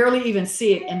 You can barely even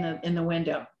see it in the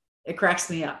window. It cracks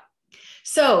me up.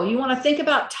 So you want to think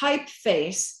about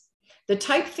typeface, the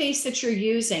typeface that you're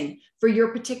using for your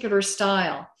particular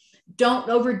style. Don't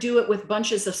overdo it with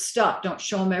bunches of stuff. Don't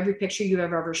show them every picture you've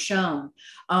ever shown.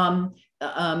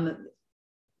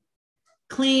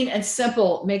 Clean and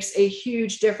simple makes a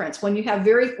huge difference. When you have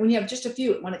just a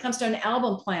few, when it comes to an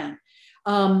album plan,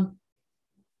 don't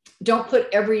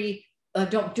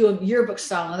do a yearbook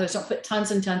style. In others, don't put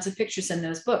tons and tons of pictures in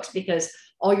those books, because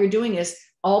all you're doing is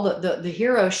all the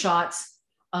hero shots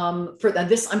for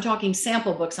this. I'm talking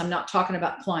sample books. I'm not talking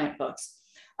about client books.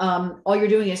 All you're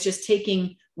doing is just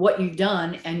taking what you've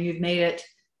done and you've made it,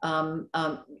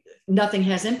 nothing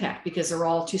has impact, because they're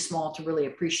all too small to really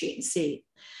appreciate and see.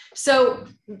 So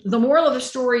the moral of the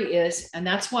story is, and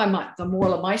that's why the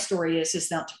moral of my story is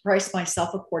not to price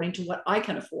myself according to what I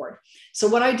can afford. So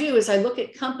what I do is I look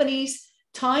at companies,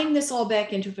 tying this all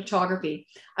back into photography.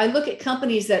 I look at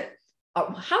companies that,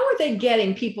 how are they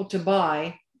getting people to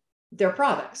buy their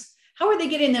products? How are they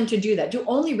getting them to do that? Do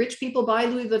only rich people buy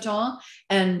Louis Vuitton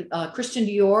and Christian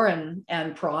Dior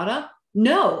and Prada?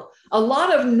 No, a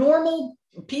lot of normal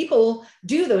people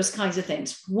do those kinds of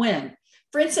things. When,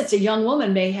 for instance, a young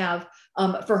woman may have,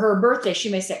 for her birthday, she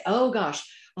may say, oh gosh,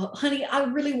 honey, I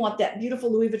really want that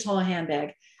beautiful Louis Vuitton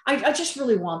handbag. I just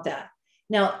really want that.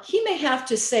 Now, he may have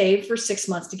to save for 6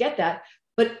 months to get that,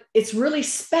 but it's really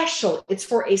special. It's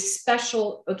for a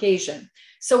special occasion.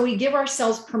 So we give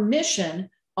ourselves permission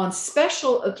on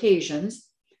special occasions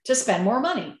to spend more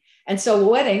money. And so a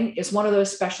wedding is one of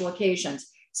those special occasions.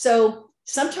 So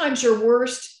sometimes the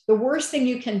worst thing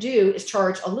you can do is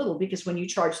charge a little, because when you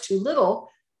charge too little,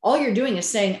 all you're doing is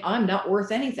saying, I'm not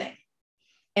worth anything.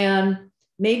 And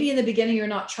maybe in the beginning, you're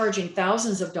not charging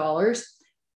thousands of dollars,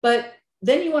 but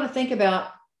then you want to think about,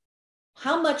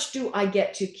 how much do I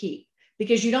get to keep?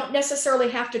 Because you don't necessarily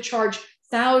have to charge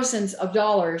thousands of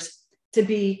dollars to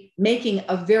be making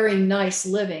a very nice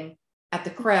living at the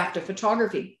craft of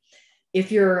photography.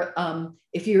 If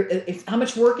how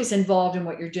much work is involved in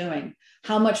what you're doing,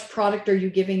 how much product are you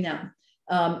giving them?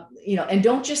 And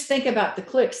don't just think about the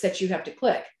clicks that you have to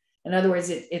click. In other words,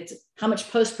 it's how much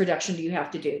post-production do you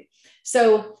have to do?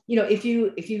 So, if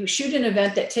you shoot an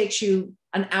event that takes you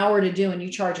an hour to do and you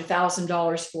charge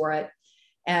 $1,000 for it,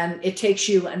 and it takes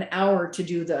you an hour to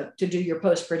do your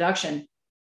post-production,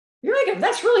 you're making,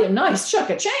 that's really a nice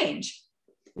chunk of change.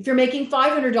 If you're making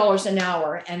 $500 an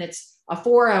hour and it's a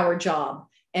 4-hour job,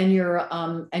 and you're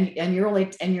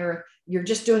you're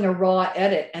just doing a raw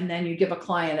edit, and then you give a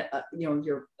client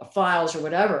your files or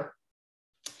whatever,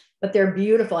 but they're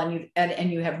beautiful,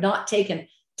 and you have not taken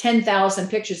 10,000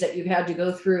 pictures that you've had to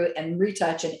go through and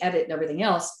retouch and edit and everything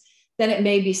else, then it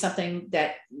may be something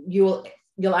that you'll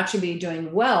actually be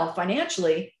doing well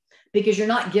financially, because you're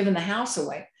not giving the house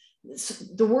away.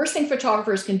 The worst thing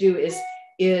photographers can do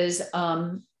is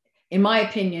in my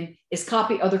opinion, is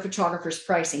copy other photographers'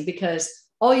 pricing, because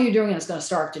all you're doing is going to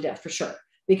starve to death for sure.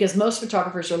 Because most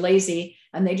photographers are lazy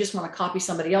and they just want to copy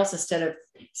somebody else instead of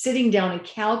sitting down and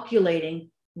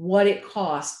calculating what it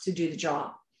costs to do the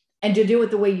job and to do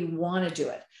it the way you want to do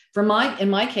it. In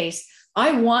my case,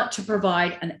 I want to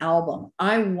provide an album.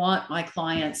 I want my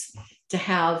clients to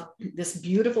have this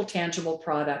beautiful, tangible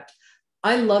product.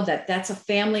 I love that. That's a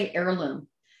family heirloom.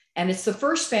 And it's the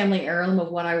first family heirloom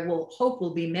of what I will hope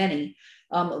will be many.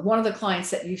 One of the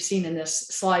clients that you've seen in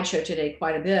this slideshow today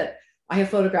quite a bit, I have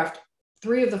photographed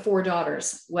 3 of the 4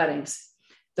 daughters' weddings.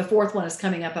 The 4th one is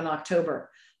coming up in October.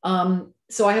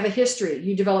 So I have a history.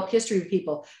 You develop history with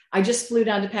people. I just flew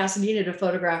down to Pasadena to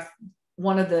photograph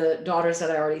one of the daughters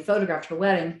that I already photographed her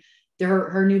wedding,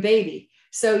 her new baby.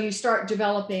 So you start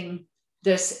developing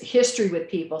this history with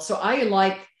people. So I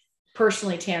like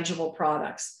personally tangible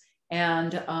products.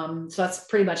 And so that's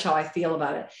pretty much how I feel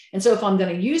about it. And so if I'm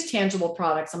going to use tangible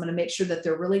products, I'm going to make sure that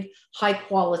they're really high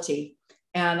quality,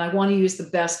 and I want to use the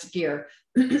best gear.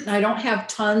 I don't have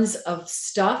tons of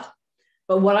stuff,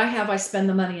 but what I have, I spend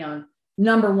the money on.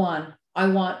 Number one, I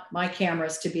want my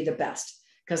cameras to be the best,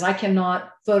 because I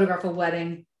cannot photograph a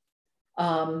wedding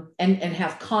and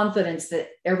have confidence that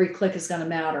every click is going to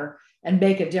matter and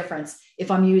make a difference if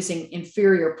I'm using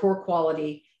inferior, poor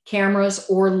quality cameras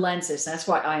or lenses. That's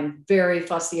why I'm very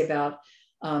fussy about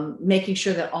making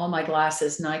sure that all my glass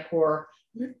is Nikon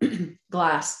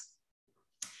glass.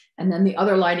 And then the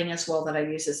other lighting as well that I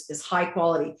use is high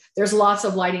quality. There's lots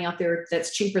of lighting out there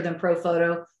that's cheaper than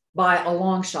ProPhoto by a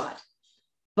long shot.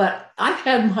 But I've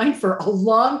had mine for a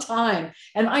long time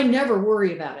and I never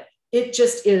worry about it. It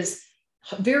just is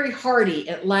very hardy.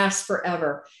 It lasts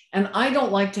forever. And I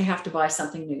don't like to have to buy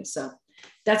something new. So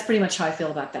that's pretty much how I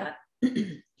feel about that.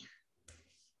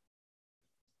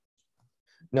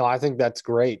 No, I think that's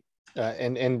great.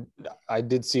 And I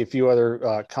did see a few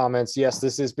other comments. Yes,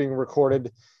 this is being recorded,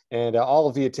 and all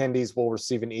of the attendees will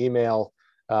receive an email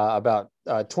about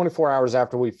 24 hours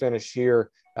after we finish here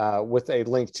with a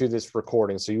link to this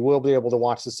recording. So you will be able to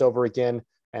watch this over again,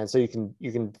 and so you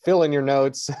can fill in your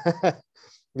notes.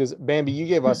 Because Bambi, you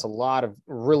gave us a lot of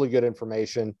really good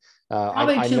information.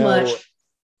 Probably too much.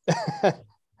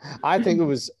 I think it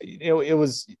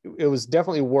was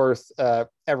definitely worth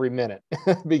every minute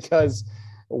because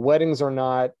weddings they're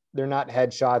not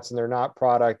headshots and they're not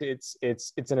product. It's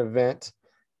an event,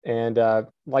 and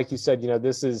like you said,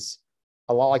 this is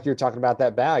a lot like you're talking about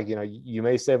that bag. You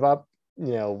may save up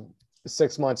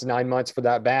 6 months, 9 months for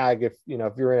that bag if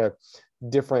you're in a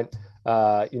different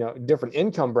different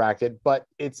income bracket, but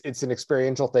it's an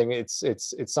experiential thing. It's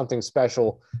something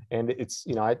special, and it's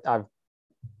I've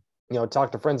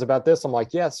talked to friends about this. I'm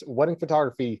like, yes, wedding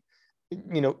photography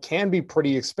can be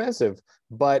pretty expensive,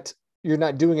 but you're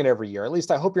not doing it every year. At least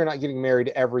I hope you're not getting married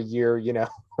every year.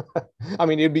 I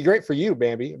mean, it'd be great for you,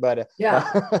 Bambi, but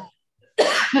yeah.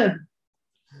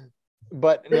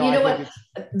 But you know what?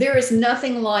 There is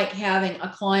nothing like having a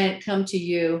client come to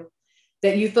you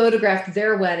that you photographed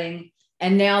their wedding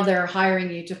and now they're hiring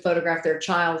you to photograph their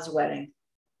child's wedding.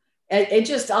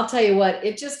 I'll tell you what,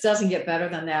 it just doesn't get better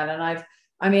than that.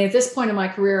 And at this point in my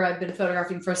career, I've been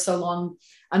photographing for so long.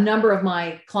 A number of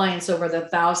my clients over the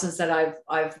thousands that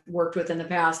I've worked with in the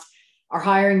past are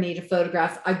hiring me to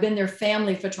photograph. I've been their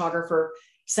family photographer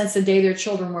since the day their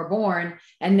children were born.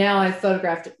 And now I've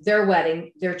photographed their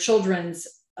wedding, their children's,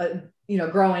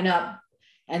 growing up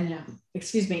and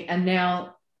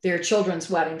now their children's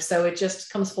wedding. So it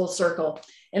just comes full circle.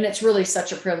 And it's really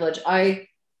such a privilege. I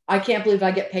can't believe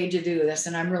I get paid to do this.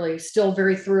 And I'm really still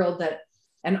very thrilled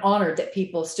and honored that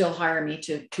people still hire me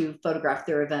to photograph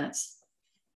their events.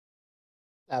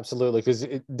 Absolutely, because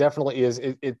it definitely is.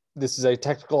 This is a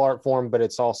technical art form, but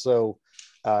it's also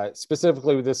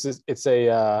specifically it's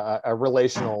a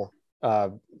relational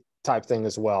type thing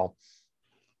as well.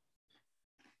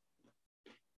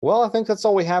 Well, I think that's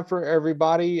all we have for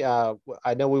everybody.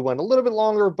 I know we went a little bit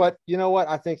longer, but you know what?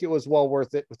 I think it was well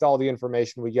worth it with all the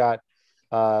information we got.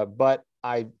 But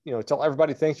I tell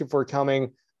everybody, thank you for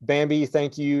coming. Bambi,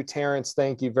 thank you. Terrence,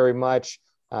 thank you very much.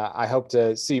 I hope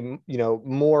to see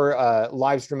more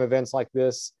live stream events like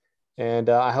this, and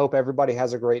I hope everybody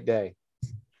has a great day.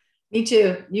 Me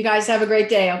too. You guys have a great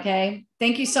day. Okay.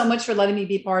 Thank you so much for letting me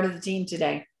be part of the team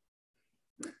today.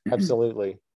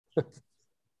 Absolutely.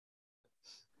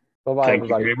 Bye-bye, Thank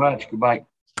everybody. you very much. Goodbye.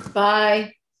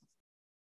 Bye.